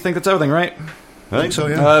 I think that's everything, right? I think so,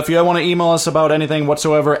 yeah. If you want to email us about anything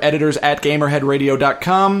whatsoever,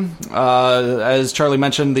 editors@gamerheadradio.com. As Charlie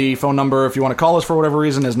mentioned, the phone number, if you want to call us for whatever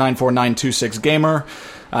reason, is 949-26-GAMER.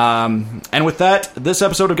 And with that, this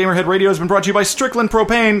episode of Gamerhead Radio has been brought to you by Strickland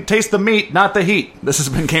Propane. Taste the meat, not the heat. This has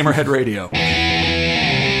been Gamerhead Radio.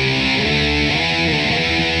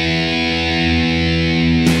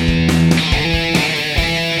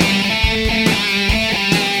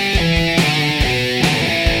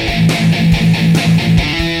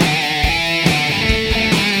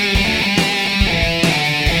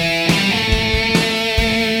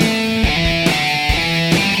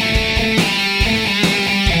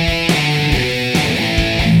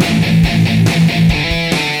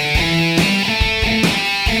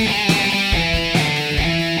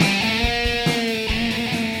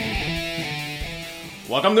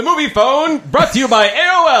 Welcome to Movie Phone, brought to you by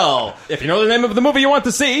AOL. If you know the name of the movie you want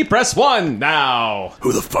to see, press 1 now.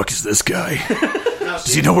 Who the fuck is this guy?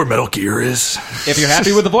 Does he know where Metal Gear is? If you're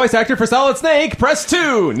happy with the voice actor for Solid Snake, press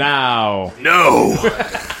 2 now. No.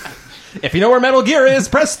 If you know where Metal Gear is,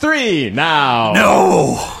 press 3 now.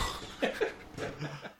 No.